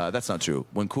 That's not true.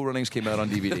 When Cool Runnings came out on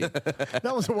DVD.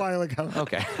 That was a while ago.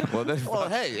 Okay. Well,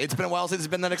 hey, it's been a while since it's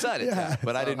been that excited. Yeah.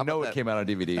 But I didn't know it came out on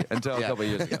DVD until a couple of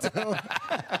years ago.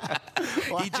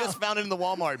 He just found it in the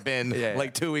Walmart bin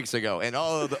like 2 weeks ago, and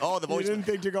all the voice. You didn't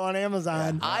think to go on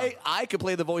Amazon. I could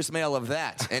play the voicemail of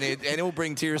that, and it will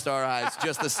bring tears to our eyes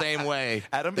just the same way.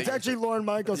 Adam, it's actually Lorne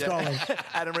Michaels calling.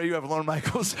 Adam Ray, you have Lorne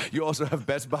Michaels. You also have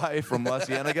Best Buy from La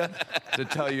Cienega to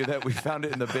tell you that we found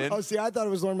it in the bin. Oh, see, I thought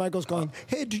it was Lorne Michaels calling.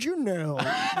 Hey, did you know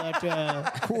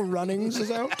that Cool Runnings is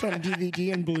out on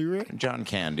DVD and Blu-ray? John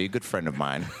Candy, good friend of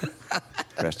mine.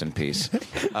 Rest in peace.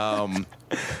 The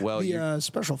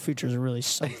special features are really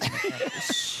something.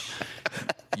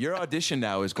 Your audition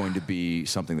now is going to be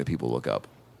something that people look up.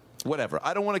 Whatever.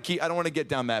 I don't want to get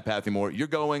down that path anymore. You're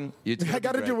going. I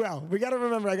got to do well. We got to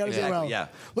remember. I got to do well. Yeah.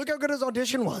 Look how good his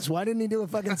audition was. Why didn't he do a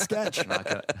fucking sketch?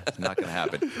 It's not gonna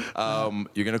happen.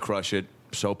 You're gonna crush it.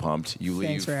 So pumped. You leave.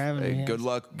 Thanks for having me. Good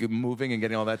luck moving and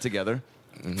getting all that together.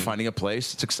 Mm-hmm. Finding a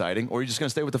place. It's exciting. Or you're just gonna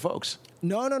stay with the folks.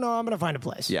 No. I'm gonna find a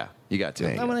place. Yeah, you got to.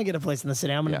 I'm gonna get a place in the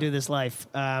city. I'm gonna do this life.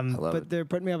 But they're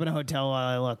putting me up in a hotel while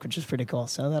I look, which is pretty cool.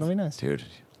 So that'll be nice. Dude,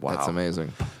 wow, that's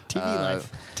amazing.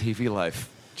 TV life.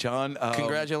 Jon,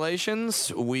 congratulations.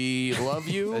 We love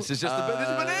you. This is just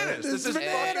bananas. This is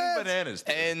fucking bananas.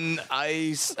 And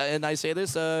I say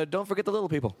this, don't forget the little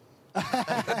people.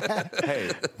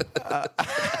 Hey.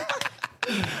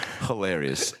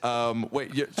 Hilarious.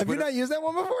 Wait, have you not used that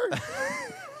one before?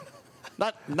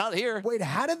 Not here. Wait,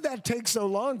 how did that take so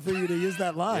long for you to use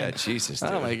that line? Yeah, Jesus. Dude.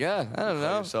 Oh my God, I don't know.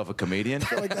 Call yourself a comedian. I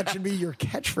feel like that should be your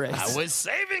catchphrase. I was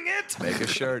saving it. Make a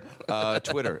shirt.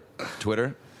 Twitter.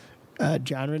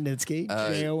 Jon Rudnitsky,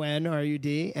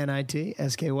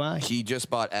 JonRudnitsky. He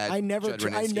just bought at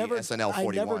SNL 41.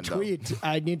 I never tweet.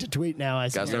 I need to tweet now.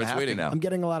 Guys, never tweeting now. I'm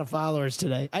getting a lot of followers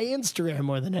today. I Instagram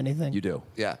more than anything. You do?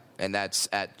 Yeah, and that's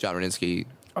at Jon Rudnitsky.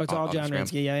 Oh, it's all Jon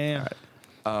Rudnitsky. Yeah. Right.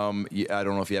 I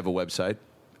don't know if you have a website.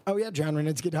 Oh yeah,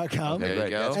 JonRudnitsky.com. Okay,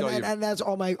 great. And that's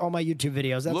all my YouTube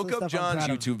videos. That's look up Jon's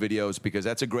YouTube videos because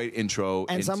that's a great intro.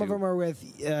 And some of them are with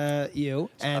you,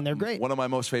 and they're great. One of my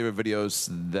most favorite videos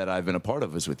that I've been a part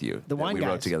of is with you. The Wine Guys. We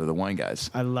wrote together, The Wine Guys.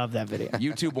 I love that video.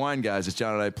 YouTube Wine Guys. It's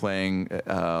Jon and I playing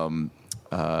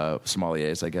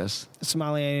sommeliers, I guess.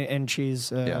 Sommelier and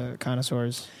cheese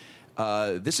connoisseurs.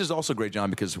 This is also great, Jon,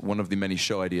 because one of the many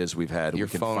show ideas we've had. Your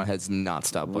phone has not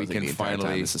stopped buzzing. We can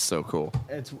finally. This is so cool.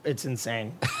 It's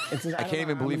insane. I can't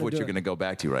even believe what you're going to go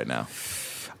back to right now.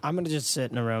 I'm going to just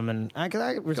sit in a room and I'm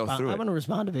going to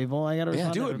respond to people. I got to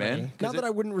respond. Do to it, man. Not that I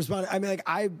wouldn't respond. I mean, like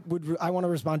I want to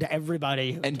respond to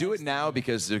everybody. And do it now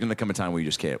because there's going to come a time where you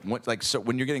just can't.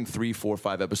 When you're getting 3, 4,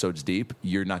 5 episodes deep,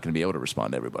 you're not going to be able to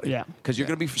respond to everybody. Yeah. Because you're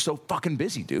going to be so fucking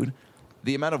busy, dude.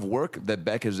 The amount of work that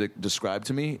Beck has described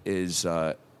to me is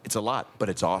it's a lot, but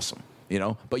it's awesome, you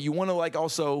know? But you want to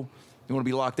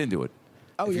be locked into it.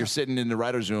 Oh, if you're sitting in the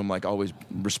writer's room, like always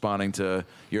responding to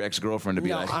your ex-girlfriend to be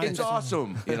it's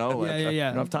awesome, you know? Yeah.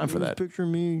 I don't have time for that. Picture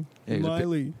me,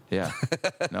 Miley. Yeah.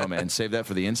 No, man, save that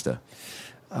for the Insta.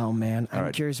 Oh, man.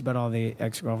 I'm curious about all the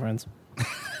ex-girlfriends.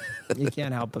 You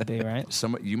can't help but be, right?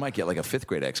 You might get like a 5th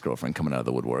grade ex-girlfriend coming out of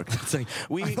the woodwork. I thought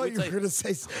you were going to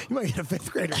say you might get a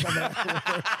 5th grader coming out of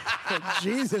the woodwork.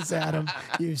 Jesus, Adam,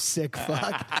 you sick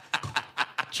fuck.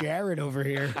 Jared over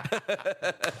here.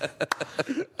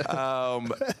 I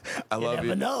love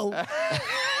you. Never know.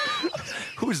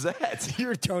 Who's that?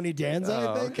 You're Tony Danza,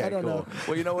 I think. Okay, I don't know.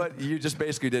 Well, you know what? You just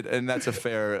basically did, and that's a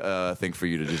fair thing for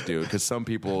you to just do, because some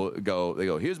people go,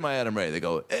 here's my Adam Ray. They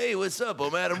go, hey, what's up?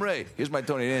 I'm Adam Ray. Here's my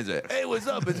Tony Danza. Hey, what's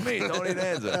up? It's me, Tony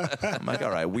Danza. I'm like,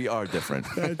 all right, we are different.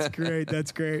 That's great.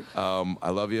 That's great. I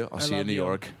love you. I'll see you in New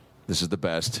York. This is the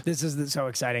best. This is so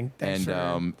exciting. Thanks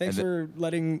for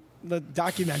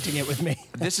documenting it with me.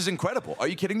 This is incredible. Are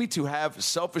you kidding me? To have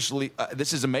selfishly,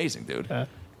 this is amazing, dude.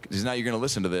 Because now you're going to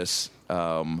listen to this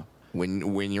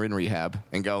when you're in rehab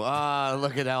and go,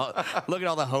 look at all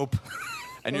the hope.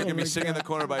 And you're going to be sitting in the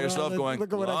corner by yourself going,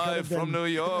 live from New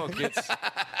York.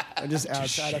 I'm just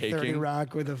outside of 30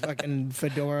 Rock with a fucking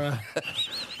fedora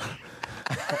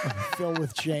filled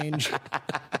with change.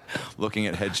 Looking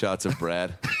at headshots of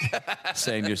Brad,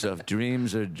 saying to yourself,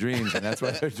 dreams are dreams, and that's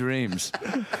why they're dreams.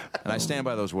 And I stand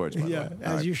by those words, by the way.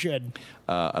 As you should.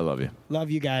 I love you. Love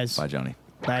you guys. Bye, Johnny.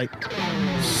 Bye.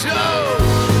 So,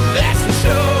 that's the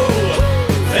show.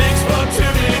 Thanks for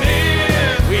tuning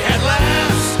in. We had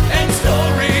laughs and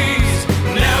stories.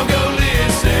 Now go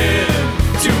listen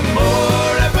to more.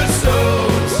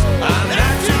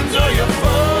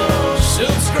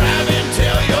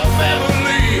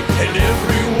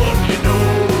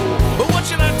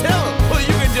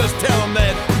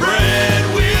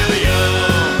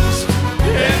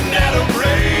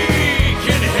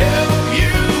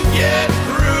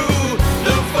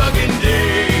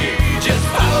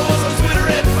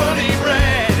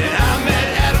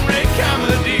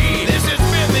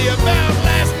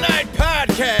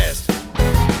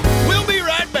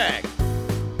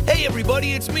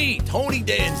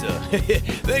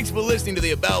 Thanks for listening to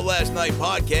the About Last Night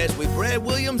podcast with Brad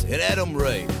Williams and Adam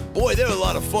Ray. Boy, they're a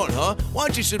lot of fun, huh? Why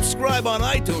don't you subscribe on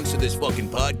iTunes to this fucking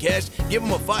podcast? Give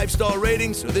them a 5-star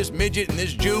rating so this midget and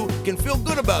this Jew can feel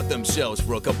good about themselves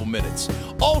for a couple minutes.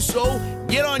 Also,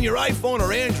 get on your iPhone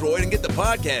or Android and get the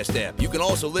podcast app. You can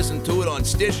also listen to it on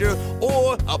Stitcher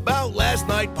or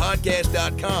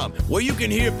aboutlastnightpodcast.com, where you can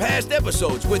hear past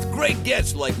episodes with great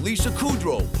guests like Lisa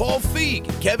Kudrow, Paul Feig,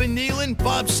 Kevin Nealon,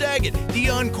 Bob Saget,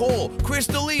 Dion Cole, Chris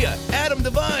D'Elia, Adam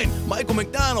Devine, Michael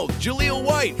McDonald, Jaleel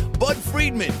White, Bud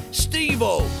Friedman,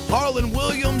 Steve-O, Harlan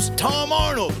Williams, Tom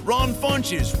Arnold, Ron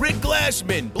Funches, Rick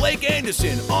Glassman, Blake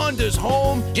Anderson, Anders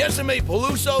Holm, Jessime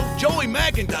Peluso, Joey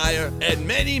McIntyre, and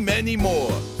many, many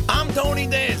more. I'm Tony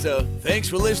Danza. Thanks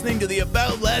for listening to the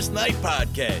About Last Night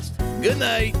podcast. Good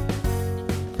night.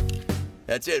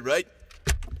 That's it, right?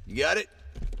 You got it?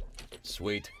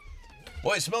 Sweet.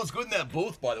 Boy, it smells good in that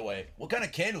booth, by the way. What kind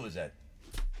of candle is that?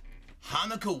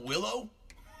 Hanukkah willow?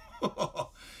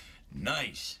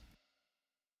 Nice.